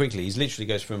convinced very quickly. He literally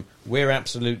goes from "we're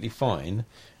absolutely fine,"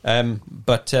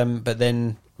 but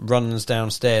then runs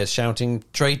downstairs shouting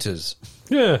 "traitors."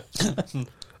 Yeah.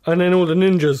 And then all the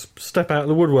ninjas step out of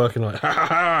the woodwork and like, ha ha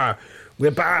ha,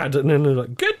 we're bad. And then they're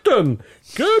like, get them!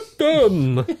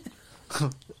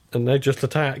 And they just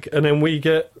attack. And then we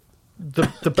get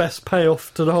the best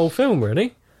payoff to the whole film,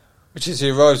 really. which is he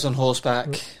arrives on horseback,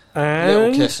 little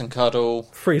And kiss and cuddle.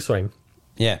 freeze frame.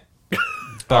 Yeah,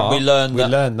 And we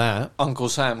learn that. Uncle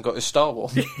Sam got his Star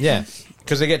Wars. Yeah,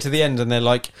 because they get to the end and they're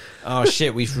like, "Oh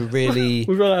shit, we should really,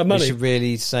 We've run out of money." we should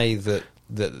really say that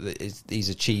he's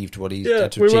achieved what he's Yeah,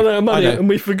 had to we achieve." ran out of money I know. and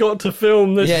we forgot to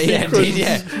film this Yeah, sequence. indeed,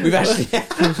 yeah. We've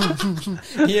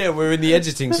actually, yeah, we're in the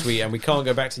editing suite and we can't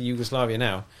go back to Yugoslavia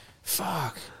now.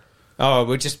 Fuck. Oh,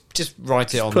 we'll just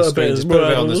write it on put the a bit screen. of Just put it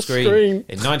word on the screen.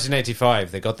 In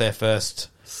 1985, they got their first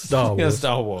Star Wars.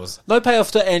 Star Wars. No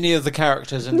payoff to any of the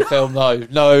characters in the film, though.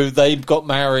 No, they got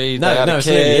married, No, they had no, a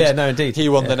absolutely. kid. Yeah, no, indeed. He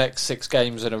won Yeah. the next 6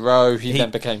 games in a row. He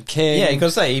then became king. Yeah, you can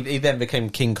say he then became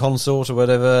king consort or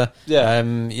whatever.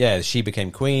 Yeah. She became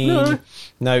queen.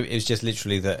 No, it was just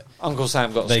literally that Uncle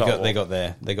Sam got a they Star got Wars.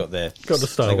 their Got the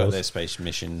Star they got Wars. their space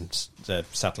mission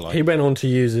satellite. He went on to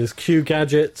use his Q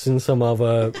gadgets and some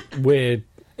other weird.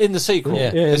 In the sequel.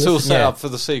 Yeah. Yeah, It's all set yeah. up for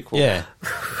the sequel. Yeah,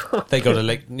 they got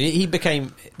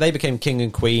they became king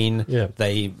and queen. Yeah.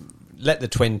 They let the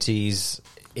 20s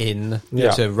in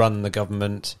Yeah. to run the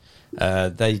government.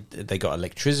 They got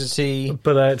electricity.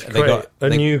 But they had to create a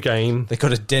they- new game. They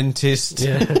got a dentist.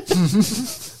 Yeah.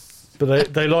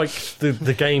 But they liked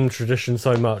the game tradition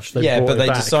so much. They brought but it they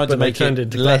back, decided but to make they turned it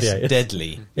into less gladiators.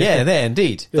 deadly. Yeah, there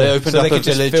indeed. They opened So up they a could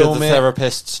just village of film the it.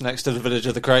 therapists next to the village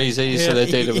of the crazies, so Yeah. they're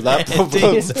dealing with that problem.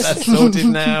 Indeed, so that's sorted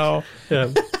now. Yeah.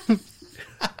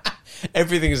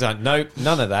 Everything is like, nope,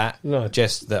 none of that. No.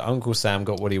 Just that Uncle Sam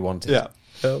got what he wanted. Yeah.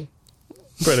 Oh,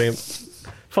 brilliant.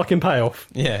 Fucking payoff.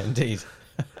 Yeah, indeed.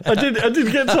 I did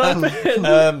get to that bit.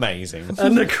 Amazing.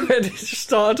 And the credits just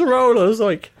started to roll. I was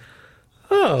like,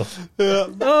 oh.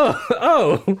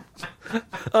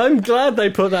 I'm glad they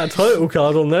put that title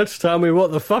card on there to tell me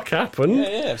what the fuck happened.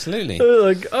 Yeah, absolutely.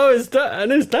 Like, oh, his dad,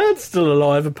 and his dad's still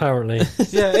alive, apparently.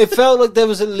 Yeah, it felt like there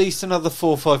was at least another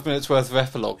 4 or 5 minutes worth of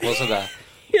epilogue, wasn't there?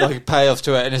 Yeah. Like payoff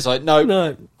to it, and it's like, nope.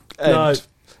 No, End.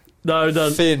 no,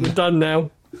 done. Finn. We're done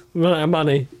now. We run out of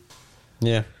money.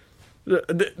 Yeah.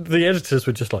 The editors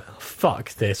were just like,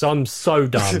 fuck this, I'm so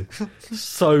done.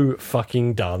 So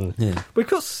fucking done. Yeah. We've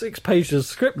got 6 pages of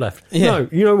script left. Yeah. No,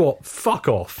 you know what? Fuck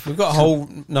off. We've got a whole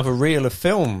another reel of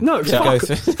film No, to go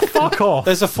fuck, through. fuck off.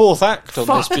 There's a 4th act on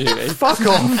Fuck, this beauty. fuck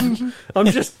off. I'm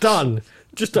just done.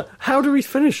 How do we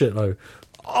finish it, though?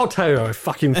 I'll tell you how I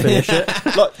fucking finish it.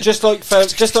 Just like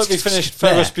we finished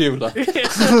Ferris Bueller.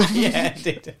 Yeah,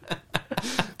 indeed.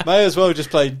 May as well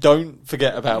just play Don't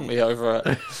Forget About Me over it.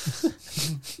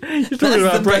 You're talking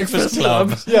about the Breakfast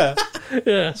Club. Yeah, Yeah.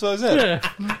 that's what I said.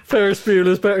 Yeah. Ferris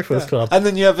Bueller's Breakfast Club. And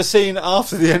then you have a scene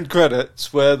after the end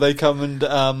credits where they come and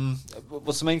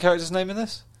what's the main character's name in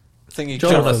this? Thingy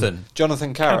Jonathan.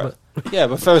 Jonathan Carrot. Yeah,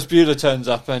 but Ferris Bueller turns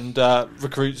up and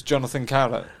recruits Jonathan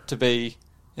Carrot to be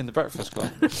in the Breakfast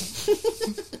Club.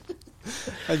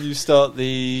 And you start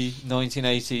the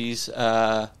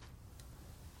 1980s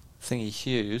Thingy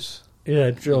Hughes.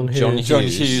 Yeah, John Hughes. John John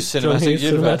Hughes. Hughes John Cinematic Hughes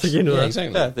Universe. Cinematic Universe. Yeah,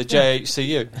 exactly. Yeah, the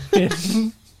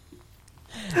JHCU.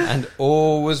 And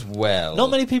all was well.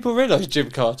 Not many people realise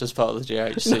Gymkata's part of the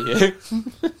JHCU.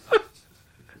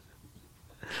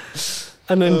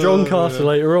 And then John Carter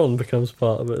later on becomes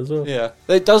part of it as well. Yeah.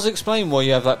 It does explain why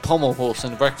you have that pommel horse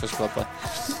in the Breakfast Club, though.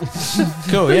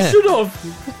 Cool, They yeah. should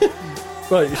have.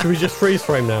 Right, should we just freeze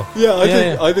frame now? Yeah,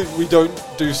 Yeah. I think we don't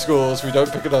do scores, we don't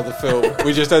pick another film.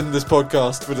 We just end this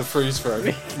podcast with a freeze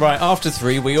frame. Right, after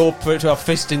 3, we all put our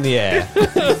fist in the air.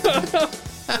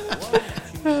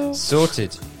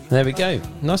 Sorted. There we go.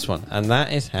 Nice one. And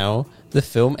that is how the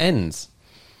film ends.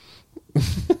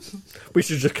 We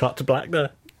should just cut to black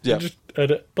there. Yeah. Just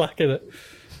edit black in it.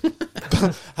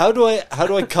 How do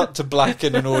I cut to black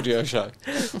in an audio show?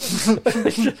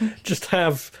 Just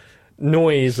have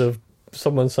noise of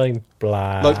someone saying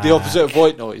black. Like the opposite of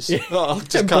white noise. I'll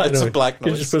just cut it to black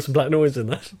You noise. just put some black noise in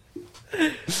there.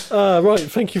 Right,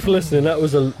 thank you for listening.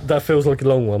 That feels like a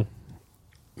long one.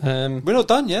 We're not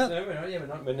done yet.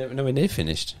 We're near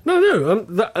finished. No,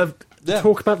 Yeah.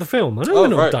 talk about the film. I know Oh, we're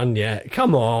not right. done yet.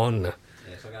 Come on. Yeah,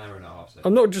 it's like an hour and a half.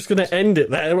 I'm not just going to end it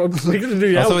there. We're going to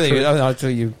do the I outro. thought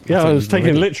you. Yeah, I was taking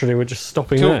it literally. We're just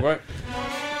stopping Cool, there. right.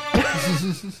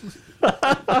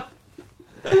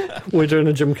 We're doing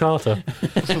a Gymkata.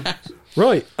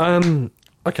 Right.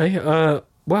 Okay.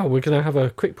 Well, we're going to have a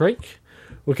quick break.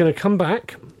 We're going to come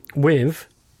back with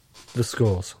the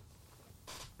scores.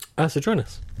 So join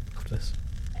us after this.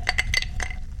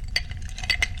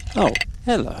 Oh,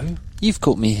 hello. You've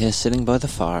caught me here sitting by the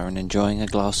fire and enjoying a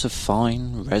glass of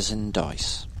fine resin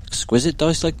dice. Exquisite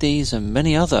dice like these and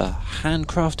many other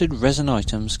handcrafted resin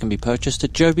items can be purchased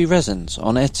at Joby Resins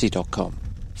on Etsy.com.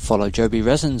 Follow Joby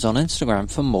Resins on Instagram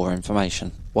for more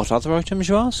information. What other items,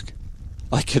 you ask?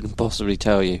 I couldn't possibly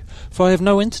tell you, for I have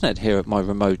no internet here at my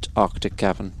remote Arctic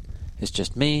cabin. It's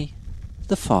just me,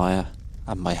 the fire,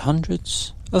 and my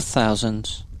hundreds of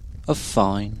thousands of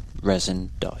fine resin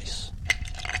dice.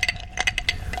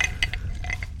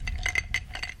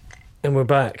 And we're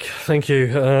back. Thank you.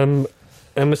 And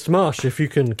Mr. Marsh, if you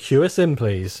can cue us in,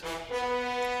 please.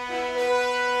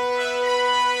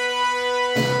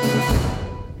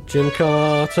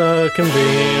 Gymkata,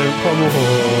 convenient problem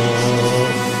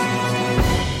horse.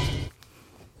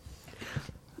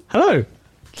 Hello.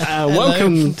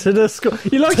 Welcome to the score.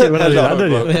 You like it when I do that,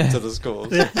 don't you? Welcome to the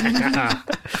scores.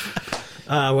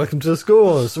 Welcome to the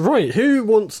scores. Right, who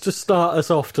wants to start us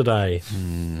off today?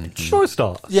 Shall I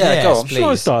start? Yeah, go on. Shall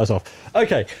I start us off?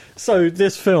 Okay, so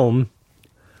this film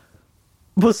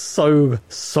was so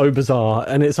bizarre,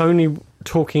 and it's only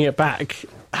talking it back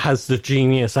has the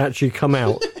genius actually come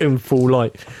out in full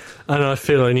light, and I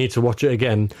feel I need to watch it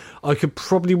again. I could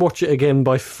probably watch it again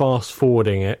by fast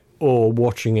forwarding it or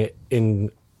watching it in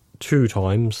 2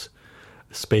 times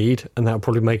speed, and that would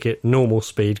probably make it normal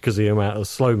speed because of the amount of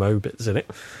slow-mo bits in it.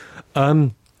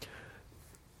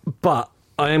 But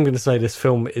I am going to say this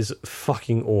film is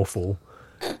fucking awful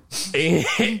in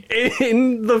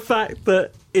the fact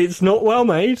that it's not well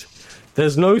made,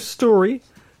 there's no story,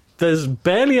 there's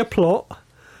barely a plot,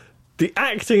 the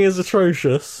acting is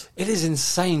atrocious. It is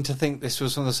insane to think this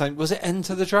was from the same... Was it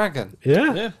Enter the Dragon?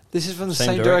 Yeah. This is from the Same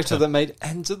same director director that made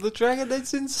Enter the Dragon.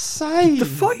 It's insane. The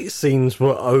fight scenes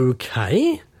were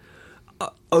okay.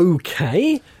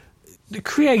 Okay.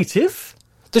 Creative.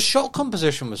 The shot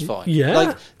composition was fine. Yeah.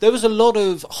 Like, there was a lot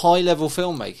of high-level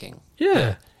filmmaking.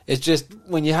 Yeah. It's just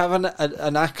when you have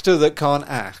an actor that can't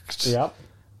act, Yep.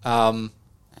 an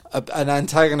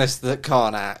antagonist that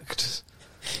can't act...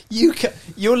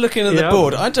 You're looking at the Yeah.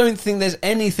 board. I don't think there's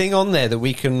anything on there that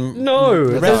we can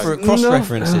No,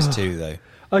 cross-reference this to, though.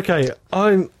 Okay,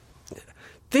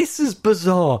 this is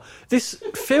bizarre. This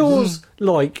feels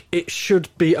like it should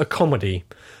be a comedy,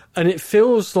 and it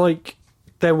feels like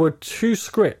there were 2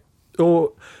 scripts,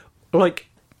 or like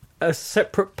a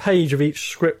separate page of each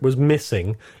script was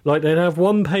missing. Like they'd have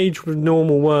one page with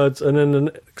normal words, and then the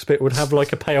next bit would have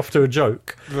like a payoff to a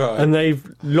joke, Right. and they've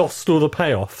lost all the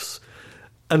payoffs,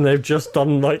 and they've just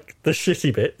done like the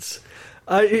shitty bits.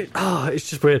 It's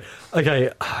just weird. Okay,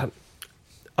 I'm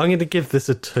going to give this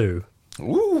a 2.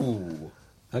 Ooh.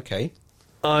 Okay.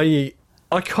 I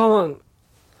can't.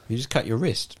 You just cut your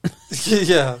wrist.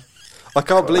 yeah. I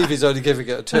can't believe he's only giving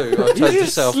it a 2. I've tried to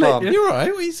just self-harm. slit- You're all right.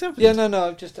 What are you saying? Yeah, no,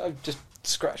 I've just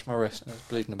scratched my wrist and it's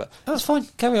bleeding a bit. That's fine.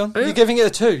 Carry on. You're giving it a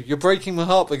 2. You're breaking my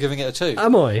heart by giving it a 2.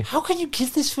 Am I? How can you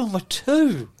give this film a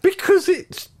 2? Because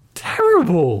it's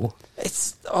terrible.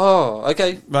 It's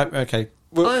okay. Right. Okay.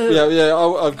 Well,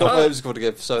 I've got my own score to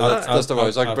give, so that's the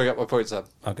worries. I can I'll- bring up my points up.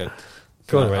 I'll go.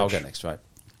 Go on, I'll Rich. go next. Right.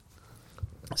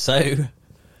 So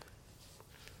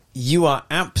you are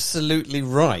absolutely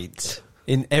right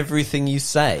in everything you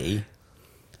say.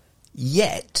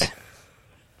 Yet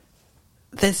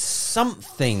there's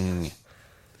something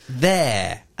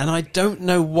there, and I don't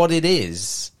know what it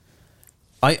is.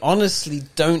 I honestly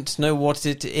don't know what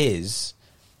it is,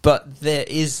 but there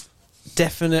is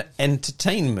definite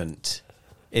entertainment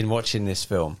in watching this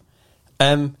film.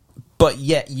 But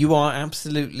yet you are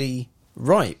absolutely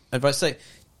right. If I say,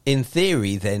 in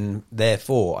theory, then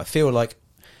therefore, I feel like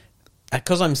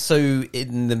because I'm so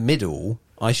in the middle,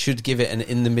 I should give it an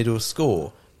in the middle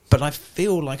score. But I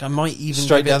feel like I might even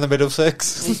Straight give down it, the middle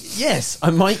 6. yes, I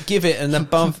might give it an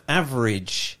above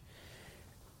average.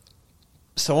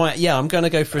 So I'm going to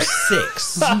go for a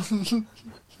 6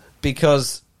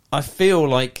 because I feel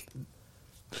like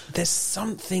there's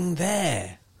something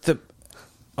there that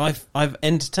I've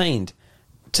entertained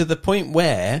to the point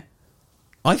where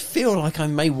I feel like I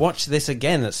may watch this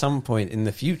again at some point in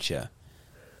the future.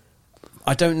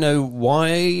 I don't know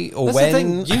why or That's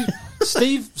when. the thing.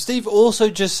 Steve also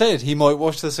just said he might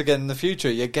watch this again in the future.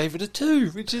 You gave it a 2,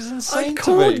 which is I insane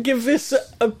to me. can't give this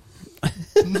a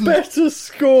better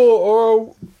score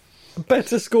or a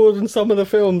better score than some of the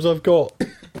films I've got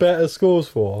better scores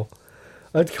for.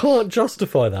 I can't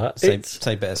justify that.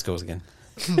 Say better scores again.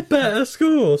 Better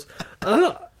scores.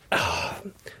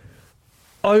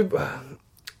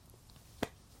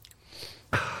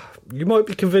 You might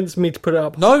be convincing me to put it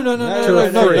up. No. don't.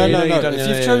 If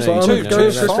you've chosen I'm 2,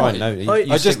 going for fine. fine.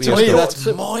 I To me, that's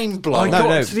mind blowing. I got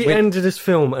no, to the we- end of this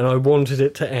film and I wanted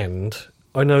it to end.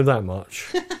 I know that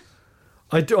much.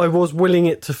 I was willing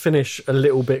it to finish a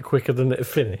little bit quicker than it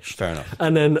finished. Fair enough.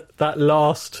 And then that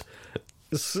last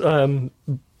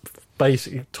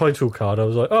basic title card, I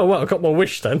was like, oh, well, I got my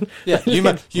wish then. Yeah, you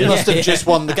must have just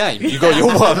won the game. You got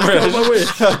your one, really. my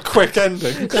wish. Quick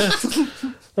ending.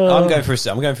 I'm going for a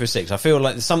 6. I feel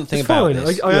like there's something It's about fine.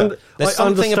 this. I There's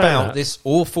something understand about that. this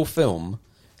awful film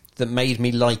that made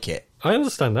me like it, I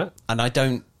understand that. and I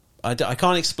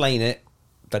can't explain it,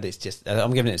 but it's just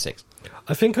I'm giving it a 6.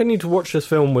 I think I need to watch this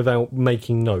film without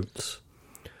making notes.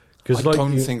 I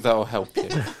don't think that will help you.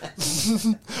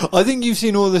 I think you've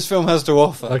seen all this film has to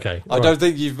offer. Okay, I don't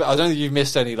think you've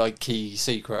missed any like key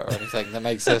secret or anything that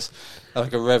makes this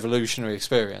like a revolutionary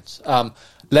experience.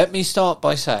 Let me start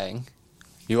by saying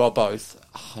you are both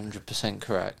 100%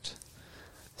 correct.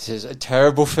 This is a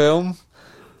terrible film.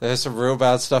 There's some real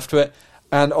bad stuff to it.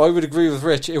 And I would agree with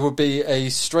Rich, it would be a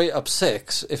straight up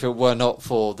 6 if it were not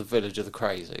for The Village of the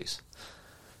Crazies.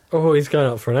 Oh, he's going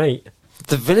up for an 8.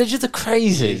 The Village of the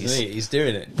Crazies He's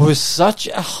doing it. was such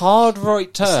a hard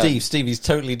right turn. Steve, he's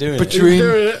totally doing it. He's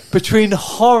doing it. Between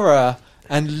horror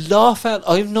and laugh out.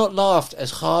 I've not laughed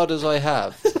as hard as I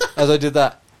have as I did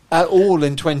that at all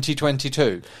in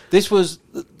 2022. This was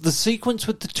the sequence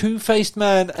with the two-faced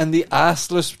man and the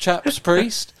assless chap's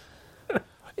priest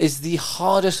is the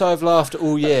hardest I've laughed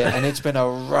all year, and it's been a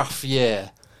rough year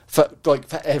for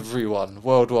everyone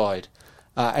worldwide,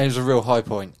 and it was a real high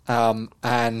point.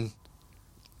 And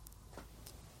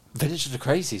Village of the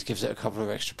Crazies gives it a couple of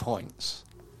extra points.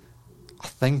 I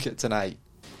think it's an 8.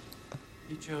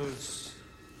 He chose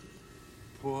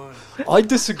poor. I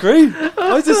disagree.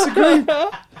 I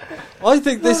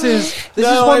think this is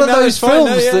one of no, those it's fine. films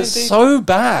No, yeah, that's indeed. so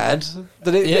bad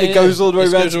that it goes all the way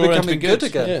around to becoming good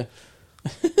again.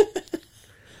 Yeah.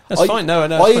 That's fine. No, I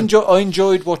it's fine.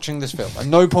 enjoyed watching this film. At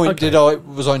no point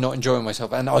was I not enjoying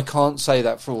myself, and I can't say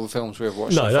that for all the films we've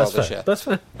watched so No, far that's this fair. year. That's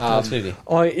fair. Absolutely.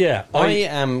 I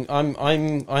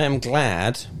am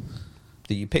glad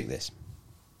that you picked this.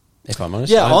 If I'm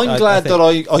honest, Yeah, I'm glad think-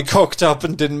 that I cocked up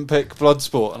and didn't pick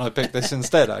Bloodsport, and I picked this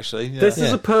instead. Actually, yeah. This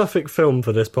is a perfect film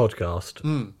for this podcast.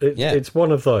 Yeah. It's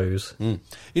one of those. You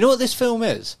know what this film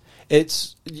is?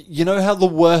 It's, you know how the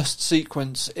worst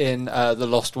sequence in The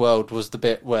Lost World was the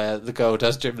bit where the girl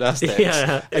does gymnastics?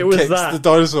 Yeah, it and was kicks that the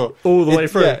dinosaur all the way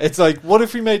through. Yeah, it's like, what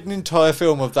if we made an entire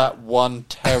film of that one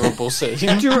terrible scene?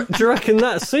 Do you reckon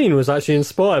that scene was actually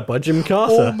inspired by Gymkata?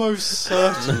 Almost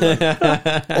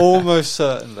certainly. Almost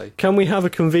certainly. Can we have a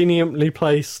conveniently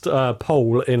placed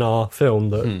poll in our film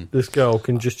that this girl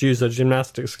can just use her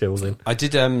gymnastics skills in? I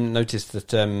did notice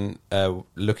that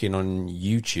looking on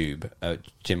YouTube at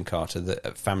Gymkata,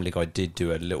 that Family Guy did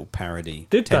do a little parody,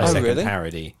 Did they? 10-second really?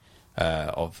 parody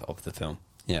of the film.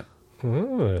 Yeah,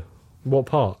 Oh, what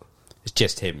part? it's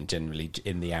just him generally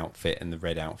in the outfit and the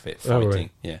red outfit Oh, fighting.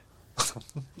 right. Yeah,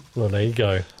 Well, there you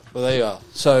go. Well, there you are.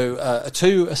 So, a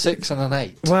 2, a 6, and an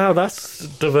 8. Wow, that's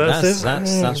diverse.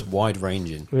 that's wide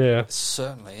ranging. Yeah. It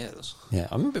certainly is. Yeah,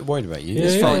 I'm a bit worried about you. Yeah,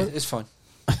 It's yeah. fine. It's fine.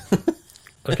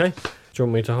 Okay. Do you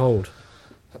want me to hold?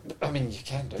 I mean, you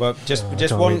can do. Well, just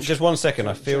can't one reach. just 1 second.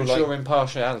 I feel like your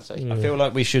impartiality. I feel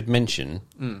like we should mention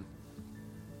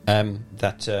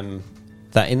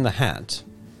that in the hat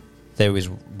there is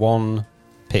one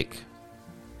pick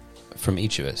from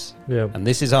each of us, Yeah. and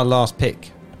this is our last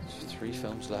pick. 3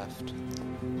 films left.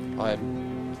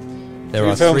 There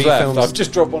are films three left. films. I've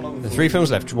just dropped one on the The floor. 3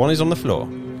 films left. One is on the floor.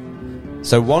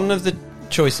 So one of the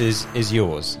choices is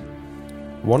yours.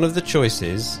 One of the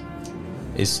choices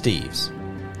is Steve's.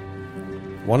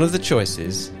 One of the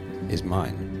choices is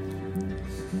mine.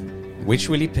 Which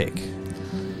will you pick?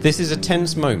 This is a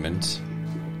tense moment,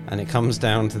 and it comes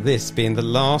down to this being the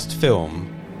last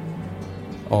film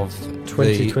of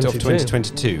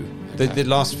 2022. The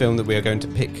last film that we are going to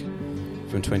pick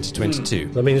from 2022.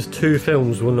 That means 2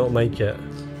 films will not make it.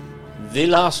 The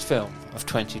last film of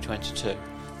 2022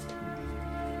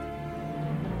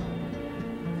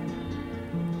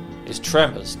 is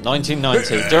Tremors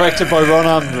 1990, directed by Ron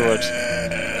Underwood.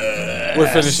 We're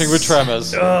finishing with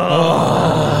Tremors. I'm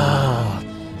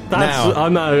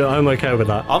okay with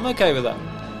that. I'm okay with that.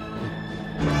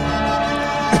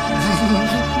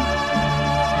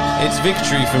 It's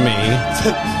victory for me.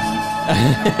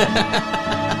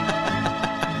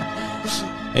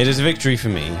 It is a victory for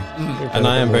me, and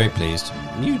I am very pleased.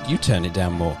 You turn it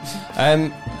down more.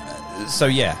 So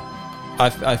yeah,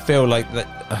 I feel like that.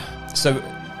 So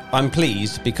I'm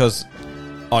pleased because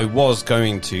I was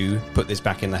going to put this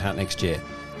back in the hat next year.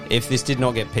 If this did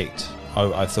not get picked,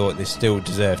 I thought this still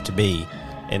deserved to be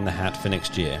in the hat for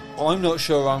next year. I'm not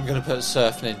sure I'm going to put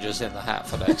Surf Ninjas in the hat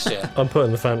for next year. I'm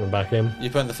putting the Phantom back in. You're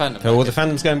putting the Phantom Oh, well, back the in?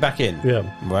 Phantom's going back in. Yeah.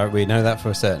 Well, we know that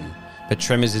for certain. But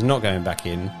Tremors is not going back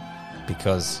in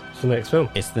because It's the next film.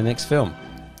 it's the next film.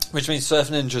 Which means Surf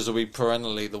Ninjas will be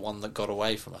perennially the one that got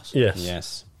away from us. Yes.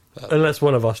 Yes. Unless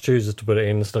one of us chooses to put it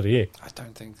in instead of you. I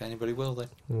don't think anybody will, then.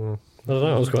 I don't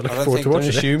know. I was quite I looking don't forward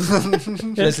to think- watching it.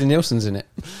 Assume Leslie Nielsen's in it.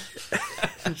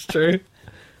 It's true.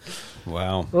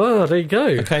 Wow. Oh, there you go.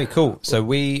 Okay, cool. So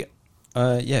we, we're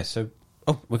going to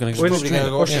We're Probably just going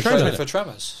to watch watch the the trailer trailer. for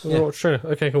Tremors. We'll watch trailer.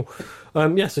 Okay, cool.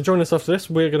 So join us after this.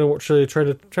 We're going to watch the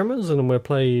trailer for Tremors, and then we'll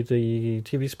play the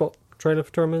TV spot trailer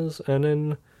for Tremors, and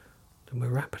then we'll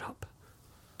wrap it up.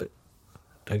 But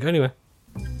don't go anywhere.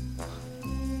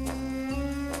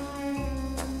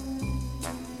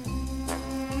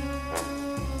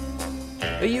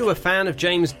 Are you a fan of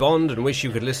James Bond and wish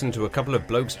you could listen to a couple of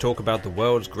blokes talk about the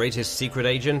world's greatest secret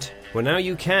agent? Well, now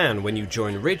you can when you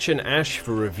join Rich and Ash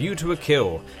for Review to a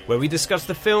Kill, where we discuss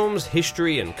the films,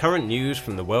 history and current news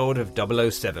from the world of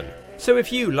 007. So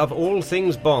if you love all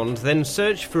things Bond, then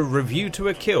search for Review to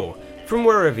a Kill from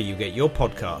wherever you get your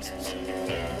podcasts.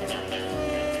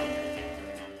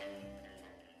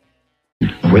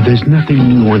 Where there's nothing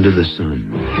new under the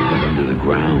sun, but under the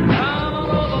ground.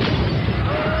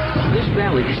 This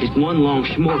valley is one long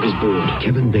smorgasbord.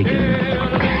 Kevin Bacon,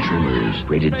 Tremors,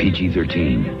 rated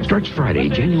PG-13. Starts Friday,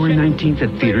 January 19th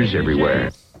at theaters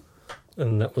everywhere.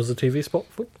 And that was the TV spot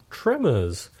for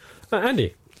Tremors.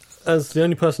 Andy, as the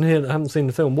only person here that haven't seen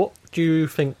the film, what do you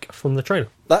think from the trailer?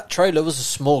 That trailer was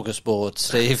a smorgasbord,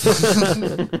 Steve.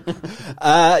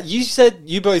 You said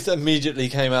you both immediately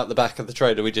came out the back of the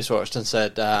trailer we just watched and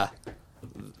said,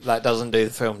 that doesn't do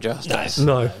the film justice.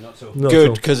 No, not at all. not at Good,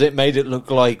 all. because it made it look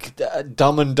like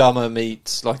Dumb and Dumber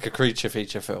meets like a creature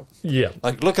feature film. Yeah.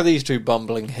 Like, look at these two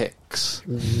bumbling hicks.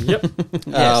 Yep.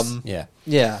 Yes. Yeah.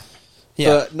 Yeah.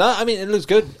 But, no, I mean, it looks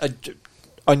good.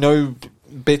 I know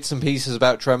bits and pieces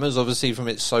about Tremors, obviously, from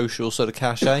its social sort of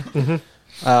cachet.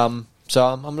 So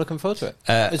I'm looking forward to it.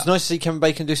 It's nice to see Kevin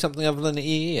Bacon do something other than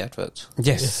EE adverts.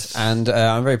 Yes. And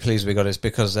I'm very pleased we got this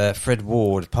because Fred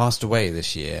Ward passed away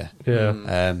this year.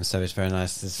 Yeah. So it's very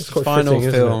nice. This It's quite final fitting,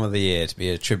 isn't film it? of the year to be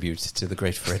a tribute to the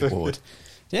great Fred Ward.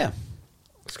 Yeah.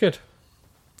 It's good.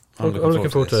 I'm looking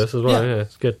forward to this as well. Yeah. Yeah,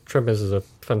 it's good. Tremors is a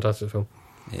fantastic film.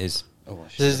 It is. Oh,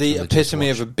 This is the epitome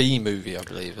of a B movie, I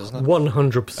believe, isn't it?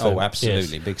 100%. Oh,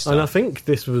 absolutely. yes. Big stuff. And I think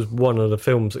this was one of the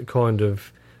films that kind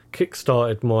of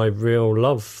kick-started my real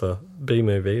love for B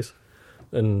movies.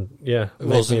 And yeah, It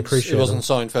made me appreciate It wasn't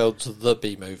them. Seinfeld's The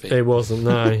B movie. It wasn't,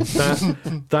 no.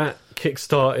 That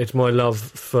kick-started my love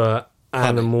for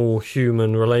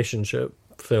animal-human relationship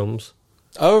films.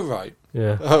 Oh, right.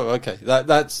 Yeah. Oh, okay.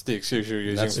 That's the excuse you're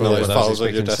using That's for not those what I was files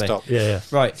on your expecting to say. desktop.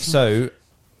 Yeah. Right, so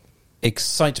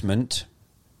excitement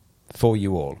for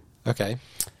you all. Okay.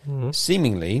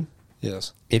 Seemingly,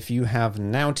 Yes. if you have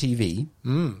Now TV,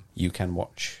 you can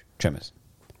watch Tremors.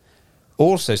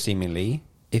 Also, seemingly,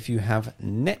 if you have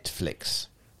Netflix,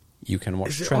 you can watch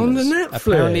Is it Tremors. on the Netflix?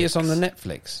 Apparently, it's on the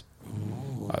Netflix,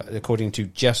 according to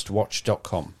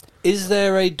JustWatch.com. Is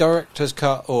there a director's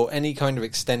cut or any kind of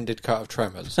extended cut of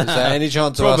Tremors? Is there any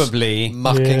chance of Probably. us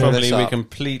mucking Probably this we up?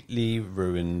 completely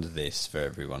ruined this for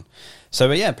everyone.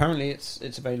 So yeah, apparently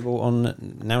it's available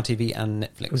on Now TV and I'm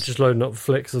Netflix. just loading up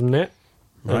Flicks of Net,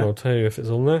 and Right. I'll tell you if it's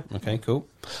on there. Okay, cool.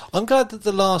 I'm glad that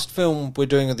the last film we're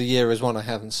doing of the year is one I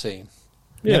haven't seen.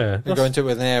 Yeah, We're that's- going to it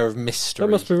with an air of mystery.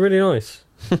 that must be really nice.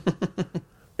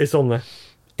 It's on there.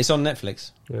 It's on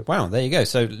Netflix. Yep. Wow, there you go.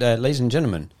 So, ladies and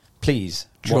gentlemen, please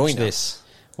Join watch us. this.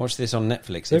 Watch this on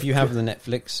Netflix. They've If you have the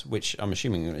Netflix, which I'm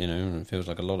assuming it feels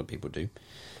like a lot of people do,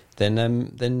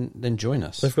 then join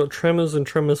us. They've got Tremors and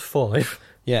Tremors 5.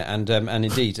 Yeah, and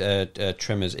indeed,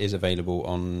 Tremors is available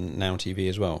on Now TV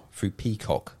as well through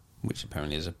Peacock, which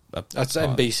apparently is a That's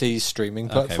part- NBC's streaming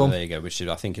Okay, well, platform. there you go, which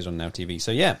I think is on Now TV.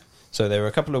 So yeah, so there are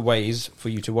a couple of ways for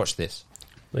you to watch this.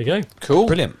 There you go. Cool.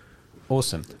 Brilliant,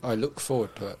 awesome, I look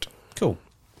forward to it. Cool.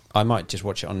 I might just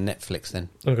watch it on Netflix then.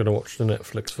 I'm going to watch the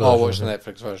Netflix version. I'll watch the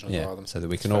Netflix version as well. Then. So that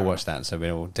we can all watch that. So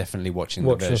we're all definitely watching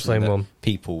Watch the the version same that one.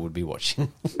 people would be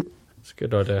watching. It's a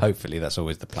good idea. Hopefully that's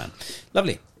always the plan.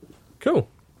 Lovely. Cool.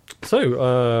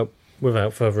 So,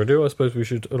 without further ado, I suppose we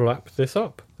should wrap this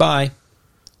up. Bye.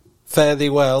 Fare thee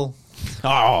well.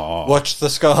 Oh, Watch the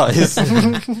skies.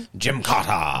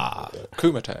 Gymkata.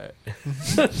 Kumite.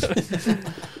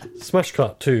 Smash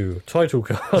cut to title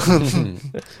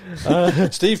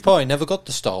card. Steve Pye never got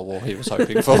the Star War he was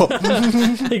hoping for.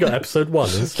 He got episode 1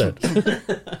 instead.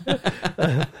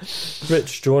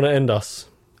 Rich, do you want to end us?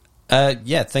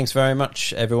 Yeah, thanks very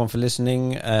much, everyone, for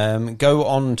listening. Go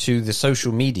on to the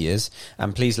social medias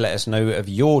and please let us know of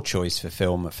your choice for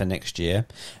film for next year,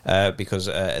 because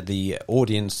the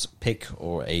audience pick,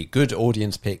 or a good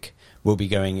audience pick, will be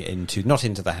going into, not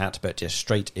into the hat, but just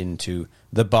straight into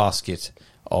the basket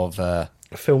of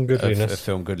film goodliness. Of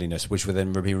film goodliness, which will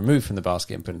then be removed from the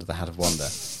basket and put into the hat of wonder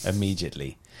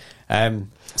immediately.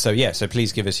 So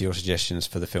please give us your suggestions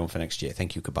for the film for next year.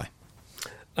 Thank you. Goodbye.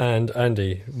 And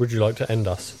Andy, would you like to end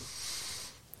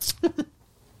us?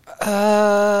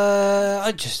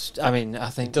 I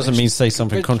think Doesn't mean say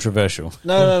something controversial.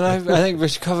 No. I think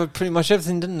Rich covered pretty much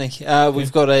everything, didn't he? We're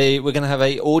going to have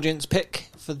a audience pick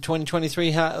for the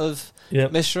 2023 Hat of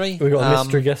Mystery. We've got a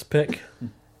mystery guest pick.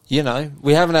 We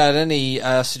haven't had any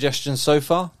suggestions so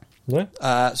far. No.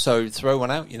 So throw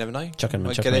one out. You never know.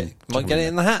 Might get it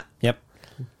in the hat. Yep.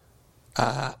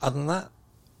 Other than that,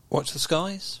 watch the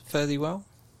skies. Fare thee well.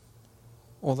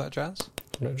 All that jazz.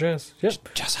 Jazz.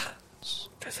 Yep. Jazz hands.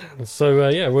 So,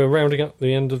 we're rounding up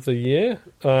the end of the year.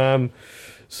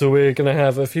 So we're going to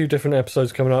have a few different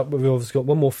episodes coming up. We've obviously got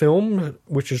one more film,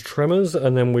 which is Tremors,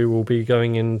 and then we will be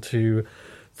going into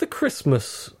the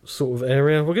Christmas sort of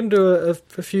area. We're going to do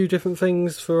a few different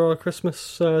things for our Christmas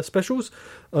specials.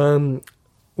 We're going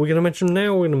to mention them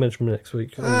now, or we're going to mention them next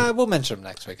week? We'll mention them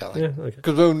next week, I think. Yeah, okay.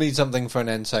 Because we'll need something for an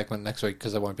end segment next week,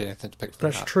 because there won't be anything to pick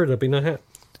from. That's true, there'll be no hat.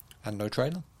 And no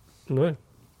trailer. No.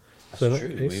 That's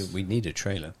true. We need a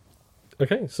trailer.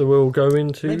 Okay, so we'll go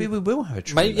into... Maybe we will have a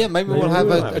trailer. Maybe we'll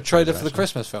have a trailer for the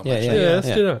Christmas film. Yeah, let's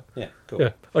do that. Yeah, cool.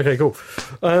 Yeah, okay, cool.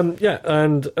 And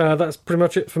that's pretty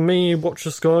much it for me. Watch the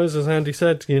skies, as Andy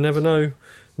said. You never know. There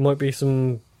might be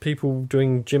some people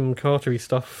doing Gymkata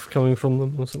stuff coming from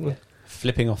them or something.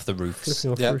 Flipping off the roofs.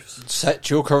 Roofs.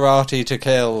 Set your karate to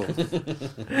kill.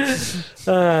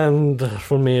 And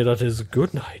from me, that is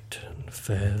good night and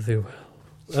fare thee well.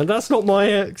 And that's not my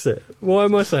exit. Why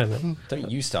am I saying that?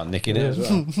 Don't you start nicking it as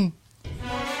well.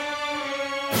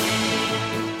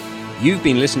 You've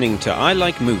been listening to I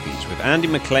Like Movies with Andy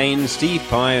McLean, Steve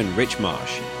Pye and Rich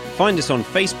Marsh. Find us on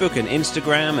Facebook and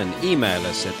Instagram and email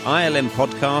us at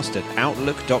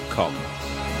ilmpodcast@outlook.com.